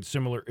to avoid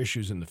similar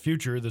issues in the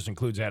future. This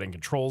includes adding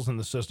controls in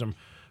the system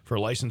for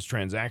license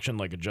transaction,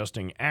 like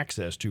adjusting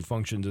access to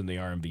functions in the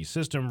RMV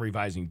system,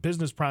 revising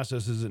business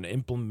processes, and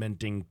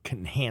implementing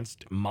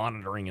enhanced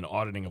monitoring and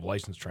auditing of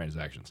license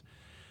transactions.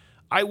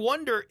 I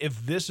wonder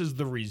if this is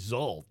the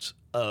result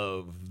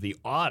of the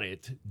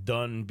audit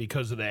done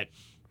because of that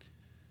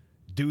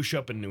douche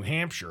up in New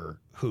Hampshire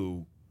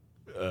who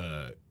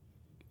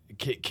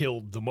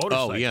killed the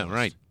motorcyclist. Oh, yeah,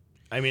 right.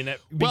 I mean,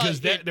 because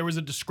there was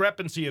a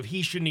discrepancy of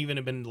he shouldn't even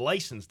have been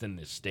licensed in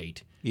this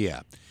state.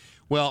 Yeah.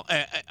 Well,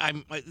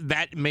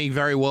 that may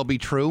very well be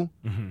true.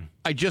 Mm-hmm.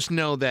 I just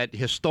know that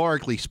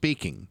historically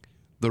speaking,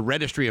 the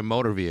Registry of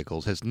Motor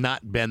Vehicles has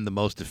not been the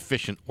most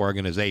efficient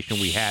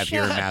organization we have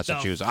here in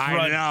Massachusetts. I know.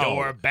 Front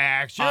door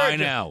backs. I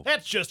know.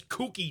 That's just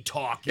kooky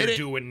talk you're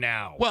doing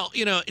now. Well,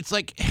 it's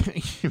like,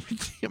 I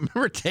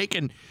remember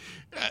taking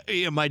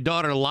my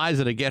daughter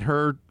Liza to get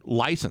her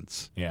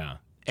license. Yeah.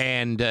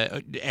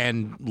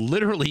 And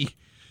literally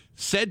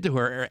said to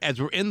her as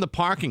we're in the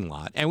parking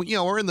lot, and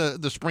we're in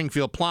the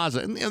Springfield Plaza,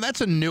 and that's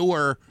a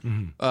newer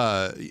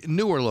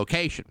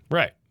location.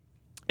 Right.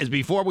 As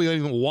before we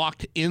even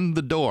walked in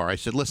the door, I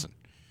said, listen,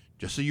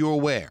 just so you're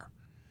aware,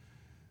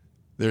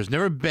 there's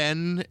never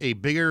been a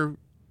bigger,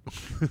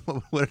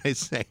 what did I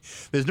say?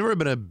 There's never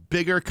been a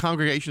bigger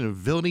congregation of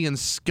villainy and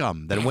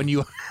scum than when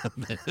you,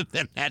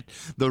 than at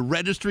the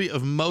Registry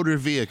of Motor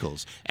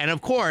Vehicles. And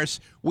of course,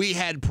 we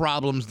had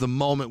problems the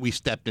moment we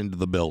stepped into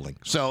the building.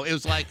 So it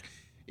was like,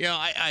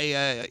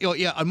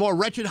 a more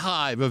wretched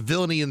hive of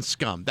villainy and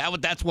scum.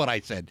 That's what I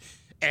said.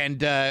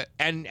 And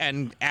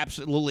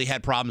absolutely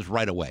had problems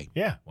right away.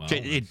 Yeah. Well,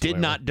 it did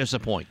not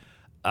disappoint.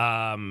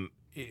 I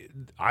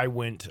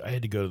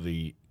had to go to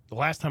the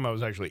last time I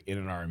was actually in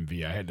an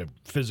RMV, I had to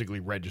physically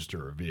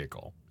register a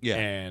vehicle. Yeah.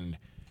 And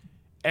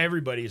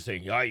everybody's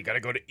saying, you got to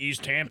go to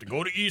East Hampton.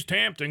 Go to East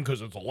Hampton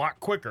because it's a lot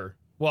quicker.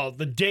 Well,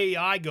 the day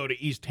I go to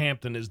East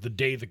Hampton is the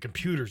day the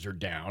computers are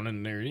down,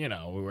 and they're, we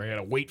had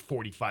to wait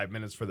 45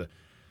 minutes for the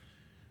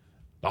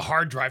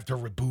hard drive to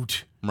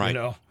reboot. Right.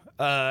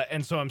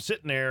 And so I'm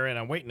sitting there and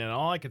I'm waiting, and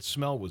all I could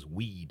smell was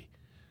weed.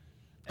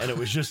 And it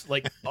was just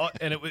like,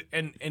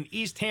 and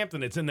East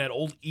Hampton, it's in that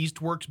old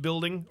Eastworks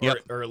building,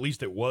 or at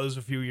least it was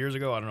a few years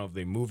ago. I don't know if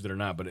they moved it or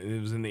not, but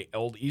it was in the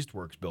old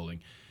Eastworks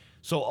building.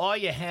 So all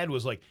you had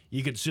was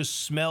you could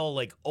just smell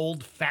like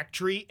old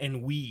factory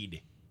and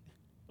weed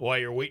while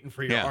you're waiting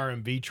for your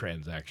RMV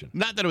transaction.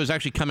 Not that it was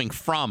actually coming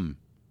from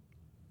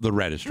the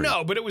registry.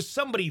 No, but it was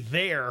somebody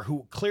there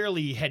who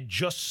clearly had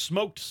just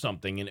smoked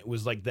something, and it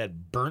was like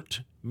that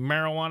burnt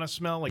marijuana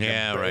smell,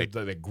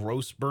 the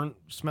gross burnt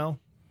smell.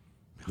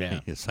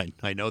 Yeah. Yes,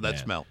 I know that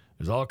smell.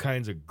 There's all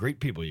kinds of great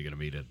people you're going to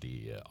meet at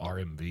the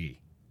RMV.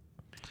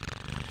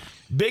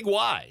 Big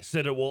Y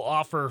said it will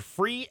offer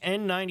free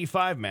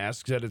N95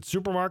 masks at its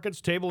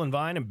supermarkets, Table and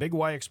Vine, and Big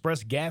Y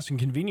Express gas and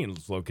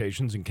convenience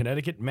locations in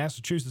Connecticut and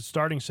Massachusetts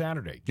starting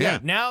Saturday. Yeah.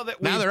 Now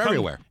they're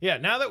everywhere. Yeah,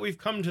 now that we've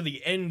come to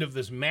the end of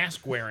this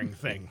mask wearing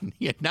thing.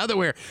 Yeah, now that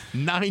we're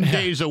 9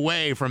 days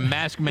away from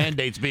mask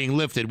mandates being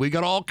lifted, we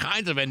got all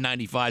kinds of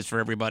N95s for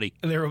everybody.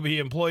 There will be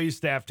employee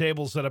staff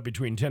tables set up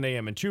between 10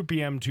 a.m. and 2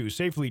 p.m. to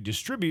safely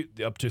distribute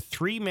up to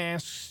 3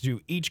 masks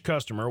to each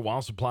customer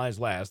while supplies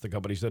last, the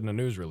company said in a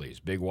news release.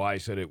 Big Y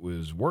said it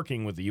was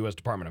working with the U.S.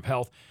 Department of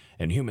Health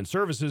and Human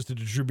Services to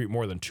distribute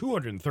more than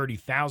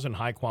 230,000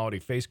 high-quality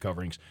face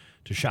coverings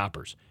to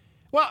shoppers.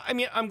 Well, I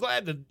mean, I'm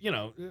glad that,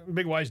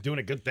 Big Y's doing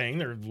a good thing.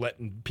 They're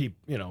letting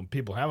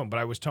people have them. But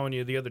I was telling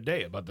you the other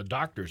day about the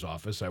doctor's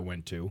office I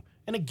went to.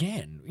 And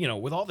again,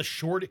 with all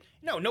the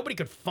nobody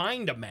could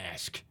find a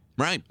mask.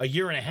 Right. A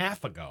year and a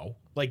half ago.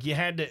 You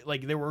had to,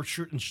 they were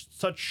in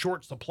such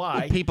short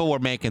supply. Well, people were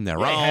making their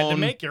own. You had to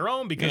make your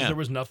own because there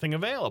was nothing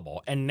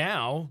available. And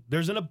now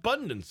there's an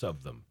abundance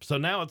of them. So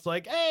now it's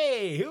like,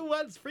 hey, who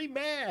wants free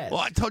masks?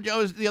 Well, I told you I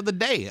was the other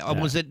day. I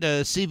was at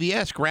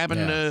CVS grabbing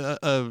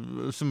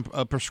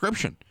a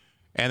prescription.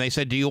 And they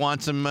said, do you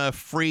want some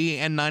free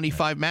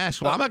N95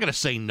 masks? Well, I'm not going to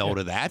say no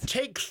to that.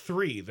 Take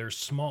 3. They're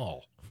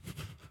small.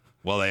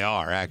 Well, they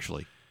are,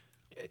 actually.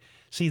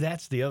 See,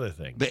 that's the other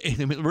thing.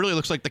 It really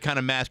looks like the kind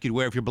of mask you'd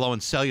wear if you're blowing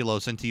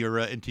cellulose into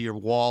your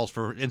walls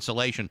for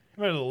insulation.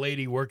 Remember the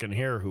lady working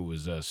here who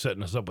was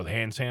setting us up with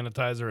hand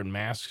sanitizer and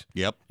masks?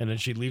 Yep. And then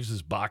she leaves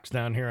this box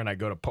down here, and I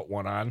go to put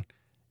one on.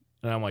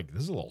 And I'm like,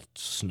 this is a little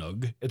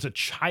snug. It's a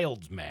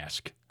child's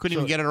mask. Couldn't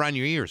even get it around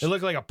your ears. It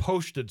looked like a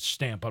postage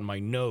stamp on my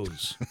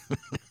nose.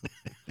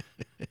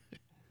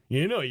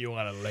 You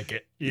want to lick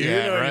it. You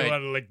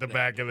want to lick the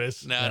back of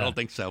this. No, I don't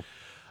think so.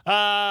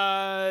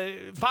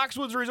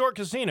 Foxwoods Resort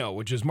Casino,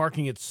 which is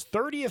marking its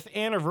 30th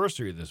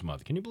anniversary this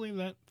month. Can you believe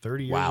that?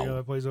 30 years ago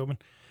that place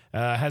opened.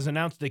 Has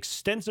announced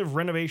extensive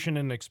renovation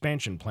and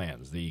expansion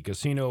plans. The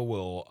casino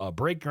will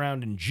break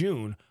ground in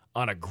June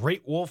on a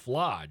Great Wolf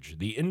Lodge,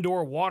 the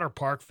indoor water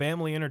park,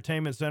 family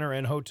entertainment center,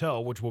 and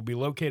hotel, which will be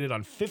located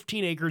on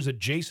 15 acres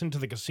adjacent to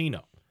the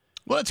casino.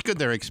 Well, it's good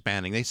they're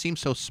expanding. They seem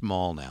so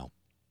small now.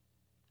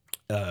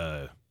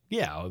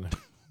 Yeah, a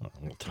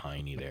little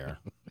tiny there.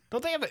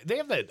 Don't they have that? They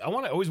have that. I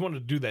always wanted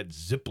to do that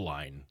zip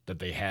line that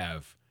they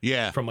have.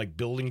 Yeah. From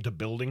building to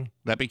building.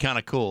 That'd be kind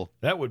of cool.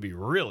 That would be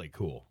really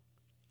cool.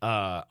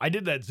 I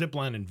did that zip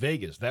line in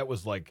Vegas. That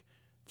was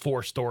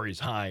 4 stories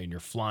high, and you're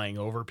flying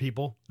over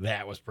people.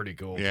 That was pretty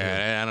cool. Yeah,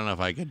 too. I don't know if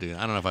I could do. I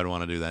don't know if I'd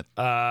want to do that.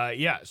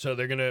 Yeah. So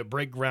they're gonna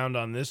break ground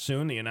on this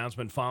soon. The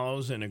announcement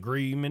follows an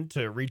agreement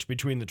to reach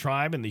between the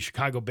tribe and the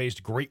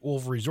Chicago-based Great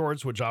Wolf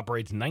Resorts, which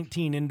operates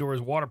 19 indoors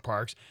water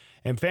parks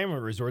and family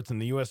resorts in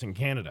the U.S. and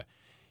Canada.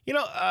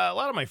 A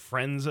lot of my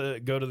friends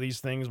go to these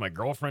things. My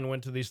girlfriend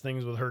went to these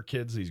things with her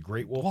kids, these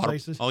Great Wolf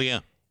places. Oh, yeah.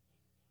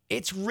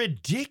 It's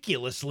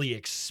ridiculously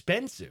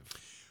expensive.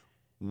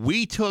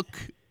 We took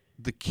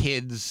the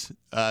kids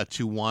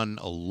to one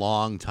a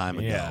long time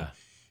ago. Yeah.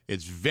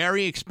 It's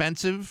very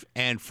expensive,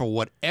 and for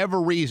whatever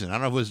reason, I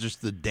don't know if it was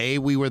just the day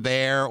we were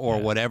there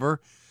or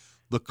whatever,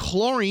 the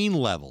chlorine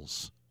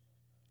levels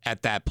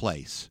at that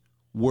place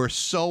were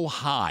so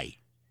high.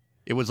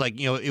 It was like,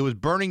 it was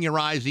burning your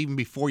eyes even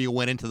before you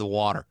went into the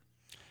water.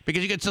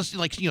 Because you get just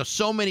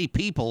so many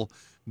people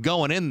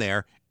going in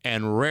there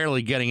and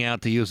rarely getting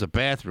out to use a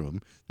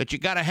bathroom that you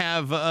got to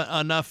have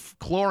enough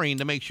chlorine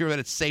to make sure that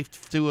it's safe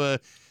to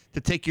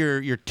take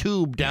your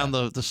tube down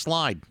the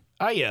slide.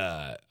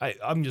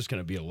 I'm just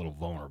going to be a little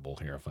vulnerable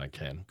here if I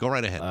can. Go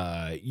right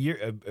ahead.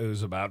 It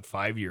was about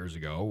 5 years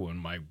ago when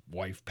my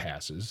wife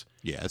passes.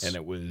 Yes. And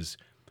it was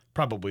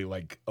probably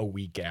like a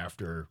week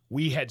after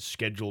we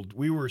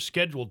were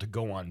scheduled to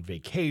go on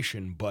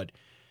vacation, but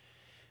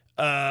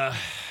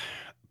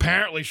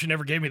apparently she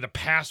never gave me the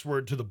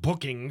password to the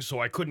booking, so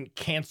I couldn't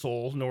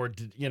cancel nor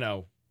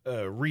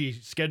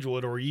reschedule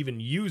it or even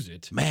use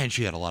it. Man,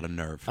 she had a lot of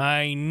nerve.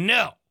 I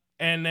know.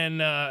 And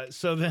then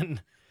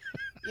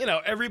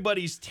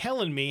everybody's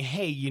telling me,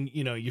 hey,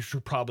 you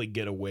should probably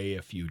get away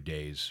a few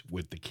days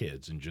with the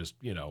kids and just,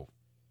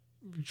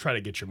 try to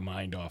get your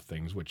mind off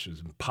things, which is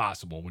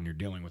impossible when you're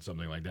dealing with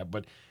something like that.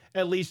 But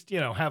at least,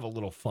 have a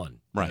little fun.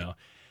 Right.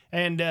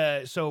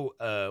 And so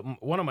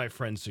one of my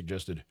friends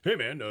suggested, hey,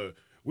 man,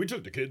 we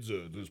took the kids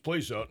to this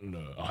place out in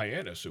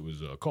Hyannis. It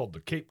was called the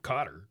Cape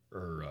Cotter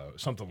or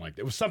something like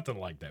that. It was something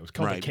like that. It was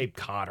called the Cape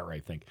Cotter, I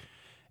think.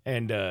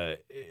 And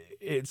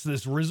it's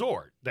this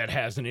resort that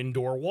has an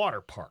indoor water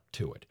park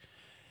to it.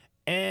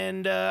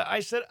 And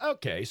I said,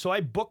 okay. So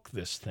I booked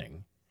this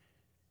thing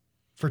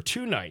for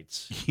 2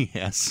 nights.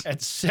 Yes. At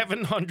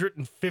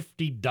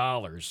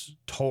 $750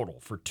 total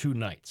for 2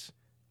 nights,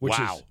 which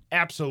is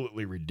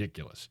absolutely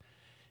ridiculous.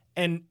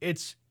 And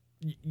it's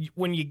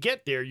when you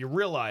get there, you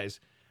realize,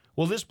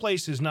 well, this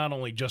place is not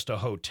only just a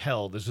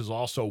hotel. This is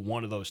also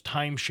one of those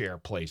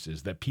timeshare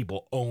places that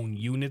people own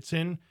units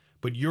in.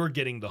 But you're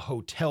getting the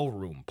hotel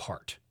room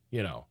part,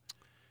 Oh,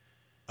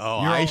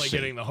 you're only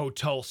getting the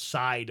hotel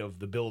side of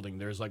the building.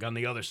 There's on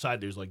the other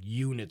side, there's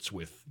units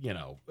with,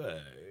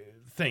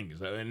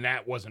 things. And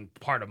that wasn't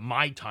part of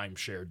my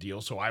timeshare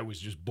deal. So I was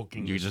just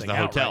booking You're this just thing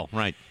the out, hotel,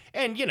 right?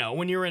 And,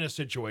 when you're in a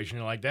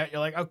situation like that,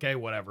 you're like, okay,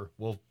 whatever.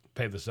 We'll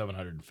pay the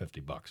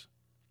 $750.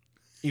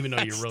 Even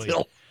though you're really...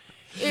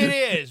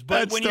 It is,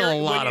 but when you're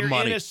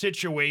in a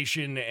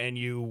situation and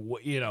you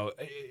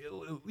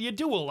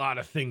do a lot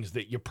of things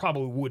that you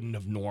probably wouldn't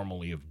have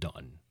normally have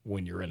done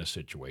when you're in a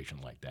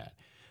situation like that.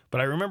 But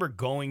I remember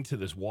going to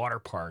this water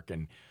park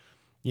and,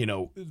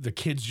 the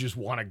kids just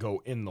want to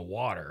go in the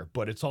water,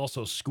 but it's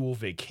also school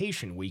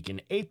vacation week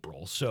in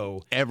April.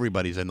 So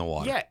everybody's in the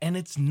water. Yeah. And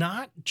it's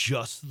not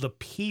just the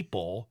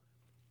people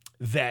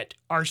that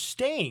are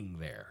staying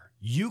there.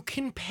 You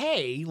can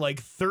pay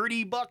like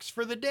 $30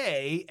 for the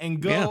day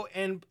and go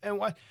and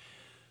what.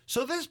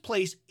 So this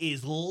place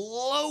is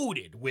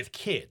loaded with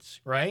kids,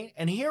 right?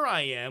 And here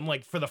I am,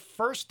 for the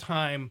first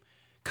time,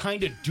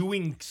 kind of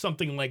doing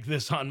something like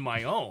this on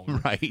my own,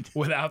 right?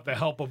 Without the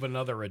help of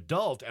another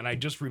adult. And I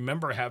just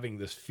remember having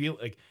this feel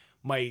like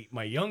my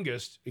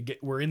youngest,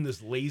 we're in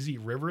this lazy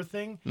river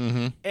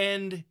thing,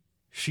 and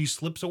she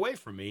slips away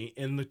from me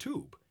in the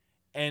tube.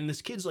 And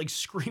this kid's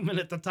screaming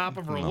at the top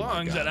of her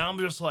lungs, and I'm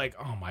just like,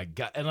 oh my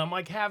God. And I'm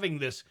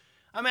having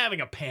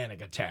a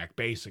panic attack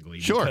basically,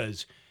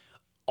 because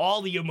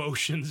all the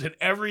emotions and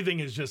everything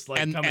is just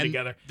coming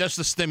together. That's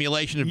the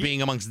stimulation of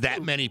being amongst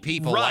that many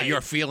people while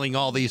you're feeling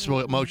all these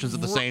emotions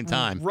at the same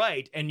time.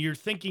 Right. And you're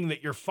thinking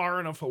that you're far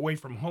enough away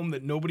from home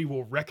that nobody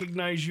will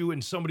recognize you.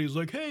 And somebody's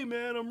like, hey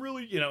man, I'm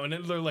really, and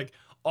then they're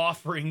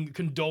offering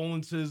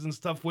condolences and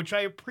stuff, which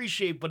I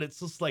appreciate, but it's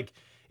just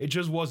it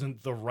just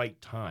wasn't the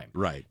right time.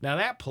 Right. Now,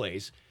 that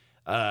place,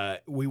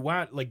 we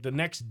went, the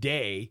next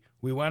day,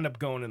 we wound up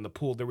going in the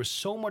pool. There was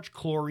so much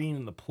chlorine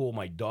in the pool,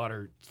 my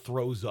daughter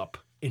throws up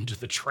into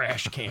the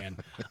trash can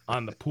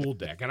on the pool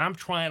deck. And I'm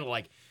trying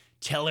to,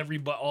 tell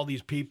everybody, all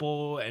these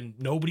people, and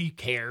nobody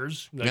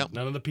cares. None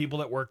of the people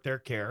that work there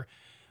care.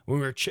 We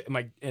were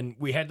and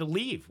we had to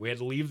leave. We had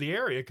to leave the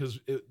area because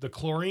the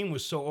chlorine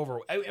was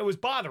so it was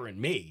bothering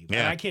me.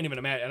 Yeah. And I can't even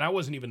imagine. And I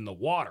wasn't even in the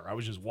water. I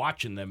was just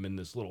watching them in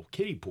this little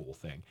kiddie pool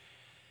thing.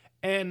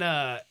 And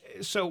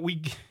so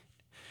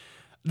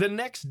the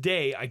next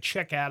day I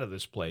check out of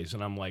this place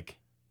and I'm like,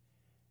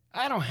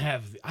 I don't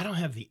have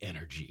the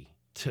energy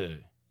to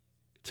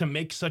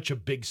make such a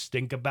big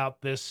stink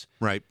about this.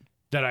 Right.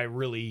 That I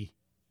really.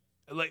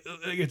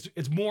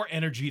 It's more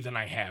energy than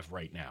I have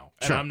right now.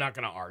 And sure. I'm not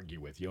going to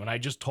argue with you. And I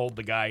just told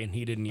the guy, and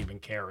he didn't even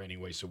care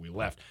anyway, so we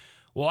left.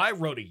 Well, I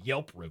wrote a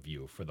Yelp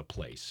review for the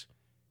place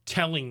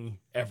telling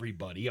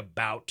everybody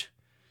about,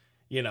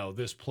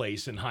 this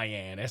place in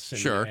Hyannis and,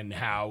 sure. and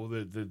how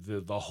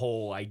the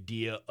whole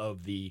idea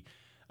of the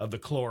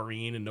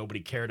chlorine and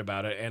nobody cared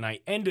about it. And I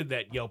ended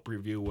that Yelp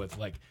review with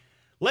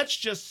let's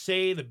just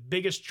say the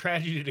biggest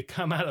tragedy to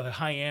come out of the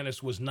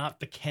Hyannis was not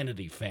the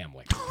Kennedy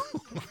family.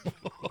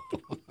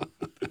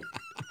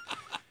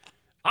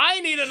 I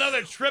need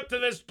another trip to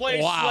this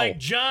place like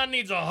John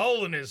needs a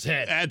hole in his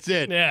head. That's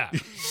it. Yeah.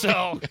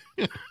 So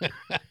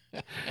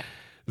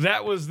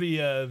that was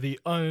it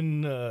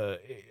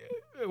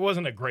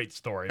wasn't a great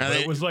story, but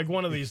it was like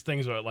one of these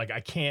things where like I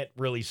can't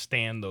really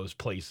stand those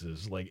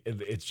places. Like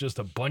it's just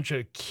a bunch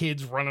of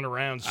kids running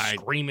around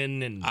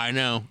screaming and I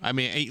know. I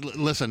mean, hey,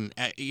 listen,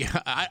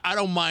 I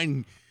don't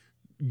mind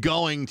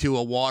going to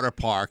a water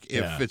park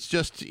if it's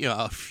just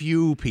a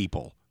few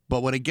people,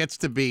 but when it gets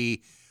to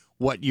be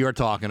what you're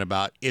talking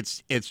about,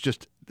 it's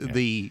just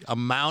the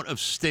amount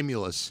of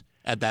stimulus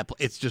at that place.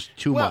 It's just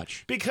too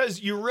much.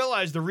 Because you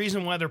realize the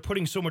reason why they're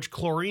putting so much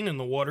chlorine in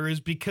the water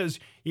is because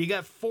you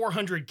got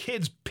 400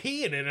 kids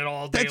peeing in it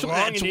all day long.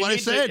 That's what I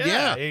said,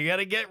 yeah. You got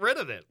to get rid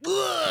of it.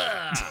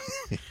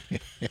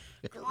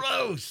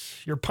 Gross.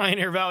 Your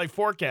Pioneer Valley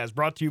forecast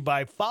brought to you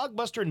by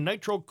Fogbuster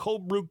Nitro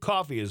Cold Brew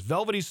Coffee is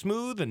velvety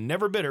smooth and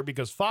never bitter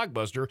because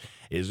Fogbuster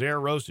is air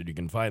roasted. You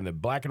can find the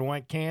black and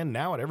white can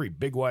now at every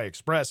Big Y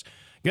Express.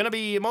 Going to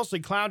be mostly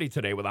cloudy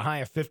today with a high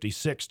of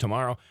 56.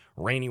 Tomorrow,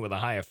 rainy with a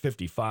high of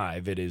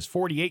 55. It is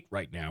 48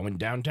 right now in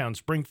downtown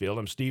Springfield.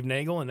 I'm Steve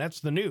Nagel, and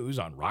that's the news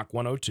on Rock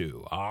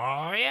 102.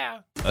 Oh, yeah.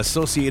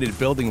 Associated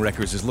Building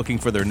Records is looking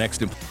for their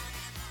next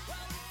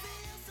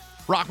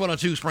Rock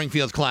 102,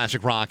 Springfield's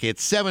Classic Rock.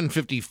 It's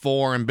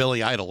 7:54 and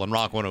Billy Idol on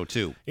Rock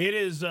 102. It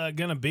is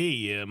going to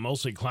be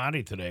mostly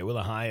cloudy today with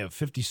a high of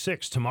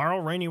 56. Tomorrow,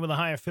 rainy with a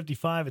high of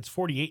 55. It's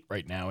 48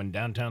 right now in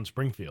downtown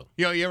Springfield.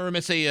 You ever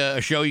miss a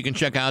show? You can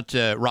check out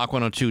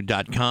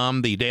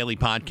rock102.com. The daily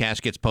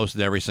podcast gets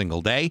posted every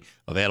single day.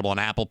 Available on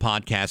Apple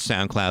Podcasts,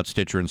 SoundCloud,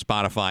 Stitcher, and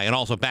Spotify. And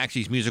also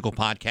Baxi's musical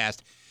podcast.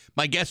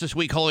 My guest this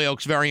week,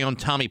 Holyoke's very own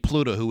Tommy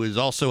Pluta, who is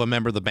also a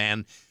member of the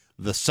band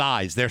The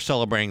Size. They're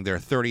celebrating their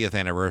 30th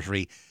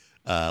anniversary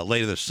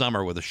later this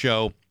summer with a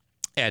show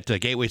at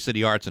Gateway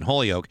City Arts in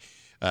Holyoke.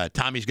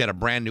 Tommy's got a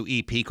brand new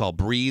EP called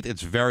Breathe.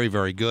 It's very,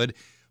 very good.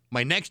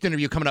 My next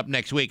interview coming up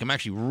next week, I'm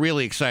actually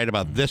really excited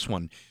about this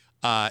one.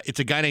 It's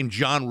a guy named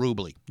John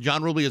Rubley.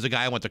 John Rubley is a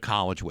guy I went to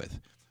college with.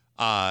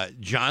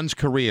 John's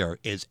career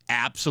is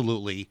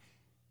absolutely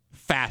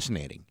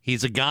fascinating.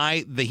 He's a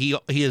guy that he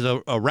is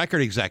a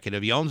record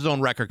executive. He owns his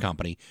own record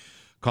company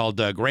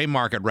called Gray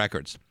Market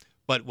Records.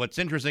 But what's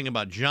interesting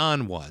about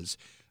John was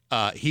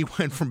he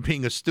went from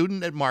being a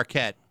student at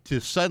Marquette to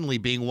suddenly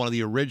being one of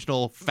the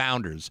original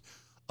founders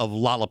of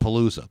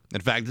Lollapalooza. In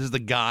fact, this is the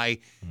guy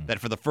that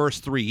for the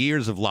first 3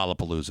 years of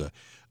Lollapalooza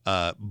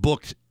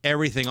booked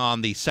everything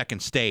on the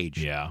second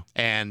stage. Yeah.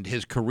 And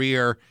his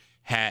career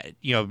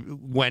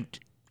went,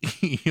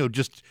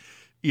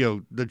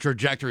 the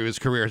trajectory of his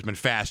career has been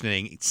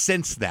fascinating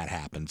since that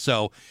happened.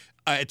 So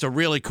it's a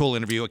really cool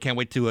interview. I can't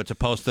wait to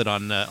post it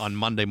on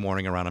Monday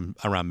morning around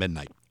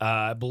midnight.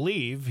 I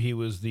believe he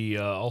was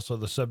also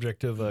the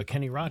subject of a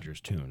Kenny Rogers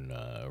tune,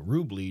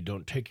 Rubley,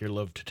 Don't Take Your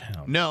Love to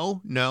Town.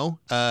 No,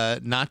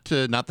 not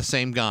the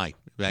same guy.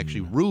 Actually,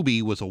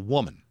 Ruby was a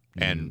woman,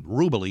 and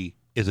Rubley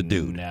is a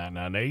dude.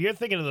 No. You're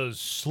thinking of those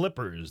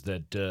slippers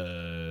that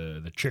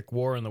the chick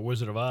wore in The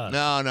Wizard of Oz.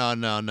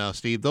 No,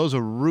 Steve. Those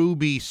are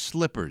ruby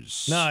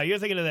slippers. No, you're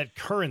thinking of that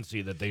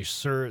currency that they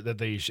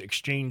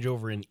exchange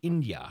over in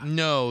India.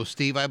 No,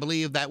 Steve. I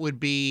believe that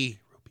would be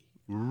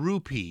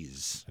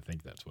rupees. I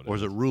think that's what it is. Or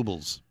is it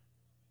rubles?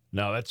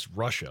 No, that's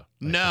Russia.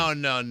 No.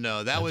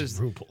 That was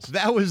rubles.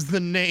 That was the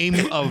name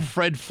of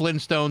Fred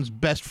Flintstone's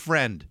best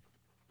friend.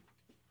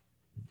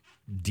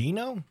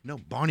 Dino? No,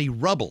 Barney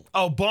Rubble.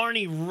 Oh,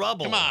 Barney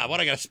Rubble. Come on, what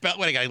I got to spell?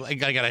 What I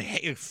got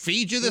to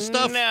feed you this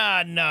stuff?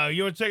 No.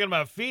 You were talking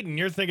about feeding.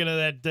 You're thinking of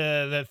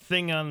that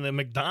thing on the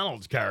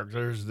McDonald's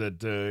characters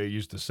that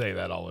used to say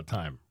that all the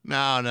time.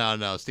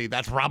 No, Steve.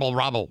 That's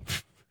Rubble.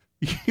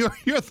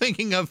 You're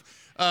thinking of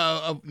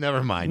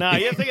never mind. No,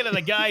 you're thinking of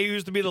the guy who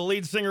used to be the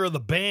lead singer of the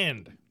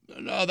band.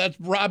 No, that's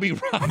Robbie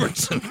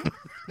Robertson.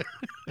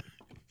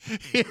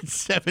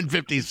 It's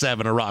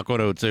 7:57 at Rock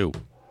 102.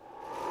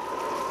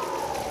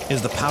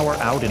 Is the power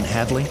out in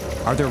Hadley?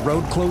 Are there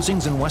road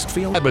closings in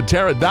Westfield? At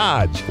Batera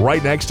Dodge,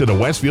 right next to the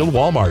Westfield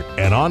Walmart,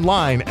 and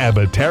online at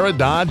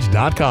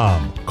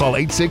BateraDodge.com. Call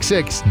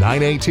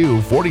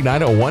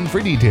 866-982-4901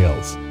 for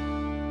details.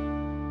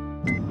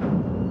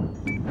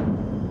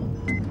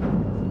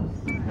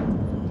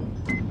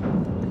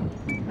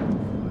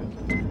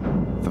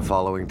 The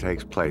following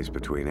takes place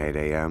between 8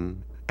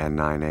 a.m. and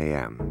 9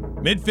 a.m.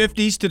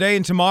 Mid-50s today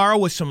and tomorrow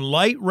with some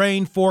light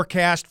rain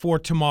forecast for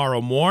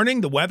tomorrow morning.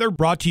 The weather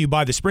brought to you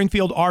by the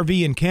Springfield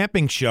RV and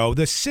Camping Show,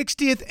 the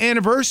 60th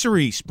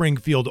anniversary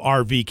Springfield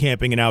RV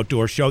Camping and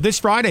Outdoor Show, this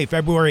Friday,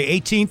 February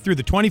 18th through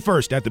the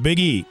 21st at the Big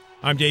E.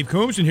 I'm Dave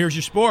Coombs, and here's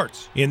your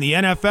sports. In the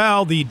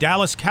NFL, the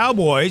Dallas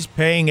Cowboys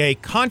paying a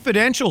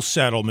confidential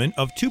settlement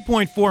of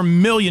 $2.4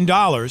 million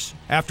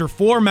after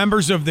 4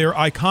 members of their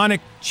iconic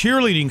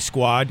cheerleading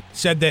squad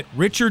said that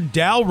Richard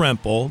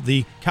Dalrymple,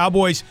 the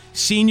Cowboys'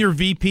 senior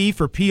VP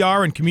for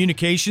PR and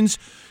communications,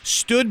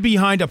 stood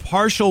behind a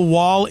partial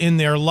wall in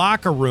their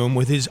locker room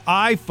with his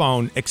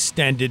iPhone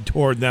extended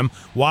toward them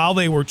while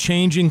they were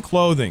changing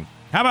clothing.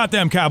 How about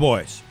them,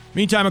 Cowboys?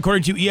 Meantime,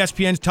 according to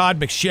ESPN's Todd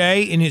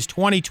McShay, in his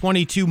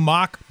 2022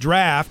 mock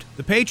draft,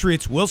 the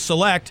Patriots will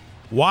select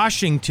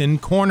Washington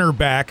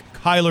cornerback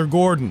Kyler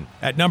Gordon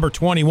at number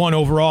 21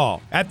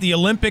 overall. At the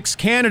Olympics,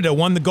 Canada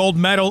won the gold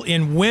medal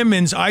in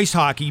women's ice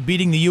hockey,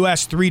 beating the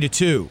U.S.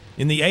 3-2.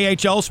 In the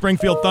AHL,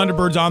 Springfield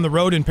Thunderbirds on the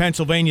road in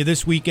Pennsylvania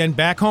this weekend,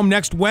 back home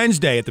next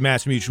Wednesday at the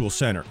Mass Mutual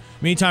Center.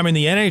 Meantime, in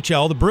the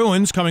NHL, the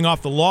Bruins, coming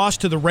off the loss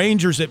to the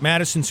Rangers at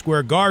Madison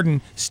Square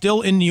Garden,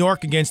 still in New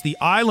York against the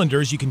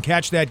Islanders. You can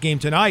catch that game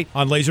tonight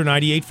on Laser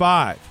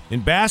 98.5.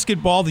 In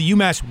basketball, the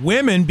UMass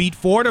women beat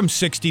Fordham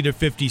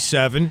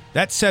 60-57.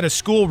 That set a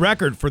school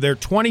record for their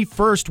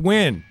 21st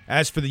win.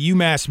 As for the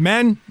UMass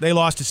men, they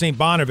lost to St.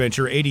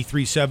 Bonaventure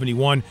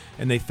 83-71,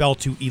 and they fell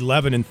to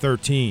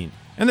 11-13.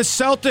 And the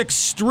Celtics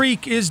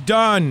streak is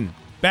done.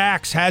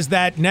 Bax has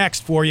that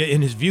next for you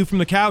in his View from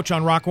the Couch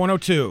on Rock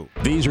 102.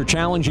 These are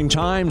challenging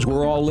times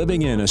we're all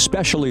living in,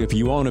 especially if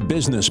you own a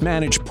business,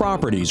 manage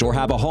properties, or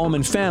have a home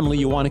and family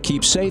you want to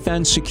keep safe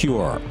and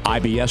secure.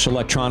 IBS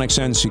Electronics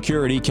and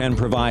Security can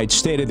provide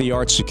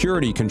state-of-the-art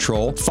security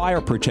control,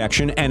 fire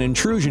protection, and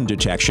intrusion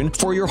detection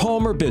for your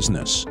home or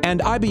business.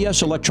 And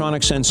IBS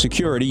Electronics and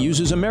Security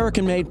uses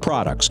American-made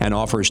products and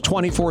offers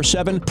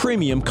 24/7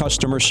 premium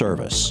customer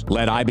service.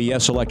 Let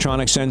IBS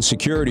Electronics and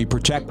Security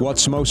protect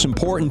what's most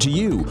important to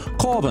you.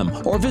 Call them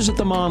or visit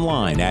them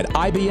online at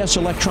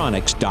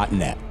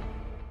ibselectronics.net.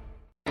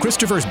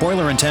 Christopher's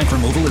Boiler and Tank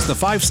Removal is the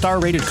 5-star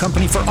rated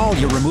company for all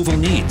your removal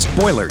needs.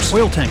 Boilers,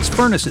 oil tanks,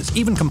 furnaces,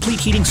 even complete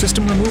heating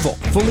system removal.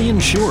 Fully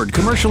insured,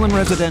 commercial and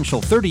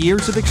residential, 30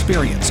 years of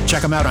experience.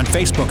 Check them out on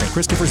Facebook at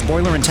Christopher's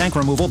Boiler and Tank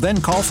Removal,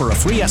 then call for a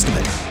free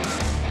estimate.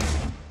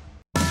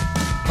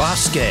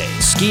 Bosque.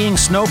 Skiing,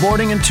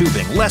 snowboarding, and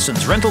tubing.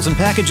 Lessons, rentals, and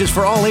packages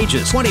for all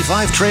ages.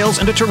 25 trails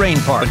and a terrain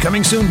park. But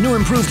coming soon, new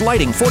improved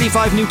lighting,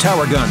 45 new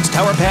tower guns,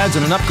 tower pads,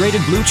 and an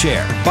upgraded blue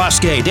chair.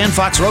 Bosque, Dan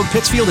Fox Road,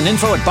 Pittsfield, and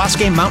info at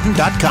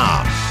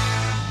bosquemountain.com.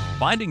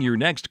 Finding your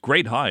next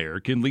great hire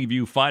can leave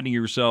you finding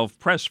yourself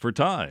pressed for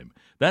time.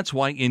 That's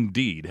why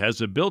Indeed has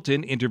a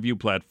built-in interview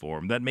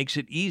platform that makes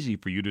it easy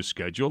for you to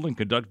schedule and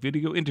conduct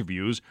video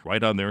interviews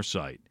right on their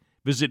site.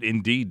 Visit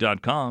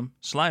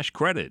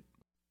Indeed.com/credit.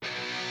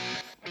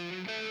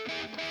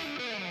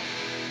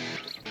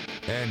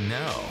 And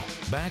now,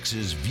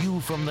 Bax's View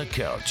from the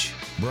Couch.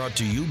 Brought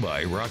to you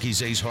by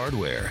Rocky's Ace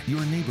Hardware,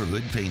 your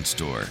neighborhood paint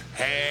store.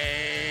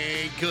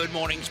 Hey, good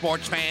morning,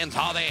 sports fans.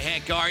 How the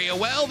heck are you?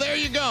 Well, there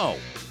you go.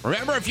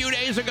 Remember a few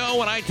days ago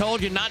when I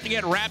told you not to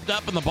get wrapped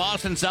up in the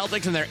Boston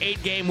Celtics and their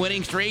 8-game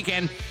winning streak?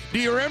 And do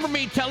you remember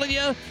me telling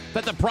you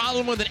that the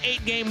problem with an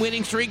 8-game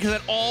winning streak is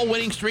that all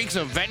winning streaks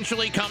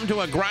eventually come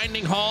to a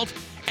grinding halt?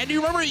 And do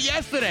you remember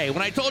yesterday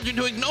when I told you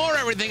to ignore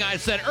everything I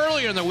said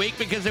earlier in the week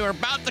because they were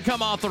about to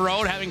come off the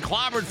road, having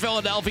clobbered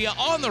Philadelphia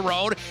on the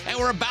road, and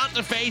were about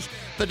to face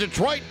the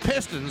Detroit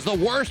Pistons, the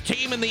worst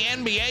team in the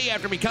NBA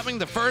after becoming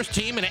the first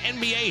team in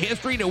NBA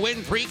history to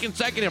win 3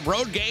 consecutive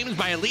road games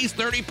by at least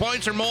 30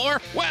 points or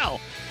more? Well,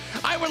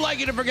 I would like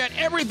you to forget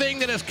everything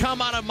that has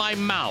come out of my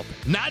mouth.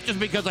 Not just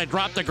because I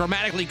dropped a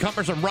grammatically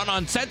cumbersome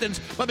run-on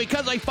sentence, but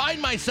because I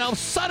find myself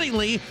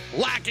suddenly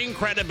lacking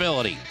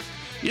credibility.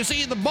 You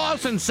see, the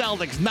Boston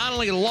Celtics not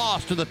only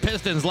lost to the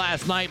Pistons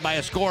last night by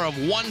a score of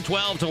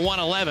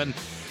 112-111,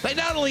 they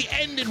not only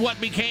ended what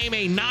became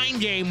a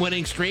 9-game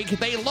winning streak,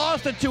 they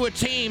lost it to a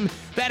team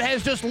that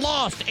has just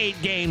lost 8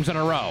 games in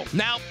a row.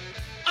 Now,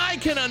 I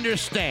can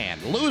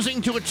understand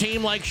losing to a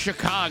team like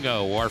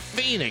Chicago or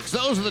Phoenix.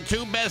 Those are the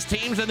 2 best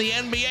teams in the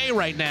NBA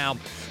right now.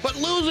 But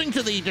losing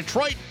to the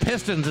Detroit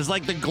Pistons is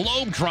like the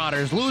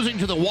Globetrotters losing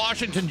to the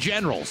Washington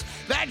Generals.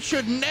 That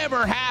should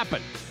never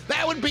happen.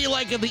 That would be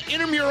like if the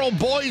intramural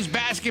boys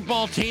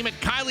basketball team at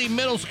Kiley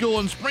Middle School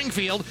in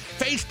Springfield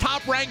faced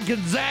top-ranked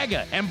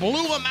Gonzaga and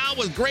blew them out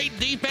with great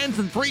defense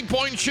and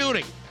 3-point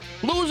shooting.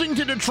 Losing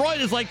to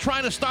Detroit is like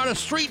trying to start a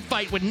street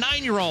fight with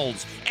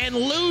 9-year-olds and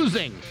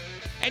losing.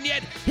 And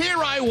yet,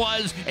 here I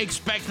was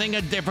expecting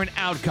a different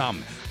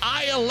outcome.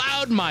 I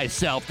allowed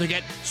myself to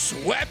get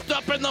swept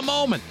up in the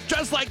moment,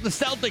 just like the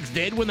Celtics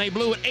did when they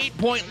blew an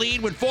 8-point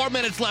lead with 4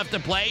 minutes left to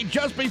play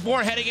just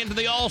before heading into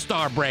the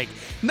All-Star break.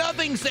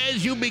 Nothing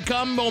says you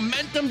become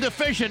momentum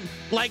deficient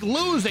like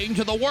losing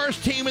to the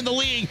worst team in the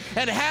league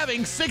and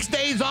having 6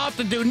 days off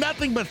to do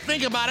nothing but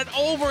think about it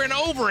over and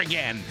over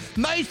again.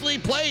 Nicely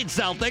played,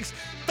 Celtics.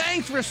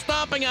 Thanks for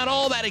stomping out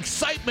all that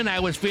excitement I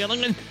was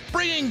feeling and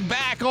bringing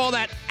back all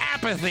that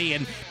apathy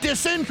and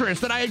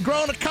disinterest that I had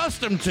grown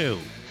accustomed to.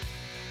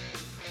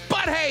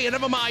 But hey,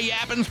 enough of my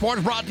yapping.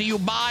 Sports brought to you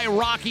by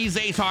Rocky's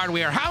Ace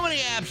Hardware. How many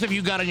apps have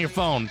you got on your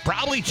phone?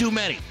 Probably too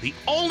many. The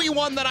only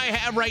one that I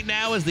have right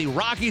now is the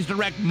Rocky's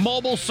Direct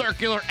mobile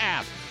circular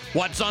app.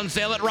 What's on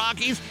sale at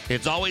Rocky's?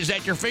 It's always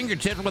at your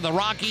fingertips with the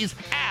Rocky's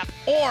app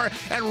or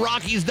at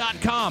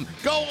Rockies.com.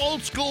 Go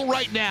old school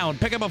right now and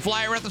pick up a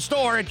flyer at the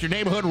store at your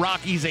neighborhood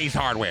Rocky's Ace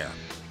Hardware.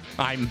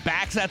 I'm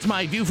Bax. That's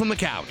my View from the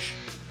Couch.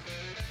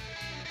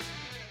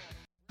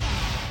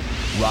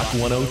 Rock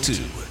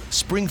 102,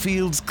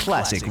 Springfield's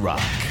classic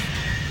rock.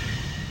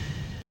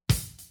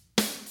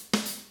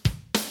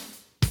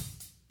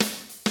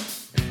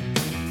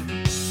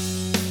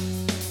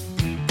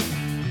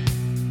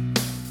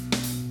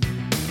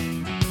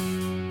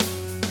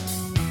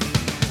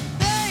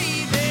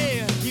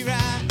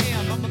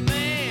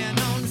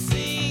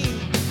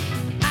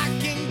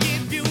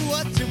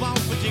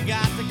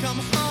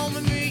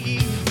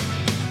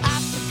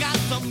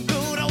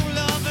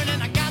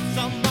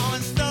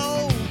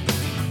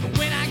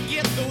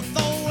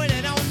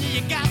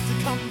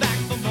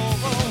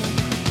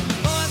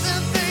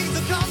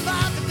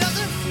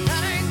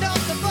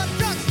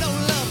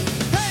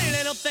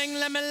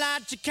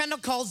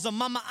 candle calls the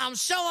mama. I'm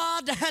sure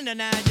all the hand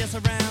and I just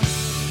around.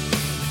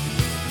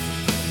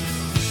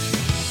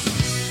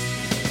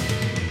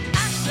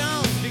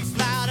 Action speaks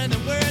louder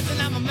than words,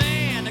 and I'm a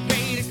man of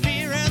great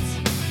experience.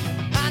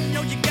 I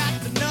know you got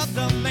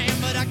another man,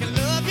 but I can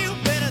love you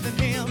better than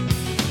him.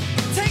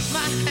 Take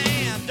my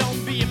hand,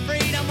 don't be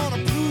afraid. I'm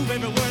gonna prove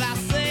every word I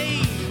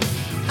say.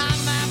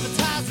 I'm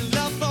advertising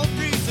love for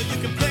free, so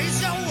you can place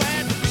your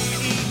ad to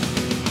me.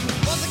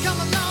 Was it come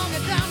along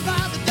and down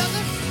by the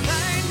dozen?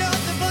 I ain't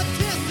nothing but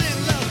tears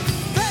in love.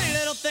 Pretty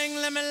little thing,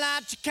 let me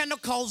light your candle,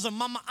 calls her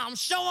mama. I'm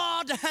sure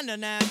all the hand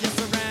and I just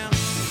around.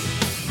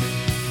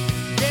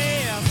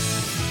 Yes,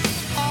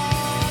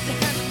 all the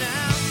hand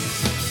now.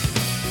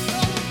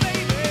 Oh,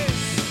 baby.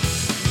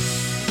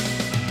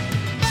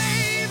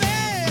 Baby,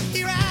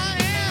 here I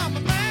am, a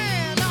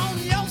man on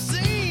your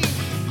scene.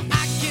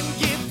 I can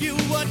give you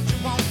what you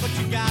want, but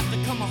you got to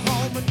come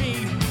home with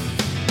me.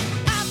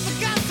 I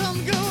forgot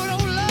some good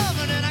old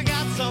loving, and I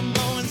got some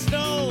more in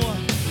store.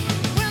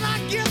 When I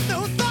get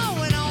through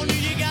throwing on you,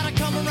 you gotta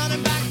come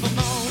running back for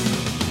more.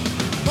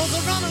 Those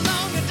are run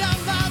along and down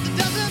by the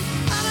dozen.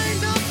 That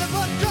ain't nothing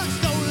but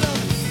drugstore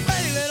loving.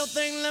 Pretty little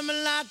thing, let me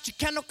light your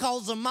candle,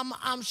 calls her mama.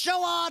 I'm sure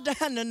all the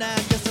hand and I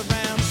just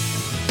around.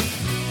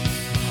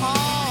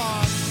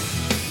 Hard,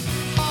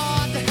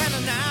 hard to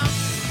handle now.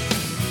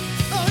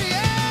 Oh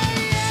yeah,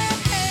 yeah,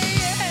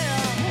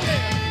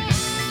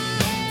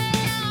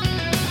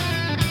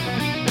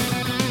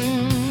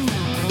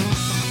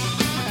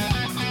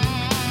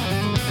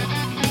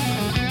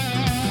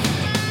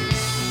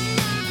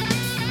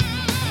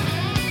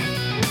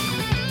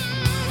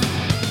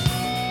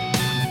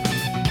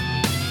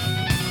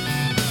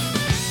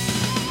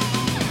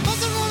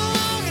 Must have run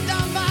along and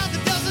down by the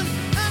dozen.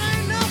 That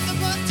ain't nothing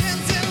but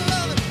 10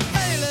 loving.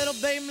 Hey, little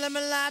babe, let me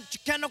light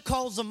your candle,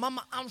 calls her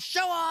mama. I'm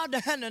sure all the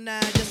hand and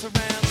I just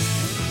around.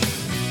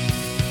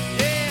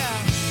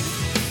 Yeah,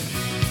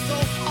 so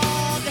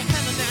hard to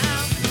handle now.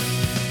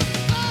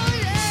 Oh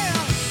yeah,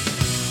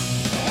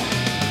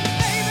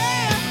 baby,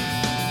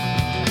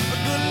 a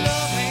good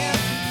love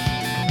hand.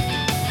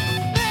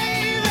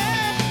 Baby,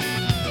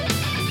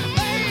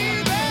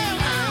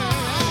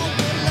 oh,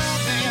 good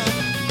love hand.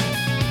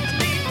 I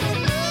need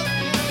good love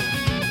hand.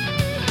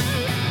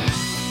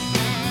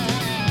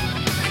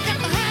 I got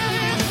to have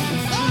it.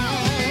 Oh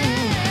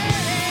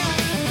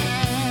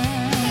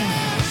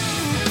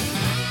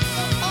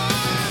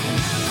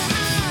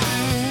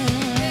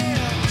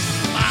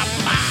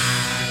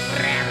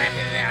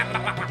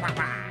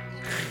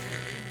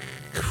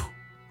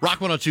Rock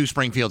 102,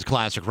 Springfield's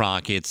Classic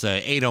Rock. It's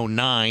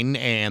 8:09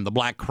 and the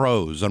Black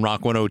Crowes on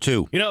Rock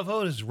 102. You know, if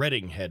Otis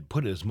Redding had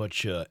put as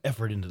much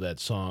effort into that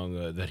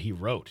song that he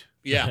wrote,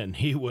 yeah, and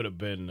he would have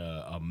been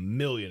a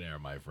millionaire,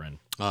 my friend.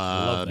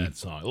 Love that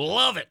song.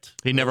 Love it.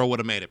 He never would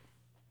have made it.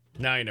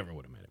 No, he never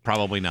would have made it.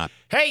 Probably not.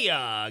 Hey,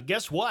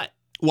 guess what?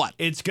 What?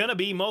 It's going to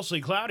be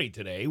mostly cloudy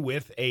today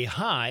with a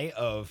high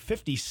of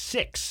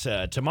 56.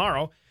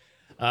 Tomorrow,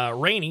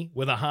 rainy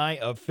with a high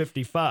of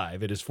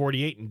 55. It is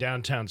 48 in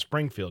downtown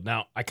Springfield.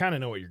 Now, I kind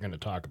of know what you're going to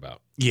talk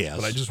about. Yes.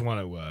 But I just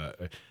want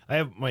to, I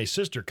have my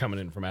sister coming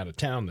in from out of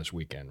town this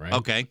weekend, right?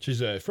 Okay.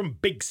 She's from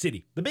Big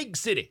City, the big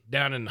city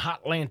down in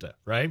Hotlanta,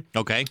 right?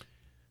 Okay.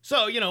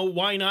 So, you know,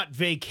 why not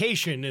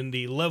vacation in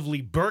the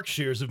lovely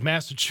Berkshires of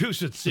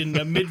Massachusetts in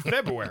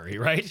mid-February,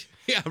 right?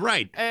 Yeah,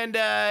 right. And,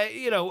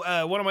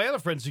 one of my other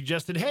friends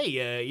suggested,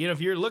 hey, if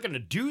you're looking to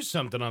do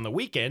something on the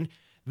weekend,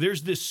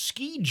 there's this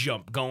ski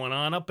jump going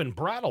on up in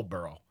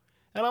Brattleboro.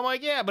 And I'm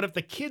like, yeah, but if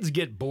the kids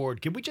get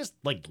bored, can we just,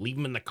 leave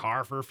them in the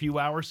car for a few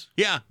hours?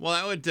 Yeah,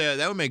 well,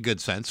 that would make good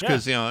sense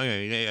because,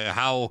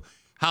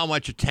 how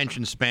much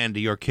attention span do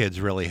your kids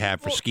really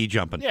have for ski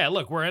jumping? Yeah,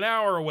 look, we're an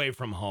hour away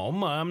from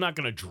home. I'm not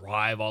going to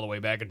drive all the way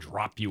back and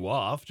drop you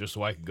off just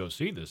so I can go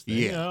see this thing.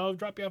 Yeah. I'll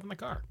drop you off in the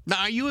car.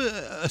 Now, are you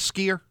a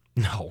skier?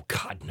 No,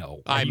 God,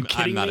 no. Are you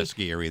kidding I'm not me? a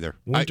skier either.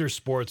 Winter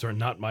sports are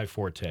not my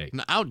forte.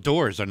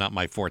 Outdoors are not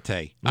my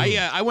forte.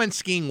 I went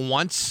skiing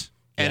once,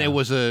 and it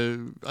was a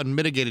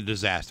unmitigated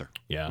disaster.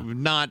 Yeah.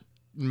 Not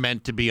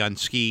meant to be on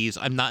skis.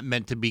 I'm not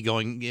meant to be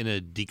going in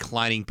a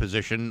declining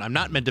position. I'm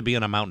not meant to be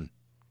on a mountain,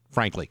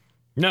 frankly.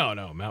 No,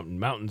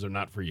 mountains are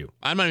not for you.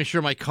 I'm not even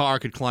sure my car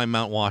could climb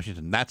Mount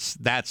Washington.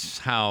 That's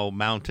how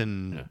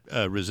mountain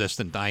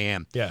resistant I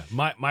am. Yeah,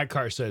 my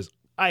car says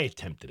I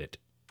attempted it.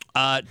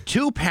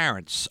 Two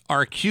parents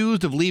are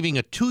accused of leaving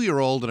a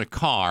 2-year-old in a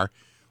car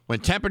when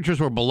temperatures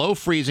were below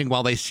freezing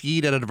while they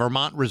skied at a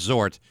Vermont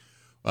resort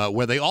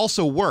where they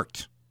also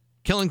worked.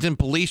 Killington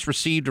police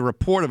received a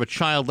report of a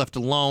child left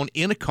alone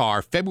in a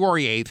car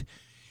February 8th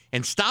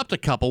and stopped a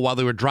couple while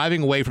they were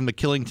driving away from the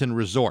Killington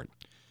resort.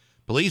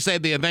 Police say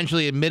they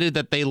eventually admitted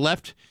that they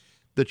left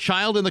the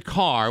child in the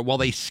car while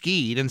they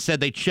skied and said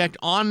they checked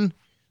on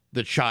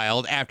the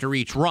child after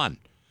each run.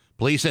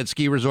 Police said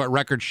ski resort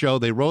records show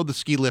they rode the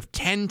ski lift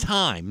 10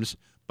 times,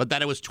 but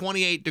that it was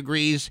 28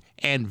 degrees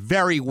and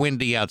very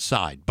windy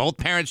outside. Both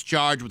parents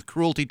charged with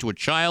cruelty to a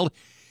child,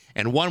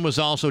 and one was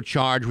also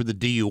charged with a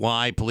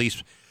DUI.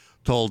 Police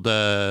told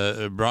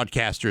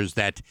broadcasters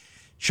that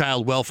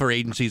child welfare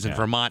agencies in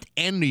Vermont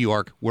and New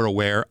York were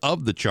aware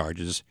of the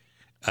charges.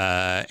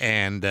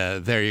 And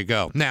there you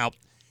go. Now,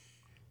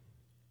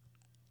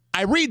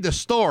 I read the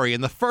story,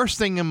 and the first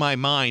thing in my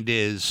mind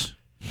is,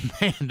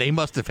 man, they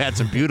must have had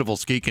some beautiful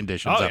ski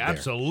conditions up there.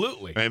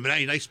 Absolutely. I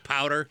mean, nice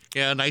powder.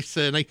 Yeah, nice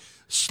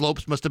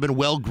slopes must have been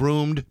well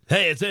groomed.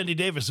 Hey, it's Andy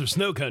Davis of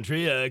Snow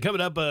Country.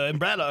 Coming up in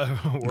Braddock.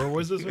 Where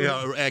was this?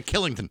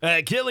 Killington.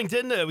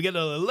 Killington, we got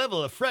a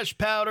level of fresh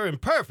powder and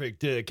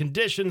perfect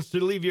conditions to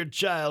leave your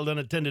child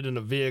unattended in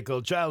a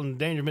vehicle. Child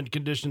endangerment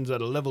conditions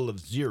at a level of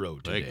 0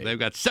 today. They've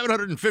got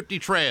 750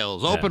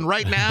 trails open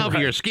right now for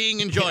your skiing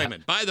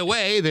enjoyment. By the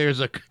way,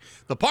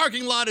 the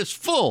parking lot is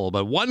full,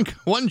 but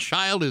one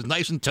child is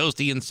nice and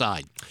toasty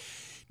inside.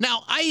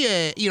 Now,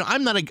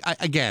 I'm not a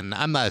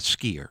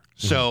skier,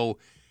 so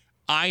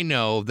I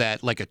know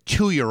that like a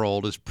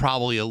 2-year-old is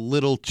probably a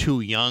little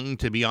too young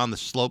to be on the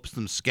slopes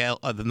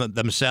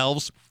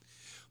themselves.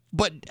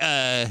 But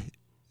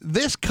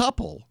this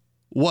couple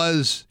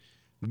was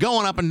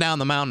going up and down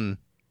the mountain,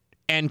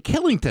 and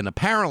Killington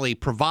apparently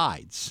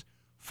provides,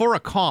 for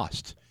a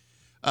cost,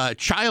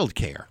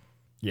 childcare.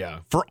 Yeah.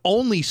 For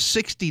only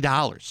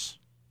 $60.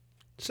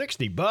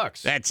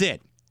 $60. That's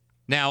it.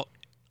 Now,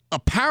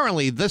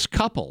 apparently this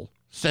couple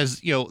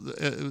says,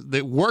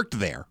 that worked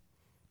there.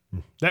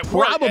 That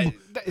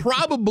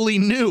probably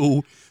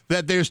knew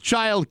that there's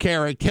child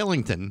care at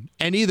Killington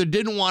and either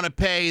didn't want to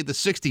pay the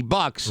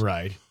 $60,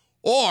 right,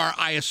 or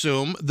I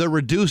assume the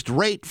reduced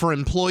rate for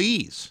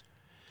employees.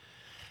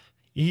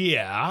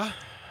 Yeah.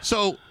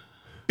 So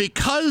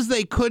because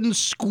they couldn't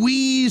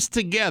squeeze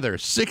together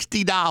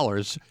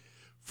 $60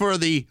 for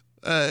the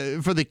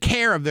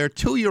care of their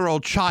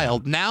 2-year-old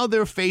child, now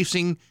they're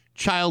facing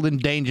child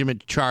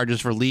endangerment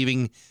charges for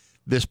leaving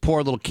this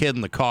poor little kid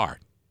in the car.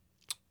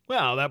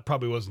 Well, that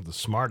probably wasn't the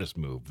smartest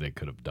move they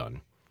could have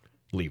done,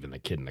 leaving the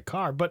kid in the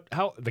car. But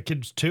the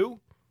kid's 2?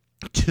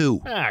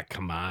 2. Ah,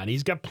 come on.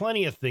 He's got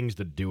plenty of things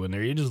to do in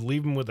there. You just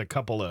leave him with a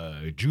couple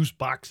of juice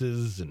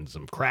boxes and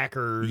some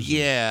crackers.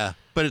 Yeah,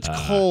 but it's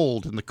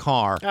cold in the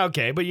car.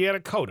 Okay, but you got a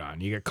coat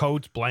on. You got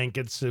coats,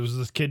 blankets. Was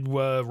this kid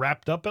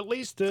wrapped up at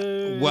least?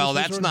 Well,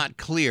 that's not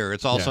clear.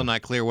 It's also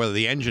not clear whether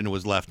the engine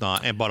was left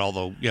on, but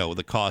although,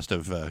 the cost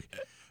of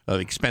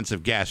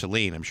expensive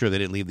gasoline, I'm sure they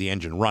didn't leave the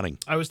engine running.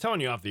 I was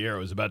telling you off the air, it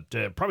was about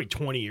probably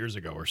 20 years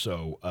ago or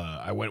so.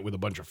 I went with a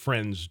bunch of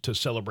friends to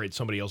celebrate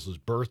somebody else's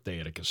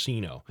birthday at a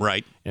casino.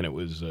 Right. And it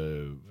was,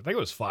 I think it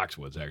was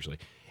Foxwoods, actually.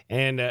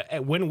 And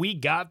when we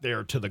got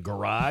there to the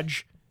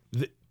garage,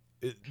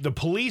 the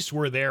police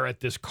were there at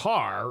this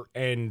car,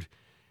 and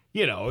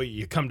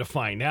you come to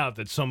find out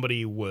that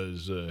somebody had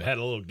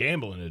a little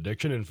gambling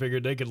addiction and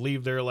figured they could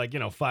leave their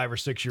 5 or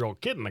 6-year-old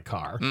kid in the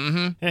car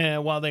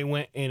while they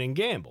went in and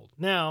gambled.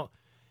 Now,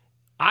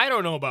 I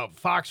don't know about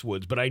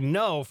Foxwoods, but I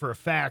know for a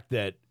fact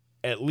that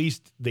at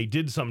least they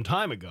did some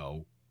time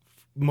ago.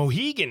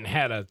 Mohegan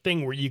had a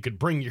thing where you could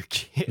bring your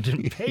kid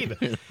and pay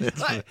them.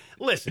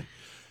 Listen,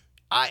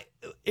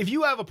 if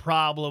you have a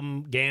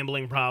problem,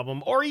 gambling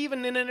problem, or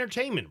even an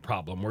entertainment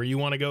problem where you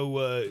want to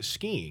go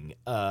skiing,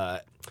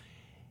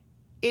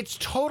 it's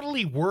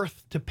totally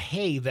worth to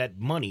pay that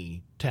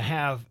money to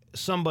have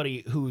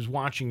somebody who's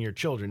watching your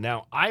children.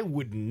 Now, I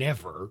would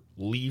never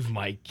leave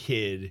my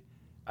kid.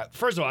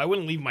 First of all, I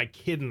wouldn't leave my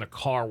kid in the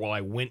car while I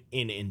went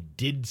in and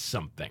did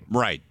something.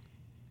 Right.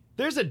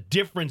 There's a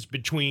difference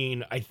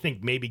between, I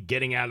think, maybe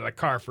getting out of the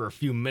car for a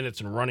few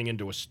minutes and running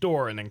into a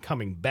store and then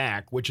coming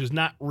back, which is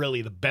not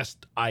really the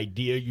best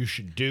idea you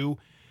should do.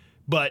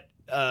 But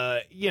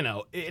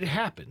it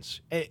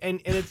happens,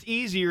 and it's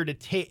easier to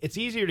it's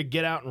easier to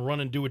get out and run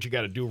and do what you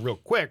got to do real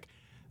quick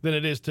than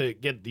it is to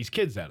get these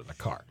kids out of the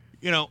car.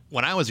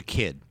 When I was a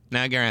kid,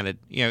 now granted,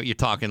 you're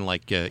talking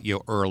like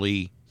your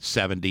early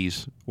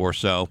 70s or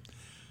so,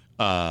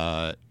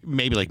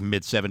 maybe like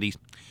mid 70s.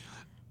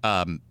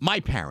 My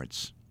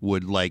parents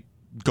would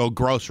go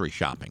grocery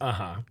shopping,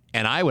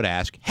 and I would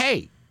ask,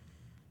 "Hey,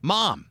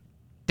 Mom,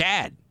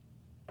 Dad,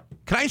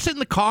 can I sit in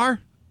the car?"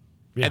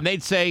 Yeah. And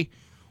they'd say,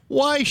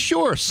 "Why,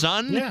 sure,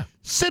 son. Yeah.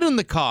 Sit in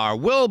the car.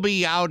 We'll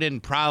be out in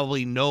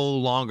probably no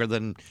longer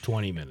than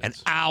 20 minutes. An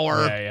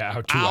hour,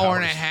 2 hour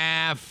and a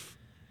half.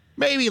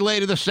 Maybe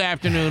later this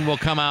afternoon we'll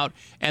come out,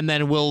 and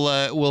then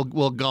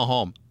we'll go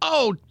home."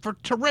 Oh,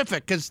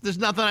 terrific, because there's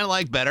nothing I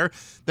like better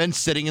than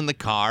sitting in the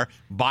car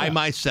by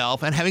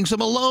myself and having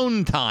some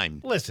alone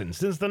time. Listen,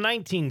 since the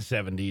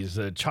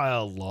 1970s,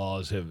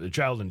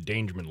 child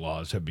endangerment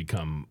laws have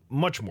become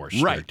much more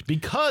strict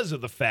because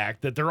of the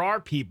fact that there are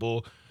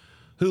people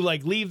who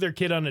leave their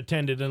kid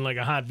unattended in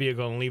a hot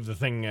vehicle and leave the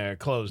thing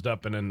closed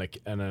up, and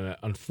then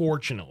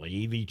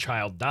unfortunately the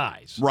child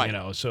dies. Right.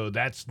 So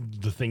that's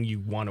the thing you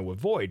want to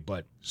avoid.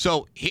 But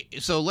so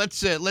let's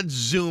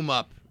zoom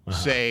up,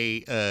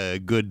 say a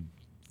good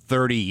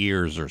 30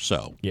 years or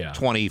so. Yeah.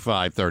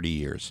 25, 30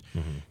 years,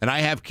 and I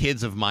have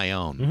kids of my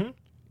own,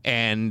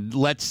 and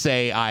let's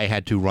say I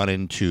had to run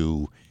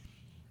into,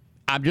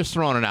 I'm just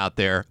throwing it out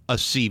there, a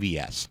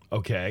CVS.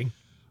 Okay.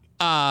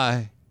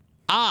 I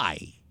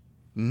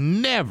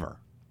never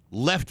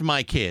left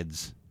my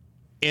kids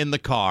in the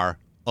car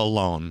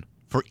alone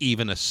for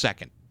even a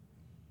second.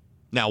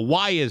 Now,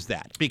 why is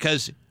that?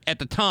 Because at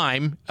the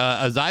time,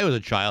 as I was a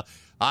child,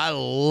 I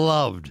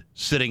loved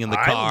sitting in the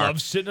car. I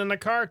love sitting in the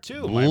car,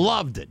 too.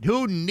 Loved it.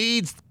 Who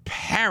needs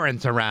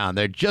parents around?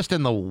 They're just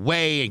in the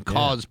way and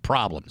cause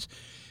problems.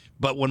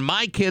 But when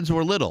my kids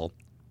were little,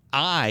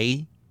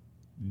 I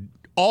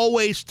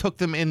always took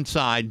them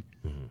inside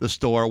the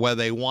store whether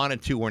they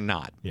wanted to or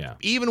not. Yeah.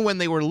 Even when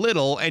they were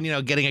little, and,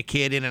 getting a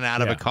kid in and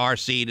out of a car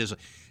seat is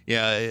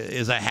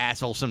a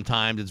hassle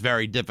sometimes. It's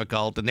very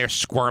difficult, and they're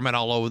squirming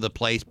all over the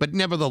place. But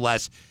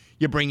nevertheless,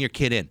 you bring your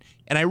kid in.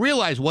 And I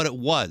realized what it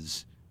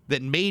was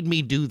that made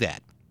me do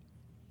that.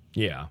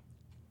 Yeah.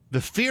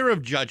 The fear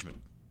of judgment.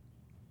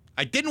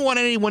 I didn't want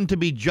anyone to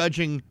be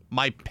judging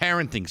my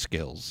parenting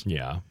skills.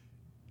 Yeah.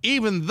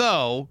 Even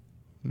though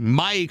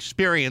my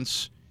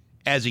experience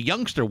as a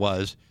youngster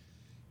was,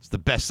 it's the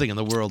best thing in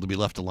the world to be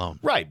left alone.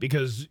 Right,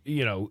 because,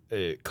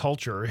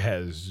 culture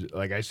has,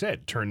 like I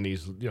said, turned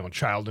these,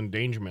 child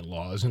endangerment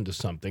laws into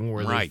something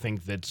where they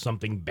think that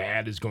something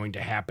bad is going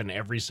to happen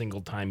every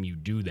single time you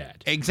do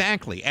that.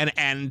 Exactly.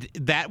 And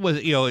that was,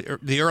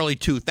 the early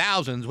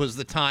 2000s was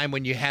the time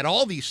when you had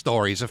all these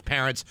stories of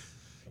parents,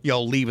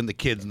 leaving the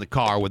kids in the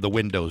car with the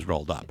windows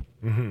rolled up.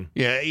 Mm-hmm.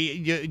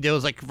 Yeah, there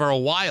was for a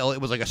while, it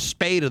was like a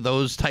spate of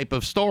those type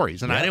of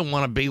stories. And I didn't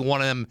want to be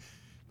one of them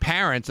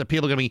parents that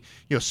people are going to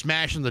be,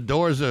 smashing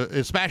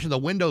the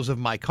windows of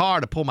my car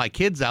to pull my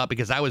kids out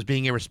because I was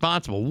being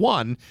irresponsible.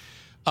 One,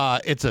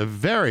 it's a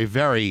very,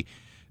 very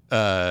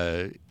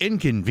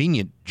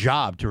inconvenient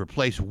job to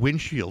replace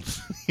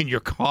windshields in your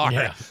car.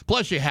 Yeah.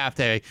 Plus, you have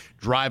to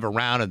drive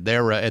around in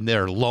their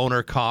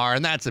loaner car,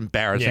 and that's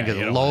embarrassing because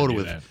it's loaded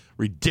with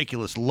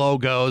ridiculous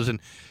logos,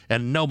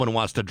 and no one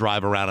wants to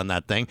drive around in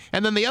that thing.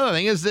 And then the other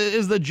thing is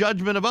the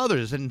judgment of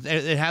others, and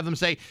have them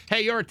say,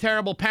 hey, you're a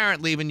terrible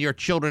parent leaving your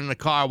children in the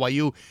car while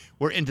you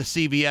were into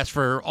CVS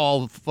for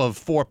all of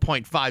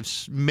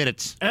 4.5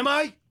 minutes. Am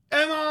I?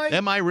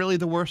 Am I really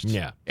the worst?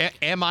 Yeah.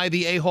 Am I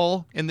the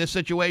a-hole in this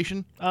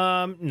situation?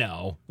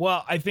 No.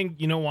 Well, I think,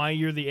 you know why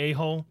you're the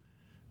a-hole?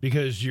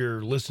 Because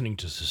you're listening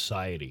to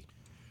society.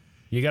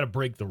 You got to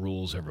break the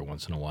rules every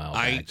once in a while,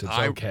 Max. It's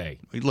okay.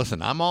 Listen,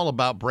 I'm all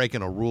about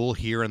breaking a rule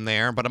here and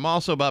there, but I'm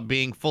also about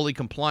being fully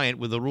compliant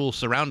with the rules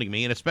surrounding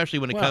me, and especially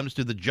when it comes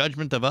to the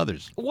judgment of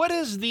others. What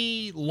is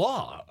the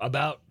law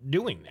about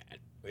doing that?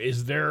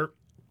 Is there,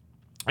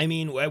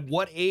 at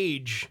what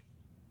age?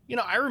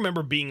 I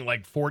remember being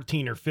like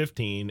 14 or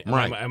 15,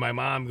 and my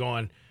mom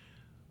going,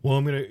 well,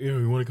 I'm going to,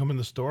 you want to come in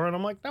the store? And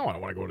I'm like, no, I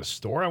don't want to go to the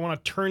store. I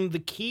want to turn the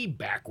key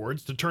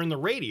backwards to turn the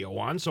radio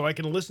on so I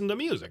can listen to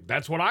music.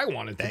 That's what I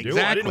wanted to do.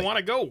 I didn't want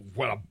to go,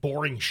 a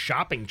boring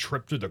shopping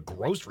trip to the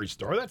grocery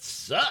store. That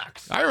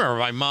sucks. I remember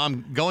my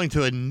mom going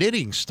to a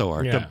knitting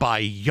store to buy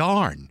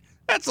yarn.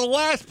 That's the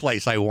last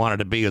place I wanted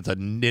to be, was a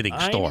knitting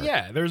store.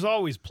 Yeah, there's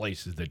always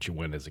places that you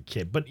went as a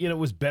kid. But, it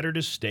was better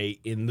to stay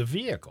in the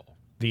vehicle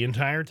the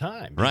entire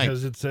time,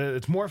 because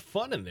it's more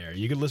fun in there.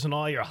 You could listen to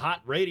all your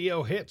hot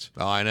radio hits.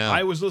 Oh, I know.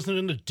 I was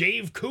listening to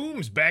Dave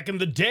Coombs back in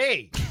the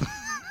day.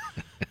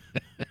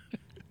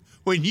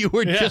 When you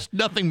were just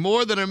nothing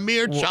more than a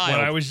mere child.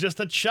 When I was just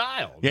a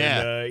child.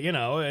 Yeah.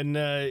 And,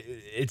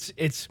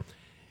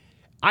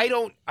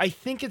 I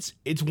think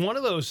it's one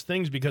of those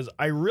things, because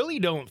I really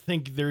don't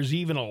think there's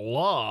even a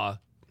law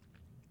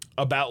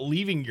about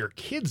leaving your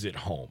kids at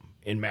home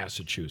in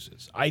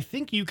Massachusetts. I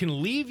think you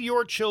can leave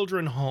your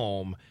children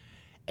home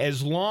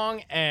as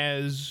long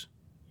as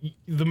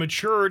the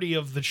maturity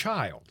of the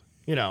child.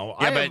 But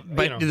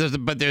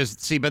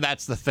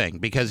that's the thing,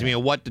 because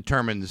what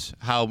determines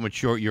how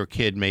mature your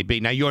kid may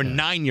be? Now, your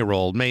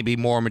 9-year-old may be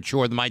more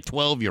mature than my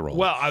 12-year-old.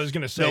 Well, I was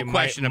going to say, no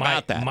question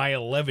about that. My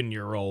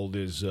 11-year-old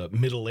is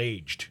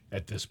middle-aged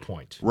at this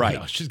point.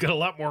 Right. She's got a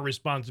lot more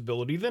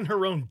responsibility than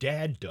her own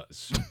dad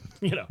does.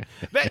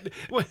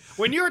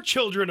 When your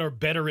children are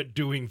better at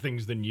doing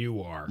things than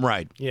you are,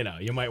 right?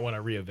 You might want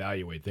to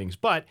reevaluate things.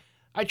 But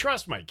I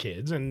trust my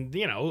kids, and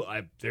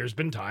there's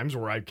been times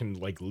where I can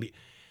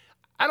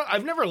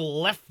I've never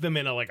left them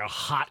in a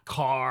hot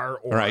car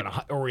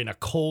or in a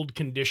cold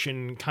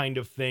condition kind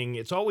of thing.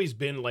 It's always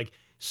been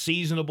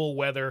seasonable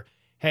weather.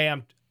 Hey,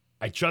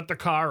 I shut the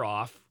car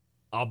off.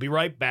 I'll be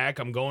right back.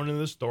 I'm going to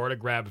the store to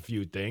grab a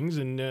few things,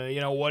 and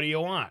what do you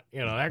want?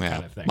 That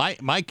kind of thing.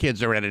 My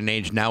kids are at an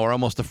age now where I'm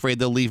almost afraid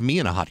they'll leave me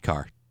in a hot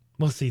car.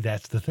 Well, see,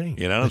 that's the thing.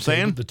 You know what I'm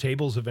saying? The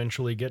tables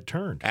eventually get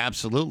turned.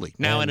 Absolutely.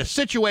 Now, in a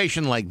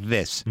situation like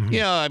this,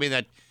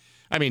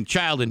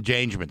 child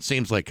endangerment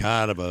seems like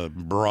kind of a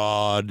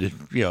broad,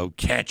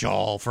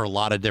 catch-all for a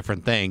lot of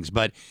different things.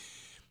 But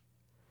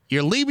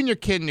you're leaving your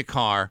kid in your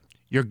car.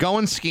 You're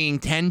going skiing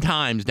 10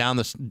 times down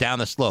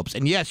the slopes.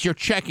 And, yes, you're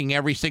checking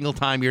every single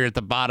time you're at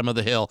the bottom of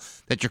the hill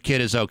that your kid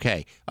is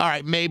okay. All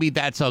right, maybe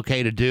that's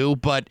okay to do,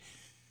 but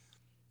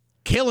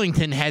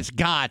Killington has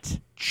got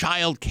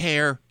child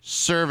care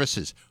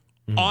services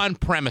on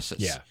premises.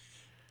 Yeah.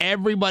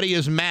 Everybody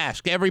is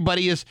masked.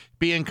 Everybody is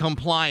being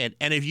compliant.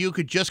 And if you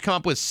could just come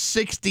up with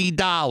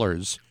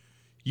 $60,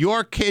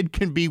 your kid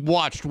can be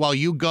watched while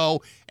you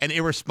go and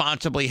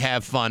irresponsibly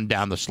have fun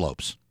down the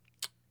slopes.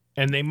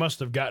 And they must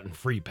have gotten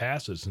free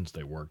passes since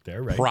they worked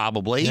there, right?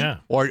 Probably. Yeah.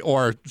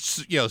 Or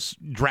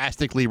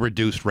drastically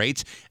reduced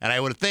rates. And I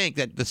would think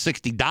that the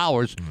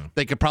 $60,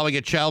 they could probably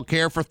get child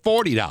care for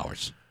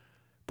 $40.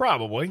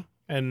 Probably.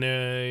 And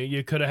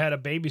you could have had a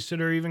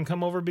babysitter even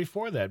come over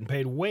before that and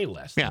paid way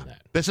less than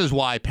that. This is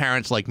why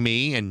parents like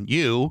me and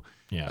you,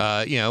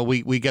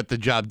 we get the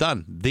job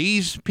done.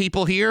 These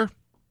people here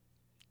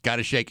got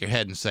to shake your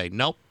head and say,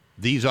 nope,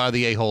 these are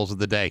the a-holes of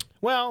the day.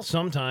 Well,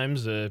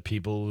 sometimes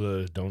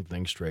people don't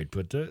think straight,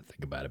 but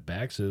think about it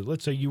back. So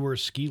let's say you were a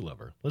ski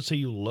lover. Let's say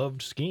you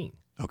loved skiing.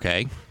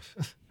 Okay.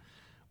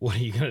 What are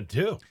you going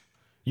to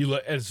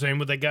do? Same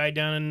with the guy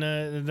down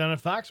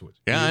at Foxwoods.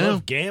 Yeah, you I love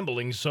know.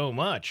 gambling so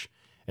much,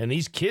 and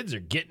these kids are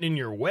getting in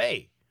your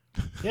way.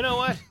 You know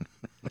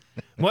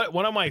what?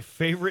 One of my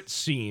favorite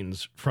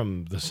scenes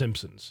from The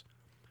Simpsons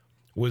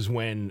was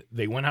when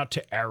they went out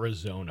to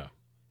Arizona,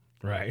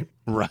 right?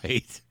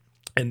 Right.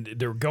 And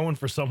they were going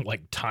for some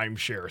like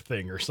timeshare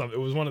thing or something.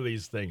 It was one of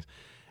these things.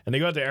 And they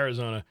go out to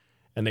Arizona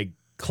and they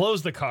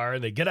close the car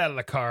and they get out of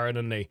the car and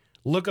then they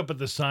look up at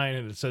the sign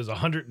and it says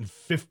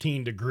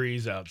 115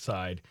 degrees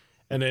outside.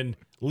 And then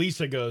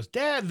Lisa goes,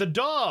 "Dad, the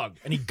dog."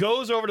 And he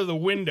goes over to the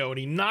window and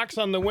he knocks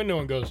on the window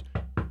and goes,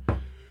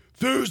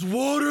 "There's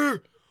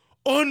water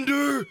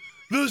under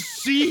the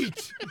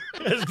seat,"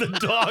 as the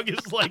dog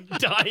is like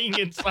dying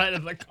inside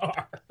of the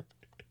car.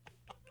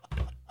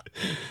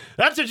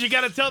 That's what you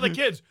got to tell the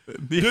kids.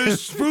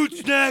 There's fruit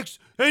snacks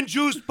and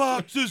juice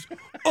boxes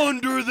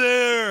under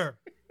there.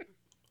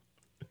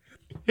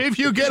 If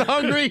you get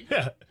hungry,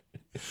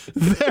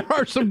 there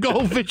are some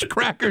Goldfish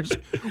crackers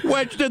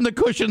wedged in the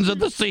cushions of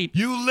the seat.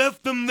 You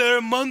left them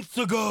there months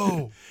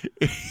ago.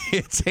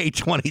 It's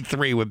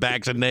 8:23 with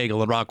Bax and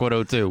Nagel and Rock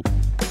 102.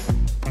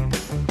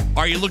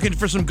 Are you looking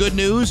for some good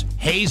news?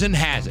 Hazen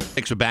has it.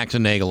 Thanks for Bax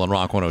and Nagel on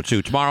Rock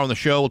 102. Tomorrow on the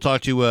show, we'll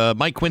talk to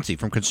Mike Quincy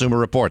from Consumer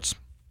Reports.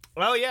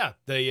 Oh, yeah.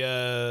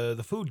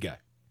 The food guy.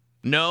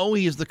 No,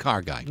 he is the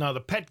car guy. No, the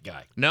pet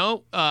guy.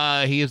 No,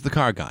 he is the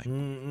car guy.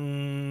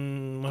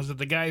 Was it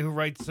the guy who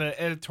writes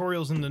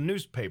editorials in the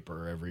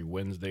newspaper every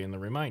Wednesday in the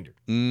Reminder?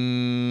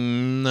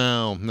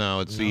 No,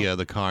 it's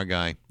the car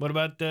guy. What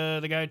about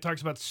the guy who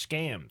talks about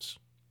scams?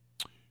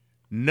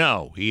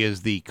 No, he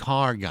is the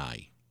car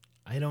guy.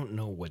 I don't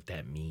know what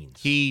that means.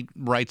 He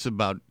writes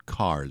about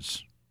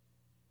cars.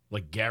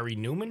 Like Gary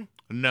Newman?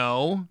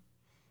 No,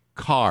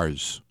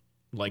 cars.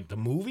 Like the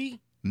movie?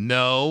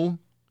 No,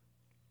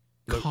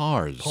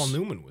 cars. Paul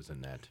Newman was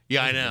in that.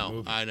 Yeah, I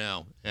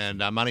know.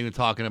 And I'm not even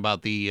talking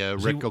about the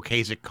Rick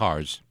Ocasek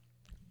cars.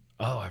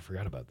 Oh, I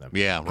forgot about them.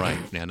 Yeah, right.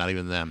 Yeah, not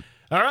even them.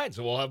 All right,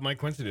 so we'll have Mike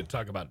Quincy to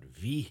talk about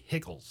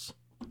vehicles.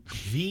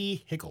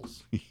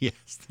 Vehicles.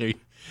 Yes,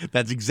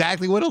 that's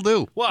exactly what he'll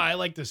do. Well, I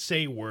like to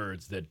say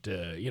words that,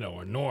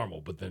 are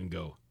normal, but then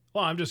go,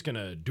 well, I'm just going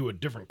to do a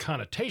different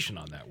connotation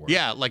on that word.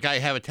 Yeah, like I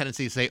have a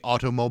tendency to say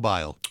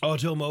automobile.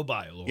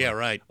 Automobile. Yeah,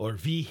 right. Or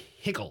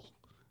vehicle.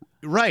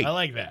 Right. I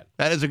like that.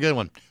 That is a good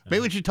one.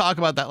 Maybe we should talk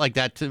about that like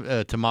that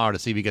tomorrow to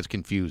see if he gets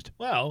confused.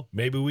 Well,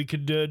 maybe we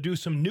could do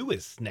some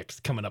newest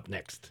coming up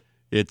next.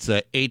 It's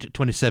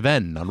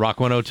 8:27 on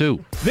Rock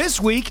 102. This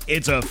week,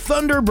 it's a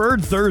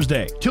Thunderbird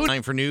Thursday.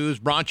 Time for news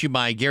brought to you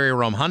by Gary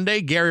Rome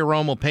Hyundai. Gary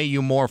Rome will pay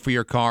you more for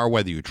your car,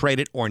 whether you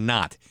trade it or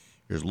not.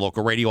 Here's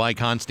local radio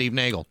icon Steve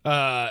Nagel.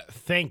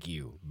 Thank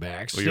you,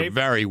 Bax. Well, you're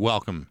very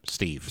welcome,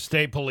 Steve.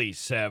 State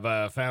police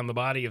have found the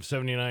body of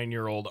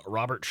 79-year-old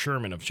Robert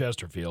Sherman of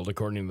Chesterfield,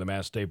 according to the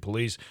Mass State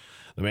Police.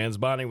 The man's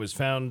body was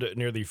found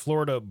near the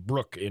Florida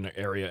Brook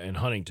area in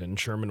Huntington.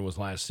 Sherman was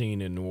last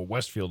seen in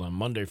Westfield on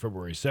Monday,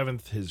 February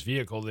 7th. His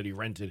vehicle that he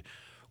rented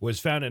was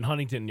found in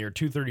Huntington near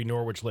 230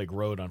 Norwich Lake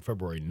Road on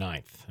February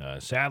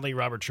 9th. Sadly,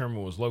 Robert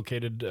Sherman was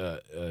located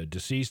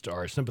deceased.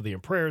 Our sympathy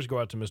and prayers go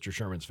out to Mr.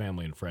 Sherman's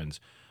family and friends.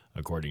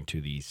 According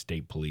to the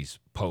State Police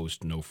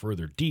Post, no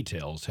further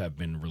details have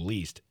been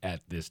released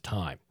at this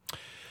time.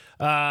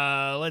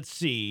 Let's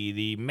see.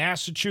 The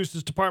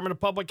Massachusetts Department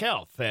of Public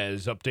Health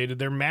has updated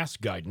their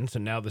mask guidance,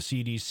 and now the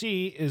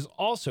CDC is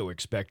also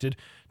expected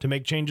to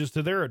make changes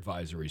to their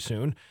advisory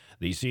soon.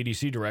 The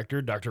CDC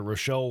director, Dr.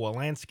 Rochelle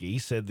Walensky,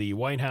 said the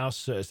White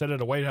House said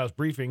at a White House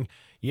briefing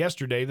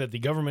yesterday that the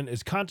government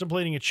is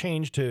contemplating a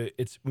change to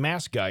its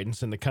mask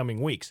guidance in the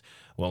coming weeks.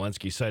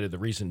 Walensky cited the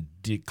recent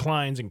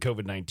declines in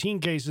COVID-19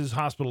 cases,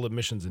 hospital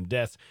admissions, and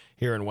deaths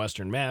here in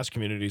Western Mass.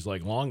 Communities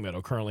like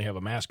Longmeadow currently have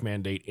a mask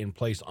mandate in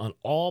place on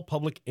all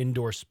public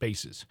indoor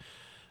spaces.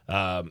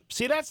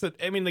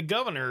 The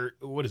governor,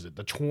 what is it,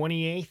 the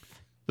 28th?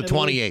 The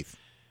 28th.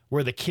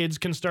 Where the kids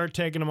can start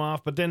taking them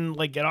off. But then,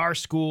 like, at our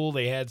school,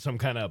 they had some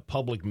kind of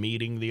public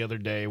meeting the other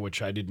day,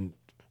 which I didn't...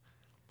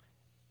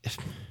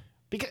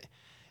 Because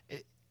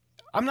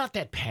I'm not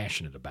that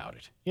passionate about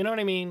it. You know what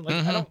I mean?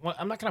 Like,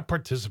 I'm not going to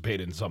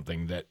participate in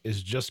something that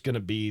is just going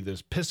to be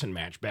this pissing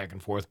match back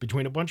and forth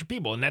between a bunch of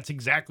people. And that's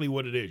exactly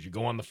what it is. You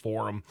go on the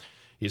forum,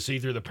 you see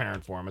through the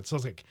parent forum. It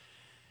sounds like,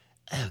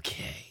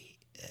 okay...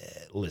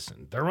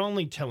 listen, they're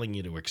only telling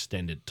you to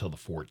extend it till the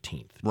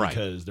 14th. Right.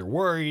 Because they're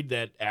worried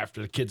that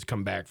after the kids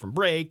come back from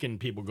break and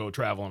people go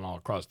traveling all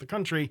across the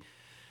country,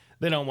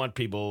 They don't want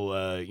people,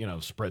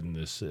 spreading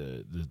this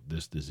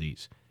this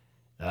disease.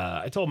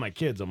 I told my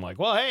kids, I'm like,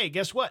 well, hey,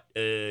 guess what?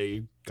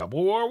 A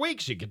couple more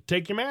weeks, you could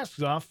take your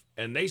masks off.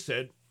 And they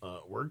said,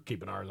 we're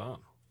keeping ours on.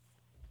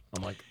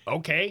 I'm like,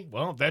 okay,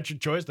 well, if that's your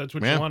choice, that's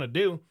what you want to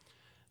do.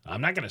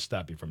 I'm not going to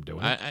stop you from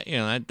doing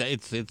it.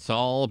 It's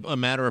all a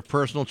matter of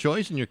personal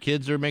choice, and your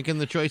kids are making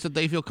the choice that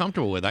they feel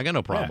comfortable with. I got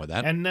no problem with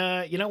that. And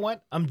you know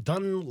what? I'm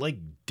done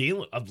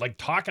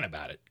talking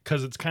about it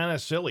because it's kind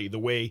of silly the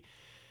way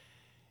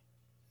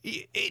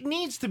it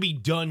needs to be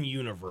done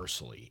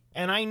universally.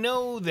 And I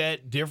know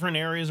that different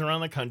areas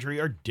around the country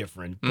are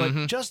different,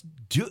 but just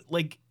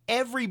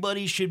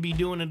everybody should be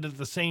doing it at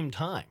the same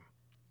time.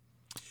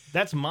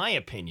 That's my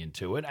opinion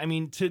to it. I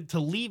mean, to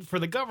leave for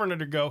the governor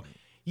to go,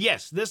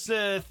 yes, this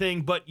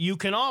thing, but you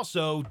can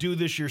also do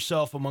this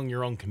yourself among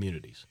your own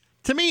communities.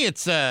 To me,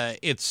 it's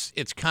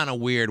kind of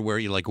weird where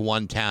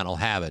one town will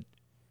have it,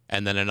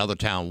 and then another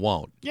town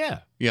won't. Yeah.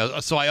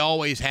 So I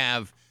always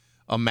have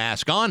a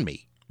mask on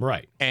me.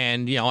 Right.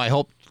 And I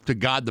hope to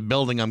God the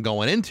building I'm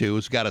going into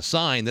has got a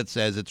sign that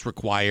says it's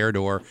required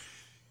or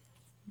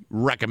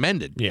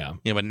recommended. Yeah.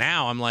 But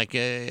now I'm like,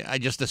 I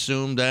just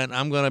assumed that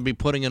I'm going to be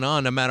putting it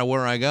on no matter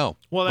where I go.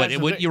 Well,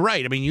 but you're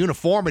right. I mean,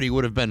 uniformity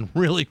would have been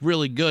really,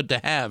 really good to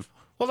have.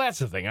 Well, that's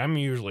the thing. I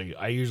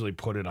usually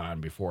put it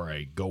on before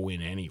I go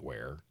in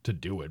anywhere to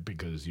do it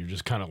because you're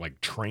just kind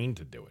of trained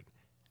to do it.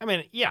 I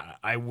mean, yeah,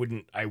 I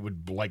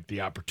would like the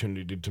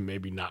opportunity to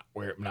maybe not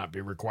be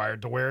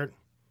required to wear it.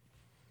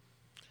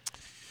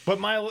 But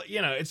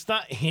it's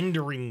not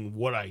hindering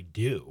what I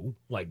do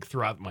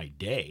throughout my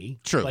day.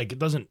 True. It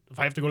doesn't. If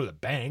I have to go to the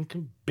bank,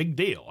 big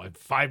deal.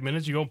 5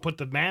 minutes, you go put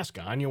the mask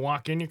on, you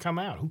walk in, you come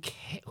out. Who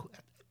cares?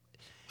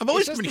 I've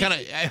always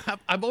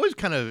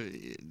kind of.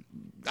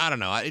 I don't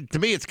know. To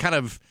me, it's kind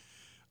of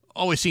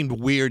always seemed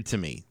weird to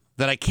me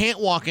that I can't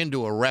walk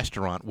into a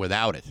restaurant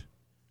without it.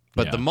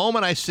 But the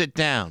moment I sit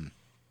down,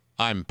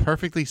 I'm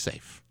perfectly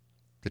safe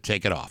to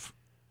take it off.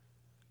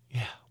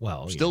 Yeah,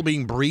 well, still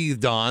being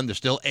breathed on. There's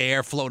still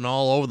air floating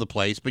all over the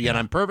place, but yet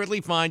I'm perfectly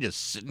fine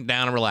just sitting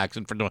down and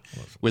relaxing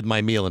with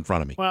my meal in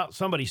front of me. Well,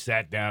 somebody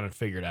sat down and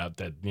figured out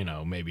that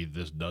maybe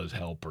this does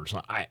help or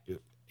something. I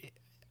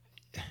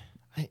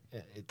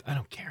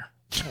don't care.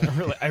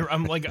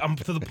 I'm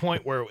to the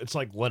point where it's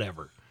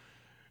whatever.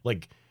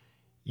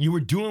 You were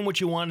doing what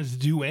you wanted to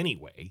do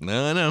anyway.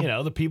 No, I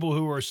know. The people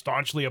who were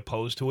staunchly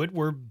opposed to it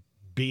were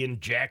being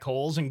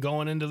jackholes and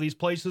going into these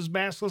places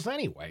maskless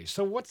anyway.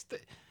 So what's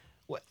the...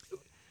 What?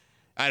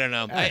 I don't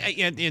know.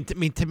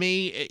 To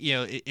me,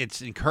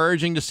 it's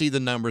encouraging to see the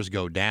numbers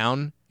go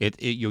down.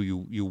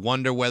 You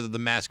wonder whether the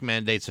mask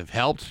mandates have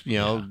helped.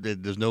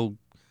 There's no,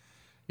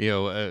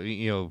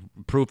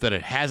 proof that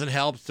it hasn't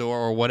helped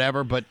or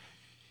whatever. But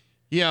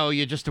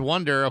you just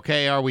wonder.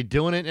 Okay, are we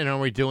doing it, and are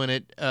we doing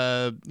it,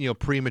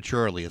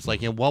 prematurely? It's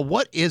well,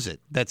 what is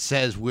it that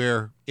says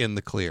we're in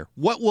the clear?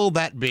 What will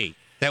that be?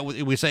 That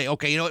we say,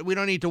 okay, we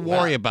don't need to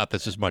worry about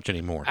this as much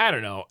anymore. I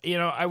don't know.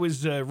 I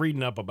was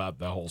reading up about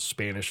the whole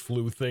Spanish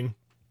flu thing.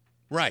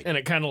 Right. And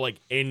it kind of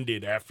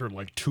ended after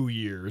 2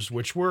 years,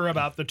 which we're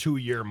about the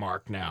 2-year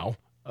mark now.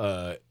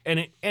 And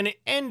it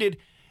ended,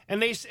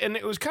 and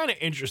it was kind of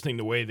interesting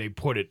the way they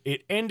put it.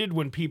 It ended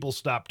when people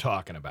stopped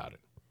talking about it.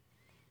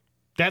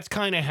 That's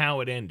kind of how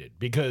it ended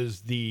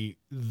because the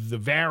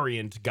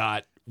variant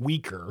got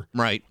weaker.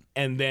 Right.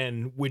 And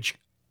then which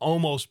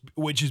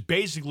is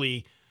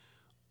basically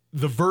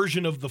the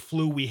version of the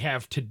flu we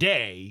have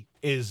today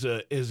is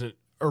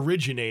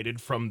originated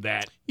from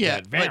that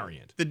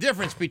variant. The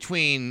difference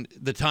between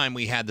the time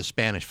we had the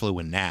Spanish flu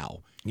and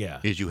now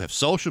is you have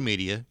social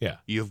media. Yeah.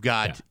 You've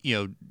got,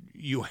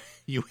 you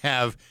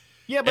have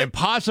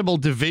impossible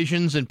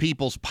divisions in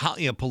people's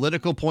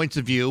political points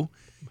of view,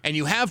 and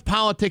you have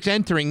politics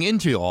entering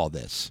into all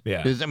this.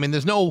 Yeah.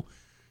 There's no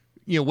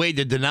way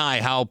to deny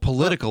how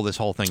political this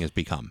whole thing has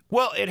become.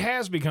 Well, it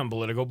has become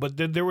political, but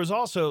there was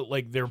also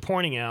they're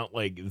pointing out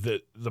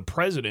the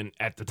president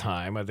at the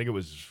time. I think it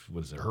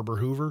was Herbert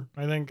Hoover.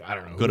 I don't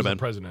know. Could have been the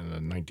president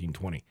in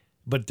 1920,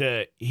 but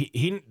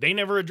they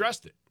never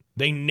addressed it.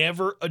 They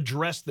never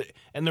addressed it,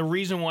 and the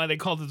reason why they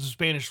called it the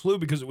Spanish flu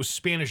because it was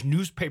Spanish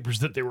newspapers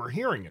that they were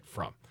hearing it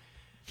from.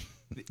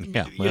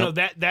 Yeah,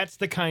 that's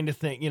the kind of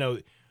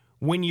thing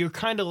when you're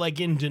kind of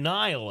in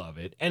denial of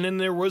it. And then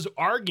there was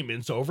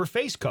arguments over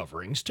face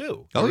coverings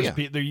too.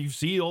 You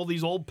see all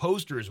these old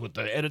posters with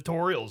the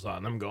editorials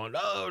on them going,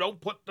 oh,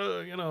 don't put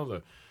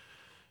the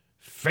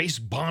face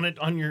bonnet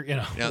on your,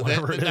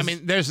 whatever it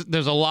is.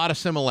 There's a lot of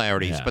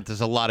similarities, but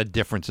there's a lot of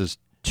differences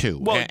too.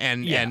 Well,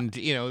 and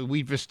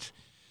we just,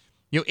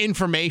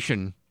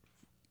 information,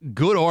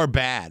 good or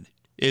bad,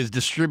 is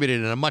distributed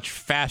in a much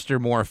faster,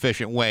 more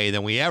efficient way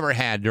than we ever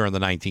had during the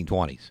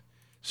 1920s.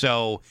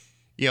 So,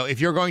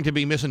 if you're going to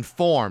be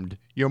misinformed,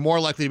 you're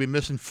more likely to be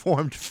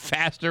misinformed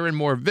faster and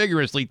more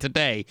vigorously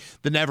today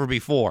than ever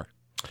before.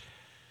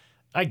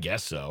 I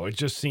guess so. It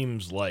just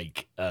seems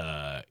like,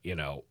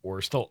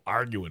 we're still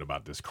arguing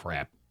about this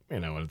crap.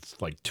 It's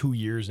 2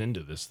 years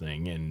into this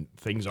thing and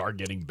things are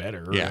getting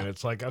better. Yeah. And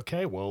it's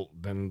okay, well,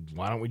 then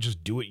why don't we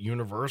just do it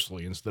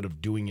universally instead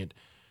of doing it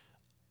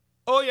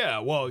Oh, yeah.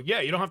 Well,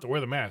 yeah, you don't have to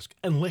wear the mask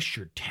unless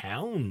your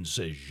town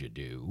says you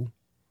do.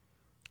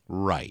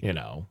 Right. You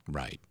know.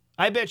 Right.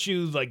 I bet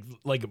you, like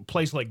a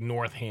place like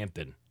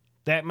Northampton,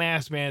 that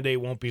mask mandate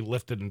won't be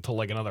lifted until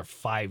like another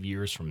 5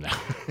 years from now.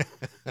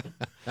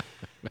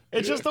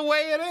 It's just the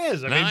way it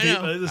is.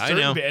 I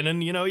know. And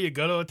then, you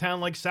go to a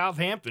town like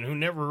Southampton who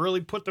never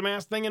really put the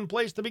mask thing in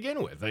place to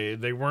begin with.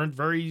 They weren't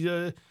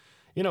very,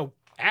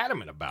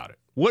 adamant about it.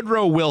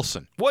 Woodrow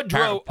Wilson.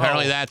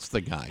 Apparently that's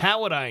the guy.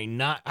 How would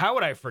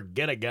I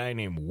forget a guy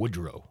named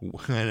Woodrow?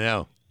 I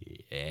know.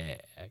 Yeah,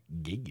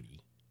 giggity.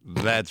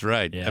 That's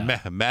right. Yeah.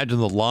 Imagine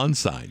the lawn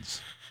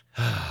signs.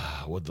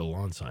 What'd the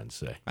lawn signs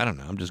say? I don't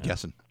know. I'm just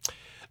guessing.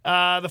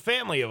 The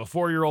family of a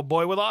 4-year-old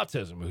boy with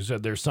autism who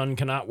said their son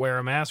cannot wear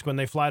a mask when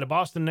they fly to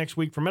Boston next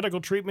week for medical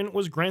treatment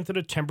was granted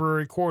a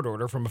temporary court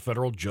order from a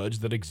federal judge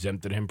that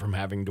exempted him from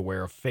having to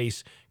wear a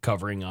face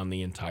covering on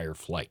the entire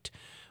flight.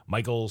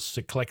 Michael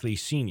Siklecki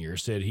Sr.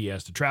 said he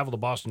has to travel to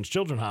Boston's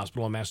Children's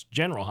Hospital and Mass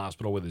General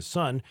Hospital with his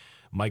son,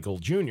 Michael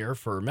Jr.,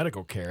 for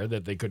medical care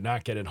that they could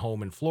not get at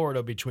home in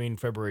Florida between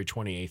February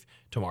 28th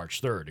to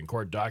March 3rd. In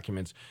court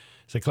documents,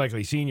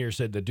 Siklecki Sr.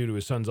 said that due to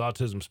his son's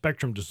autism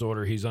spectrum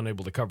disorder, he's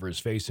unable to cover his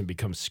face and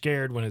becomes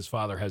scared when his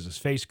father has his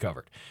face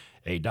covered.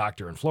 A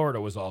doctor in Florida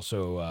was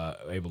also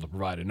able to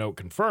provide a note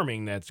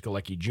confirming that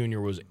Siklecki Jr.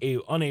 was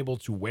unable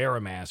to wear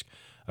a mask,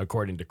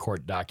 according to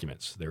court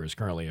documents. There is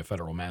currently a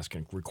federal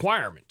masking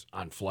requirement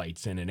on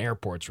flights and in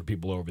airports for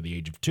people over the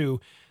age of 2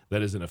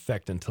 that is in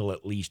effect until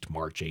at least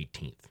March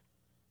 18th.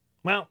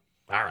 Well,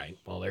 all right.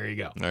 Well, there you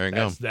go. There you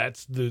go.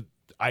 That's the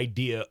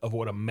idea of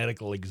what a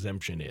medical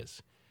exemption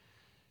is.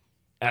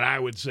 And I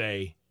would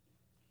say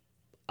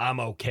I'm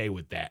okay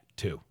with that,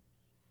 too.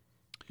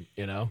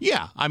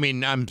 Yeah. I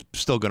mean, I'm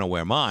still going to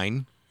wear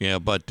mine. Yeah,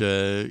 but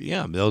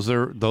those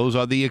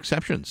are the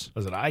exceptions.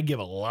 Listen, I give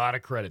a lot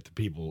of credit to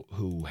people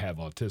who have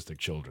autistic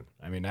children.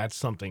 I mean, that's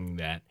something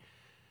that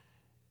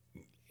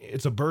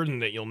it's a burden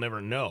that you'll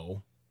never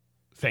know,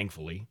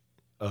 thankfully,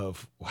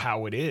 of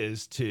how it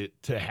is to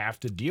have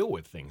to deal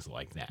with things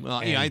like that.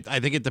 Well, I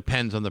think it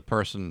depends on the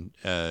person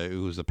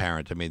who's the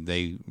parent. I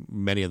mean,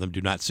 many of them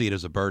do not see it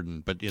as a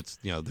burden, but it's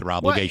their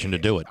obligation to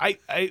do it. I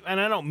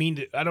don't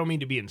mean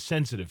to be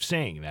insensitive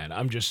saying that.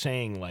 I'm just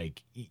saying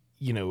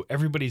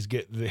everybody's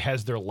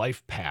has their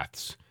life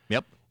paths.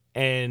 Yep.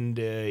 And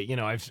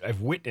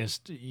I've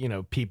witnessed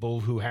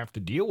people who have to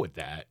deal with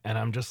that, and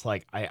I'm just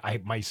like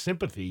my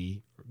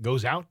sympathy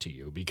goes out to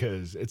you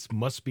because it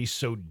must be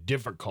so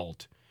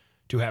difficult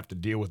to have to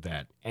deal with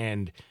that.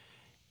 And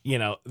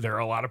there are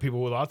a lot of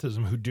people with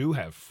autism who do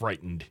have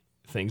frightened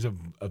things of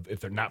if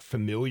they're not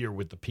familiar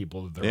with the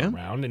people that they're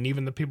around, and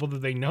even the people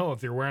that they know,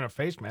 if they're wearing a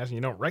face mask and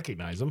you don't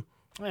recognize them,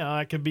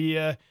 that could be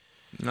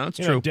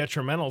true.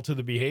 Detrimental to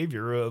the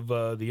behavior of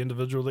the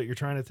individual that you're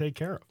trying to take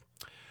care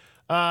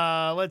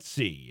of. Let's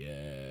see.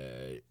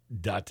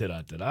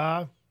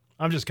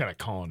 I'm just kind of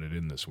calling it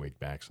in this week,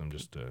 Max. I'm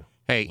just.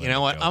 Hey, you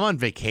know what? I'm on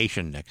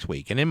vacation next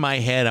week, and in my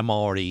head, I'm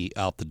already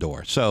out the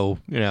door. So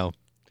I'm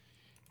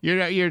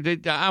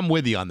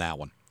with you on that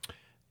one.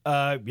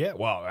 Yeah.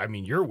 Well, I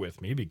mean, you're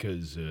with me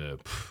because you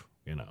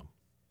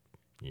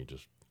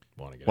just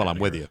want to get. Well, I'm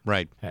with you,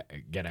 right?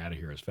 Get out of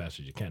here as fast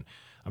as you can.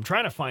 I'm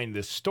trying to find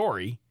this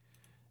story.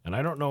 And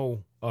I don't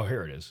know. Oh,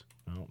 here it is.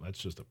 Oh, that's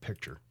just a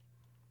picture.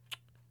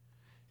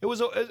 It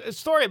was a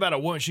story about a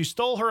woman. She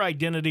stole her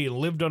identity and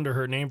lived under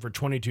her name for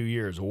 22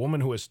 years. A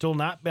woman who has still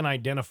not been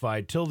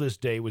identified till this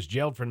day was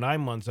jailed for 9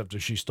 months after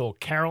she stole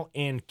Carol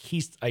Ann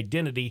Keith's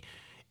identity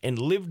and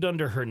lived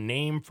under her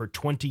name for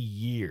 22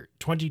 years.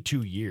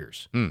 22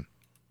 years.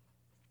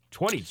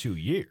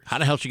 How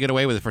the hell did she get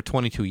away with it for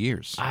 22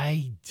 years?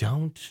 I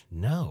don't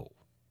know.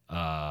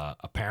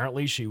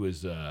 Apparently she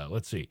was,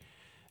 let's see.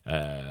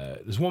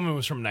 This woman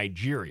was from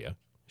Nigeria.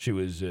 She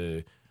was,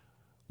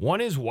 one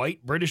is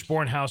white,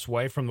 British-born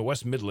housewife from the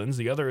West Midlands.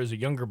 The other is a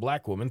younger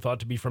black woman thought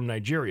to be from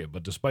Nigeria.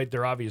 But despite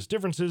their obvious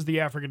differences,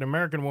 the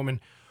African-American woman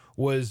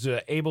was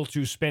able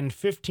to spend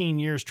 15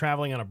 years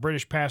traveling on a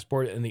British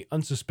passport in the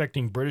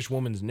unsuspecting British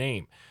woman's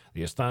name.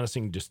 The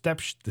astonishing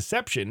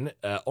deception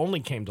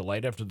only came to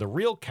light after the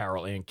real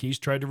Carol Ann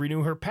Keith tried to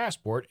renew her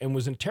passport and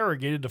was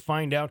interrogated to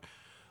find out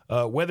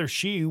whether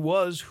she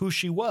was who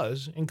she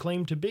was and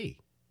claimed to be.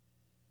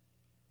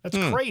 That's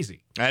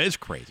crazy. That is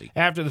crazy.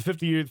 After the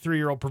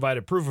 53-year-old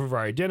provided proof of her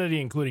identity,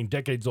 including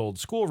decades-old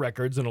school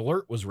records, an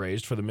alert was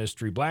raised for the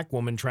mystery black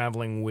woman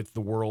traveling with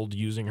the world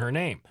using her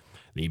name.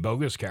 The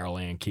bogus Carol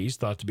Ann Keith,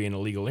 thought to be an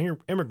illegal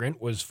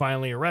immigrant, was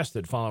finally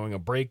arrested following a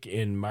break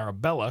in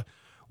Marabella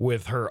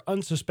with her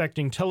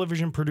unsuspecting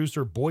television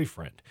producer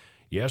boyfriend.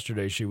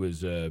 Yesterday, she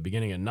was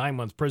beginning a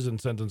 9-month prison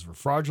sentence for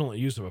fraudulent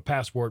use of a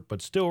passport,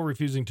 but still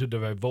refusing to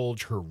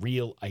divulge her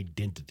real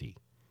identity.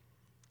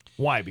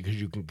 Why? Because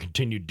you can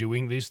continue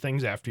doing these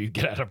things after you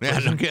get out of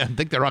prison? I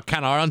think they're all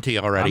kind of onto you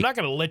already. I'm not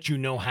going to let you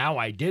know how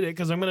I did it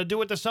because I'm going to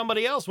do it to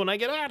somebody else when I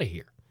get out of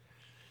here.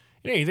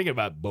 You think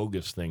about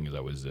bogus things.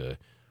 I was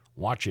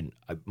watching,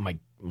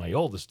 my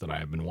oldest and I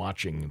have been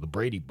watching The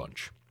Brady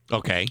Bunch.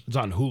 Okay. It's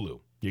on Hulu.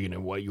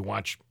 You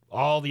watch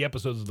all the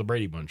episodes of The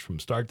Brady Bunch from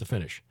start to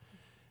finish.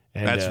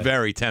 And, That's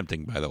very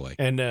tempting, by the way.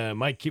 And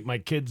my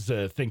kids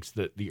thinks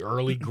that the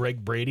early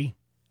Greg Brady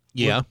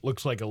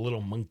looks like a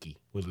little monkey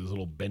with his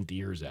little bent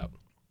ears out.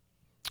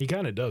 He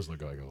kind of does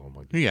look like a little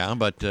monkey. Yeah,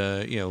 but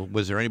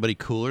was there anybody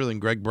cooler than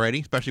Greg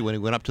Brady, especially when he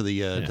went up to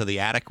the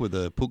attic with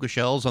the puka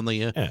shells on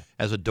the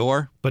as a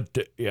door? But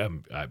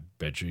I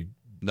bet you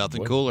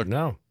nothing cooler.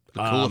 No, the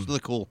coolest of the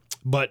cool.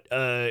 But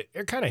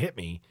it kind of hit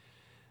me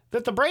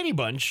that the Brady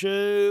Bunch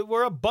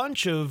were a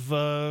bunch of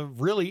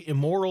really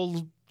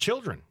immoral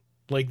children.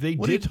 Like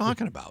what are you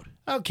talking about?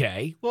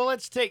 Okay, well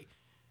let's take.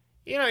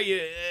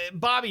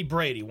 Bobby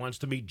Brady wants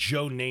to meet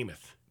Joe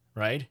Namath.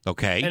 Right?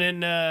 Okay.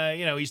 And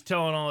then, he's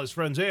telling all his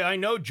friends, hey, I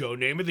know Joe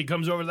Namath. He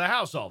comes over to the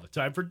house all the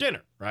time for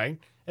dinner, right?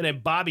 And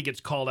then Bobby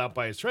gets called out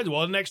by his friends. Well,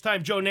 the next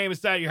time Joe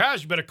Namath's at your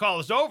house, you better call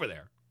us over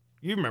there.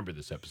 You remember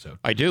this episode.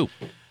 I do.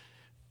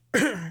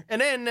 And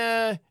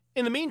then,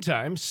 in the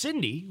meantime,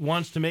 Cindy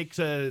wants to make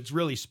it's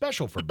really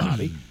special for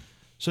Bobby.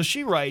 So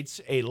she writes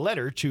a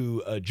letter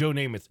to Joe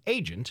Namath's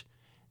agent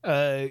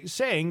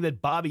saying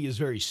that Bobby is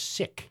very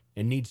sick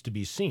and needs to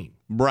be seen.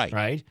 Right.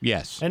 Right?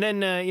 Yes. And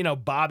then, Joe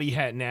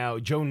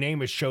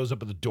Namath shows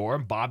up at the door,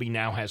 and Bobby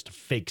now has to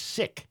fake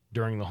sick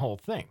during the whole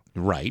thing.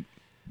 Right.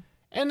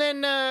 And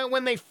then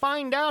when they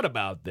find out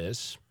about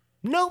this,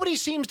 nobody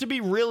seems to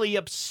be really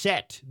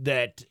upset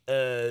that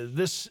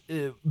this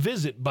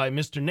visit by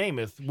Mr.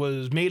 Namath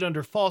was made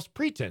under false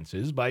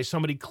pretenses by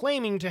somebody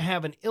claiming to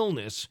have an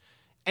illness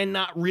and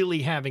not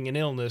really having an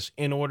illness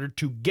in order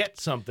to get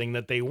something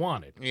that they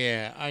wanted.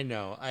 Yeah, I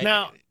know.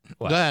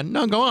 Go ahead.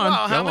 No, go on.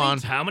 Well,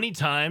 how many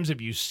times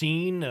have you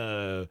seen,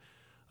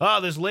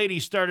 this lady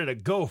started a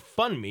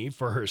GoFundMe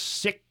for her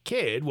sick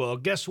kid? Well,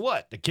 guess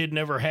what? The kid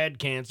never had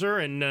cancer,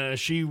 and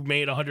she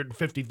made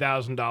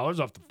 $150,000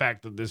 off the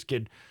fact that this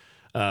kid,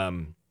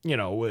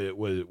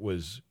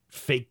 was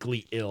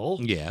fakely ill.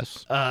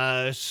 Yes.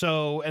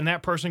 And that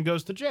person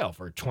goes to jail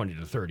for 20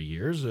 to 30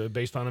 years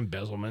based on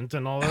embezzlement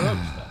and all that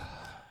other stuff.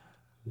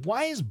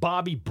 Why is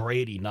Bobby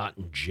Brady not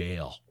in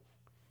jail?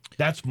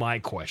 That's my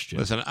question.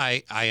 Listen,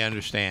 I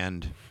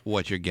understand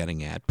what you're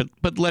getting at,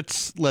 but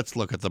let's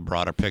look at the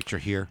broader picture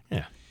here.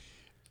 Yeah.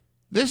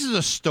 This is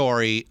a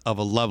story of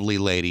a lovely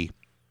lady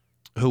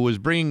who was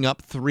bringing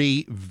up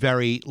 3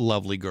 very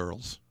lovely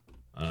girls.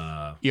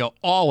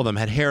 All of them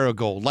had hair of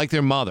gold, like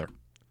their mother.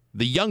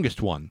 The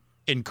youngest one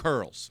in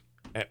curls.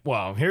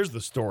 Well, here's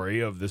the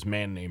story of this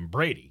man named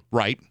Brady.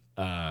 Right.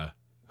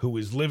 Who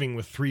was living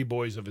with 3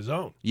 boys of his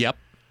own. Yep.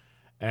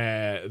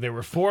 There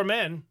were 4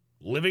 men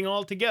living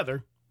all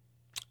together,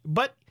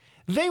 but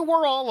they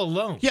were all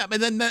alone. Yeah, but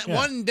then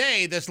one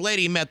day this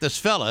lady met this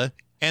fella,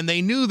 and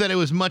they knew that it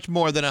was much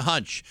more than a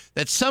hunch,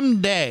 that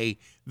someday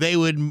they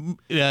would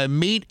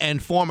meet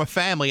and form a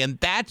family, and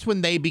that's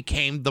when they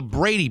became the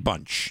Brady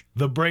Bunch.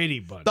 The Brady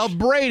Bunch. The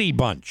Brady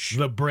Bunch.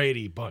 The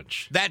Brady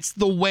Bunch. That's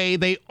the way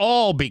they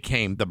all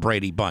became the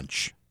Brady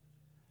Bunch.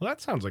 Well, that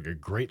sounds like a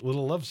great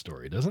little love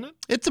story, doesn't it?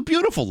 It's a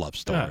beautiful love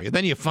story.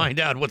 Then you find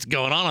out what's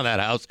going on in that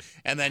house,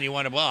 and then you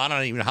wonder, well, I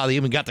don't even know how they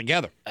even got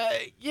together.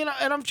 And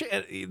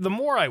the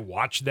more I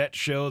watch that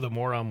show, the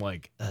more I'm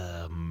like,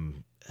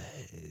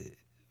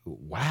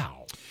 wow.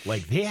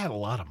 Like, they had a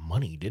lot of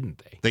money,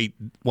 didn't they?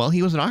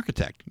 He was an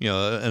architect,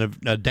 and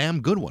a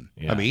damn good one.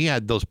 Yeah. I mean, he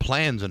had those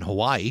plans in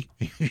Hawaii.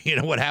 You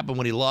know what happened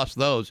when he lost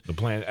those? The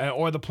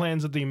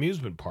plans at the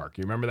amusement park.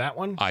 You remember that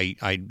one?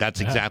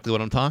 That's exactly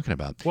what I'm talking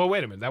about. Well,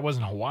 wait a minute. That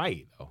wasn't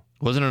Hawaii, though.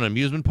 Wasn't it an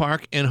amusement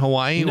park in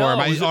Hawaii? No,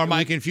 or am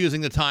I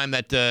confusing the time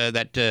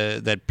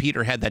that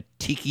Peter had that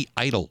tiki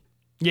idol?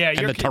 Yeah,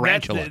 and the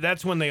tarantula.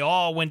 That's when they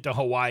all went to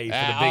Hawaii for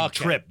the big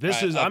trip.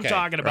 I'm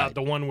talking about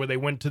the one where they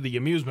went to the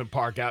amusement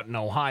park out in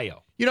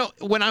Ohio.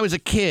 When I was a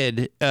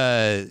kid,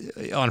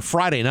 on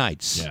Friday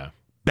nights,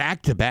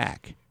 back to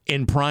back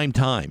in prime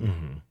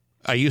time,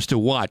 I used to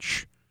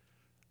watch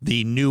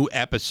the new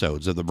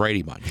episodes of the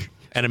Brady Bunch,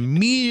 and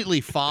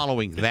immediately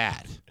following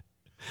that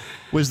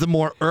was the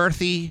more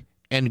earthy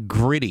and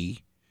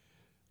gritty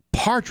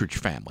Partridge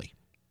Family.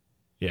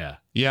 Yeah.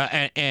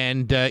 Yeah,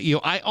 and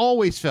I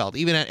always felt,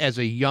 even as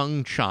a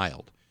young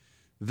child,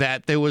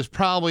 that there was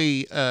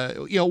probably,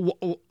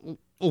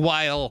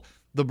 while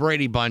the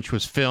Brady Bunch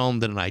was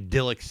filmed in an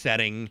idyllic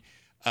setting,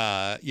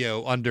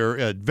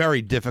 under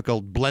very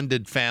difficult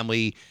blended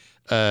family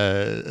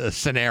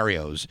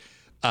scenarios,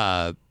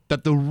 that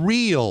the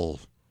real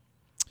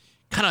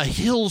kind of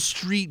Hill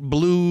Street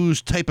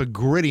Blues type of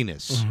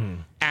grittiness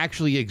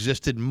actually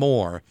existed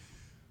more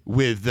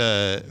with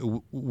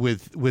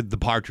the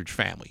Partridge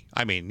Family.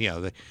 I mean,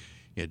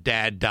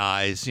 dad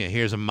dies.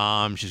 Here's a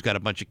mom. She's got a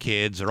bunch of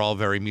kids. They're all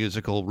very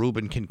musical.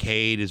 Reuben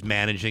Kincaid is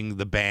managing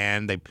the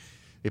band. They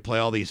play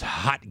all these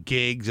hot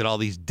gigs at all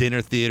these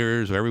dinner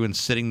theaters where everyone's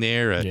sitting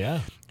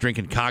there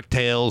drinking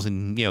cocktails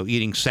and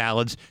eating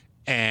salads,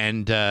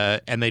 and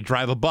they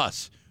drive a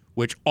bus,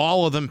 which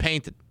all of them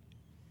painted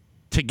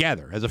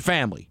together as a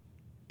family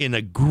in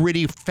a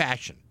gritty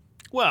fashion.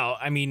 Well,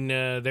 I mean,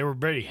 they were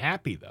very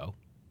happy though.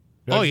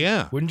 Oh,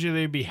 yeah. Wouldn't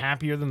they be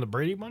happier than the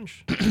Brady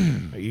Bunch?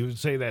 You would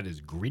say that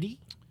is gritty?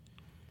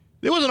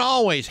 It wasn't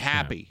always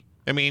happy.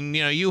 I mean,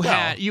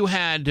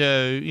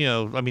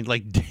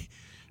 like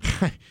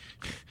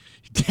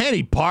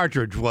Danny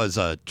Partridge was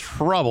a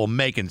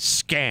trouble-making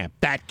scamp,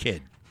 that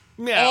kid.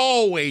 Yeah.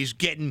 Always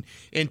getting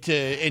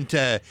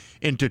into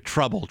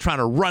trouble, trying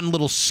to run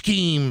little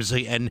schemes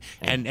and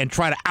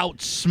try to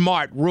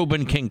outsmart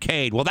Reuben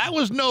Kincaid. Well, that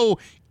was no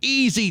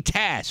easy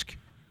task.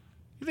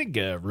 You think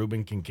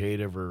Reuben Kincaid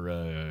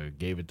ever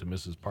gave it to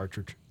Mrs.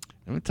 Partridge?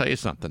 Let me tell you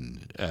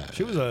something.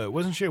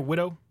 Wasn't she a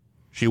widow?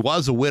 She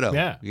was a widow.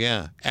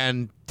 Yeah.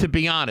 And to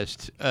be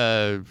honest,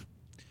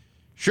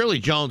 Shirley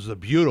Jones is a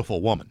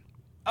beautiful woman.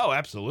 Oh,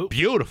 absolutely.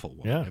 Beautiful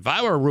woman. Yeah. If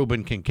I were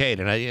Reuben Kincaid,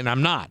 and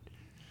I'm not,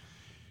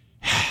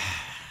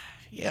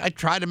 I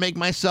try to make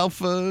myself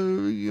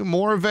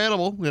more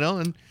available,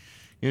 and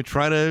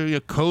try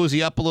to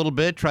cozy up a little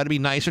bit, try to be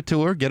nicer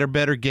to her, get her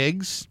better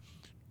gigs,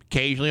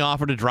 occasionally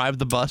offer to drive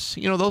the bus,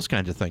 those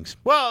kinds of things.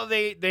 Well,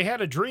 they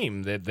had a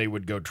dream that they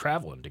would go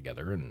traveling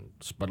together and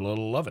spread a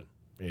little loving,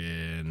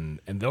 and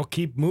they'll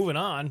keep moving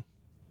on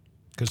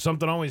because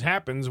something always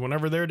happens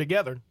whenever they're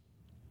together.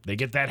 They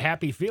get that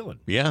happy feeling.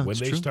 Yeah, when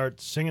they true. start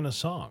singing a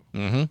song,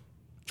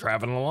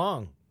 traveling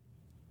along.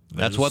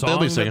 That's what they'll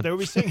be singing. They'll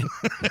be singing.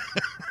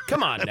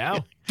 Come on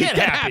now, get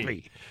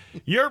happy.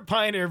 Your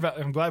Pioneer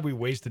Valley. I'm glad we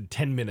wasted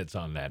 10 minutes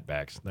on that,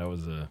 Bax. That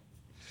was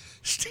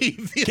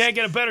Steve. Can't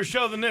get a better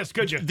show than this,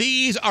 could you?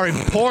 These are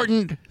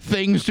important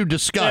things to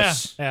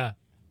discuss. Yeah.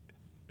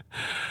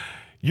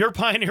 Your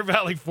Pioneer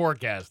Valley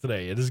forecast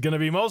today. It is going to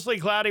be mostly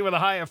cloudy with a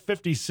high of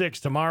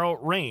 56. Tomorrow,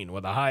 rain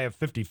with a high of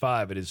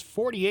 55. It is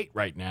 48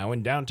 right now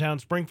in downtown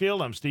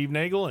Springfield. I'm Steve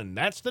Nagel, and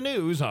that's the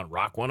news on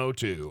Rock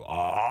 102.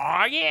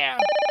 Oh, yeah.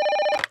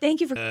 Thank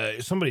you for...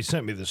 Somebody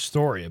sent me this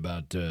story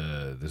about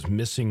this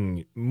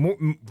missing...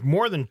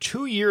 More than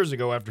 2 years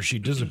ago after she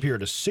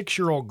disappeared, a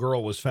 6-year-old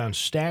girl was found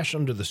stashed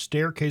under the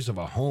staircase of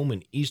a home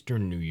in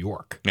eastern New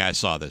York. Yeah, I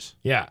saw this.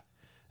 Yeah.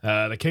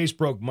 The case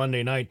broke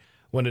Monday night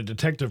when a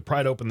detective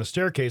pried open the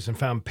staircase and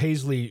found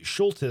Paisley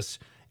Schultes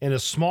in a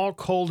small,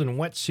 cold, and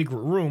wet secret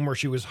room where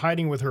she was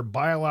hiding with her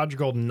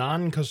biological,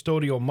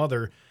 non-custodial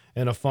mother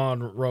in a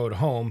Fawn Road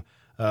home,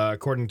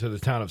 according to the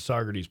town of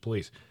Saugerties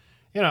police.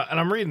 And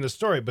I'm reading this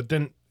story, but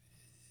then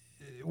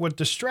what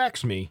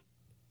distracts me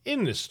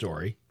in this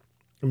story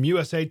from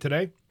USA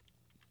Today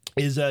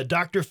is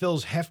Dr.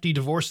 Phil's hefty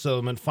divorce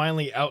settlement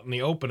finally out in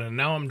the open, and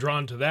now I'm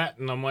drawn to that,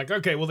 and I'm like,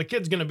 okay, well, the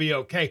kid's going to be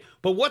okay,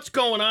 but what's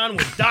going on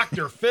with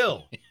Dr.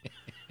 Phil?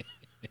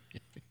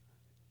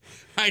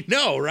 I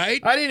know, right?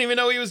 I didn't even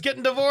know he was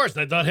getting divorced.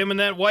 I thought him and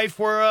that wife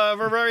were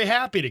very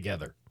happy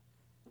together.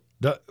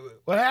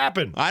 What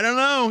happened? I don't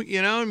know.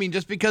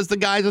 Just because the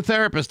guy's a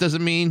therapist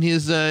doesn't mean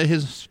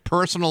his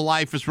personal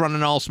life is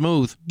running all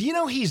smooth. Do you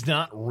know he's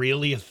not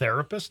really a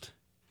therapist?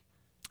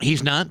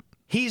 He's not?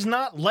 He's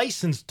not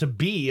licensed to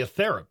be a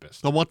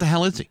therapist. Well, what the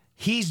hell is he?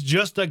 He's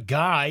just a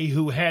guy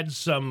who had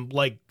some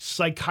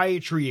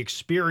psychiatry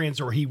experience,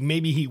 or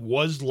maybe he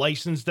was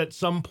licensed at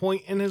some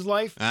point in his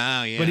life.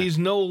 Oh, yeah. But he's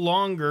no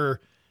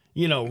longer,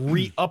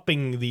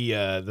 re-upping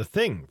the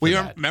thing.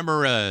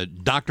 Remember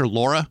Dr.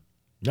 Laura?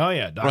 Oh,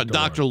 yeah,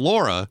 Dr.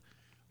 Laura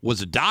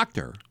was a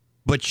doctor,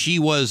 but she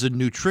was a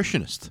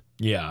nutritionist.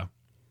 Yeah.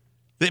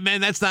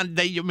 Man, that's not...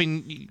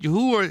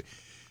 who are...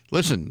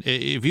 Listen,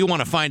 if you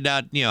want to find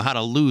out, how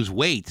to lose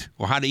weight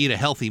or how to eat a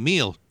healthy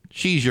meal,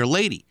 she's your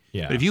lady.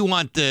 Yeah. But if you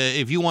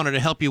wanted to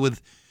help you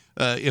with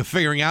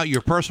figuring out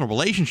your personal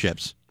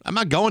relationships, I'm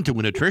not going to a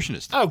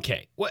nutritionist.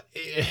 Okay. Well,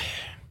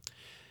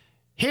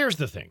 here's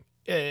the thing.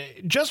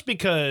 Just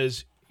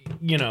because,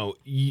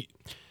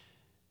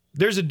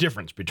 there's a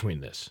difference between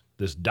this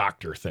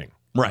doctor thing.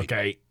 Right.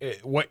 Okay.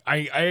 What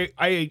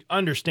I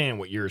understand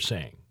what you're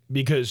saying,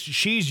 because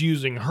she's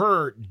using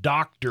her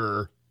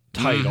doctor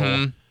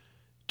title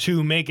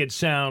to make it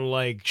sound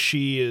like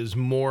she is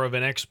more of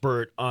an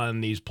expert on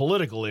these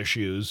political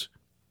issues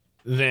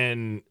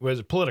than was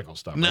it political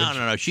stuff. No,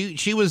 no.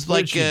 She was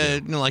like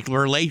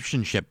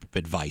relationship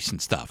advice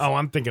and stuff. Oh,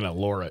 I'm thinking of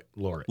Laura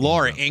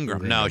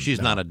Ingraham. No, she's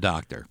not a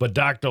doctor. But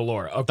Dr.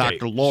 Laura. Okay.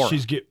 Dr. Laura.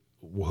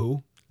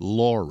 Who?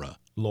 Laura.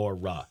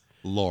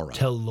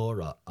 Tell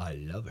Laura I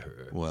love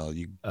her. Well,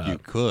 you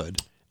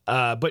could.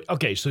 But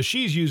okay, so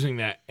she's using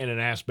that in an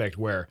aspect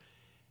where,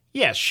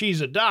 yes,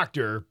 she's a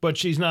doctor, but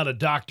she's not a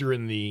doctor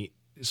in the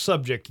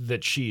subject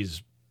that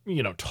she's,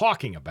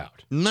 talking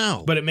about.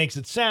 No. But it makes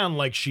it sound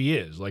like she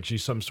is, like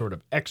she's some sort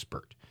of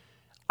expert.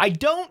 I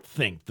don't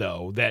think,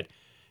 though, that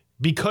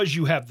because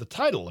you have the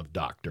title of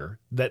doctor,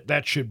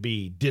 that should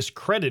be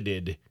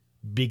discredited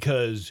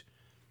because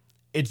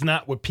it's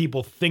not what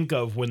people think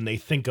of when they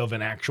think of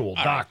an actual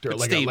doctor,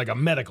 like a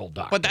medical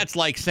doctor. But that's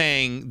like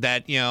saying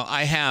that,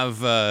 I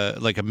have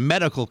like a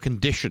medical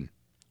condition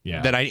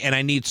that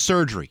I need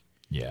surgery.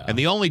 Yeah. And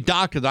the only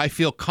doctor that I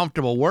feel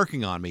comfortable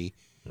working on me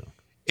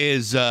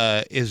is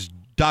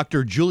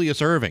Dr.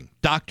 Julius Erving,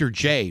 Dr.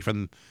 J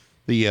from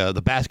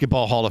the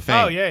Basketball Hall of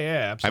Fame. Oh,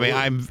 yeah, absolutely.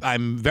 I mean,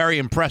 I'm very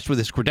impressed with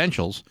his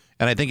credentials,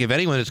 and I think if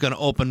anyone is going to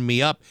open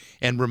me up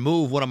and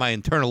remove one of my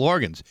internal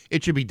organs,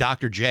 it should be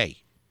Dr. J.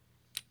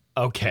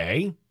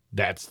 Okay.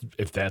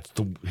 If that's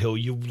the hill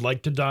you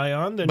like to die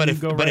on, then but you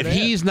go right But if ahead.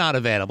 he's not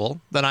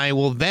available, then I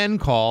will then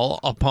call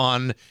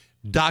upon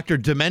Dr.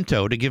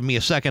 Demento to give me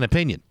a second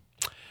opinion?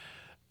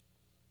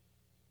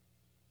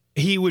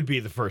 He would be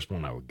the first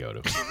one I would go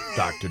to,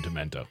 Dr.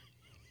 Demento.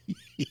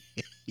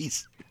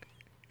 He's...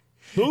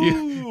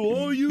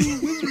 all you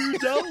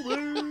wizards out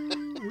there.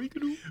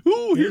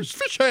 Ooh, here's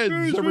fish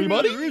heads,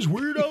 everybody. Here's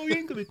Weirdo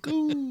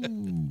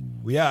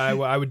Yankovic. Yeah,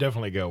 I would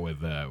definitely go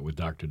with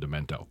Dr.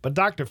 Demento. But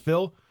Dr.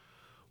 Phil,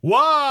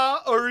 why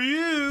are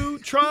you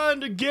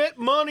trying to get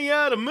money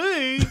out of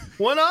me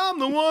when I'm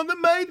the one that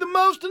made the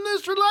most in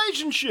this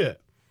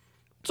relationship?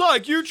 It's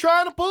like you're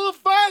trying to pull a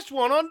fast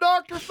one on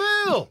Dr.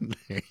 Phil.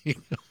 There you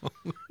go.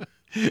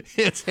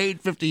 It's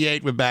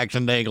 8:58 with Bax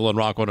and Nagel on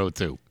Rock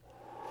 102.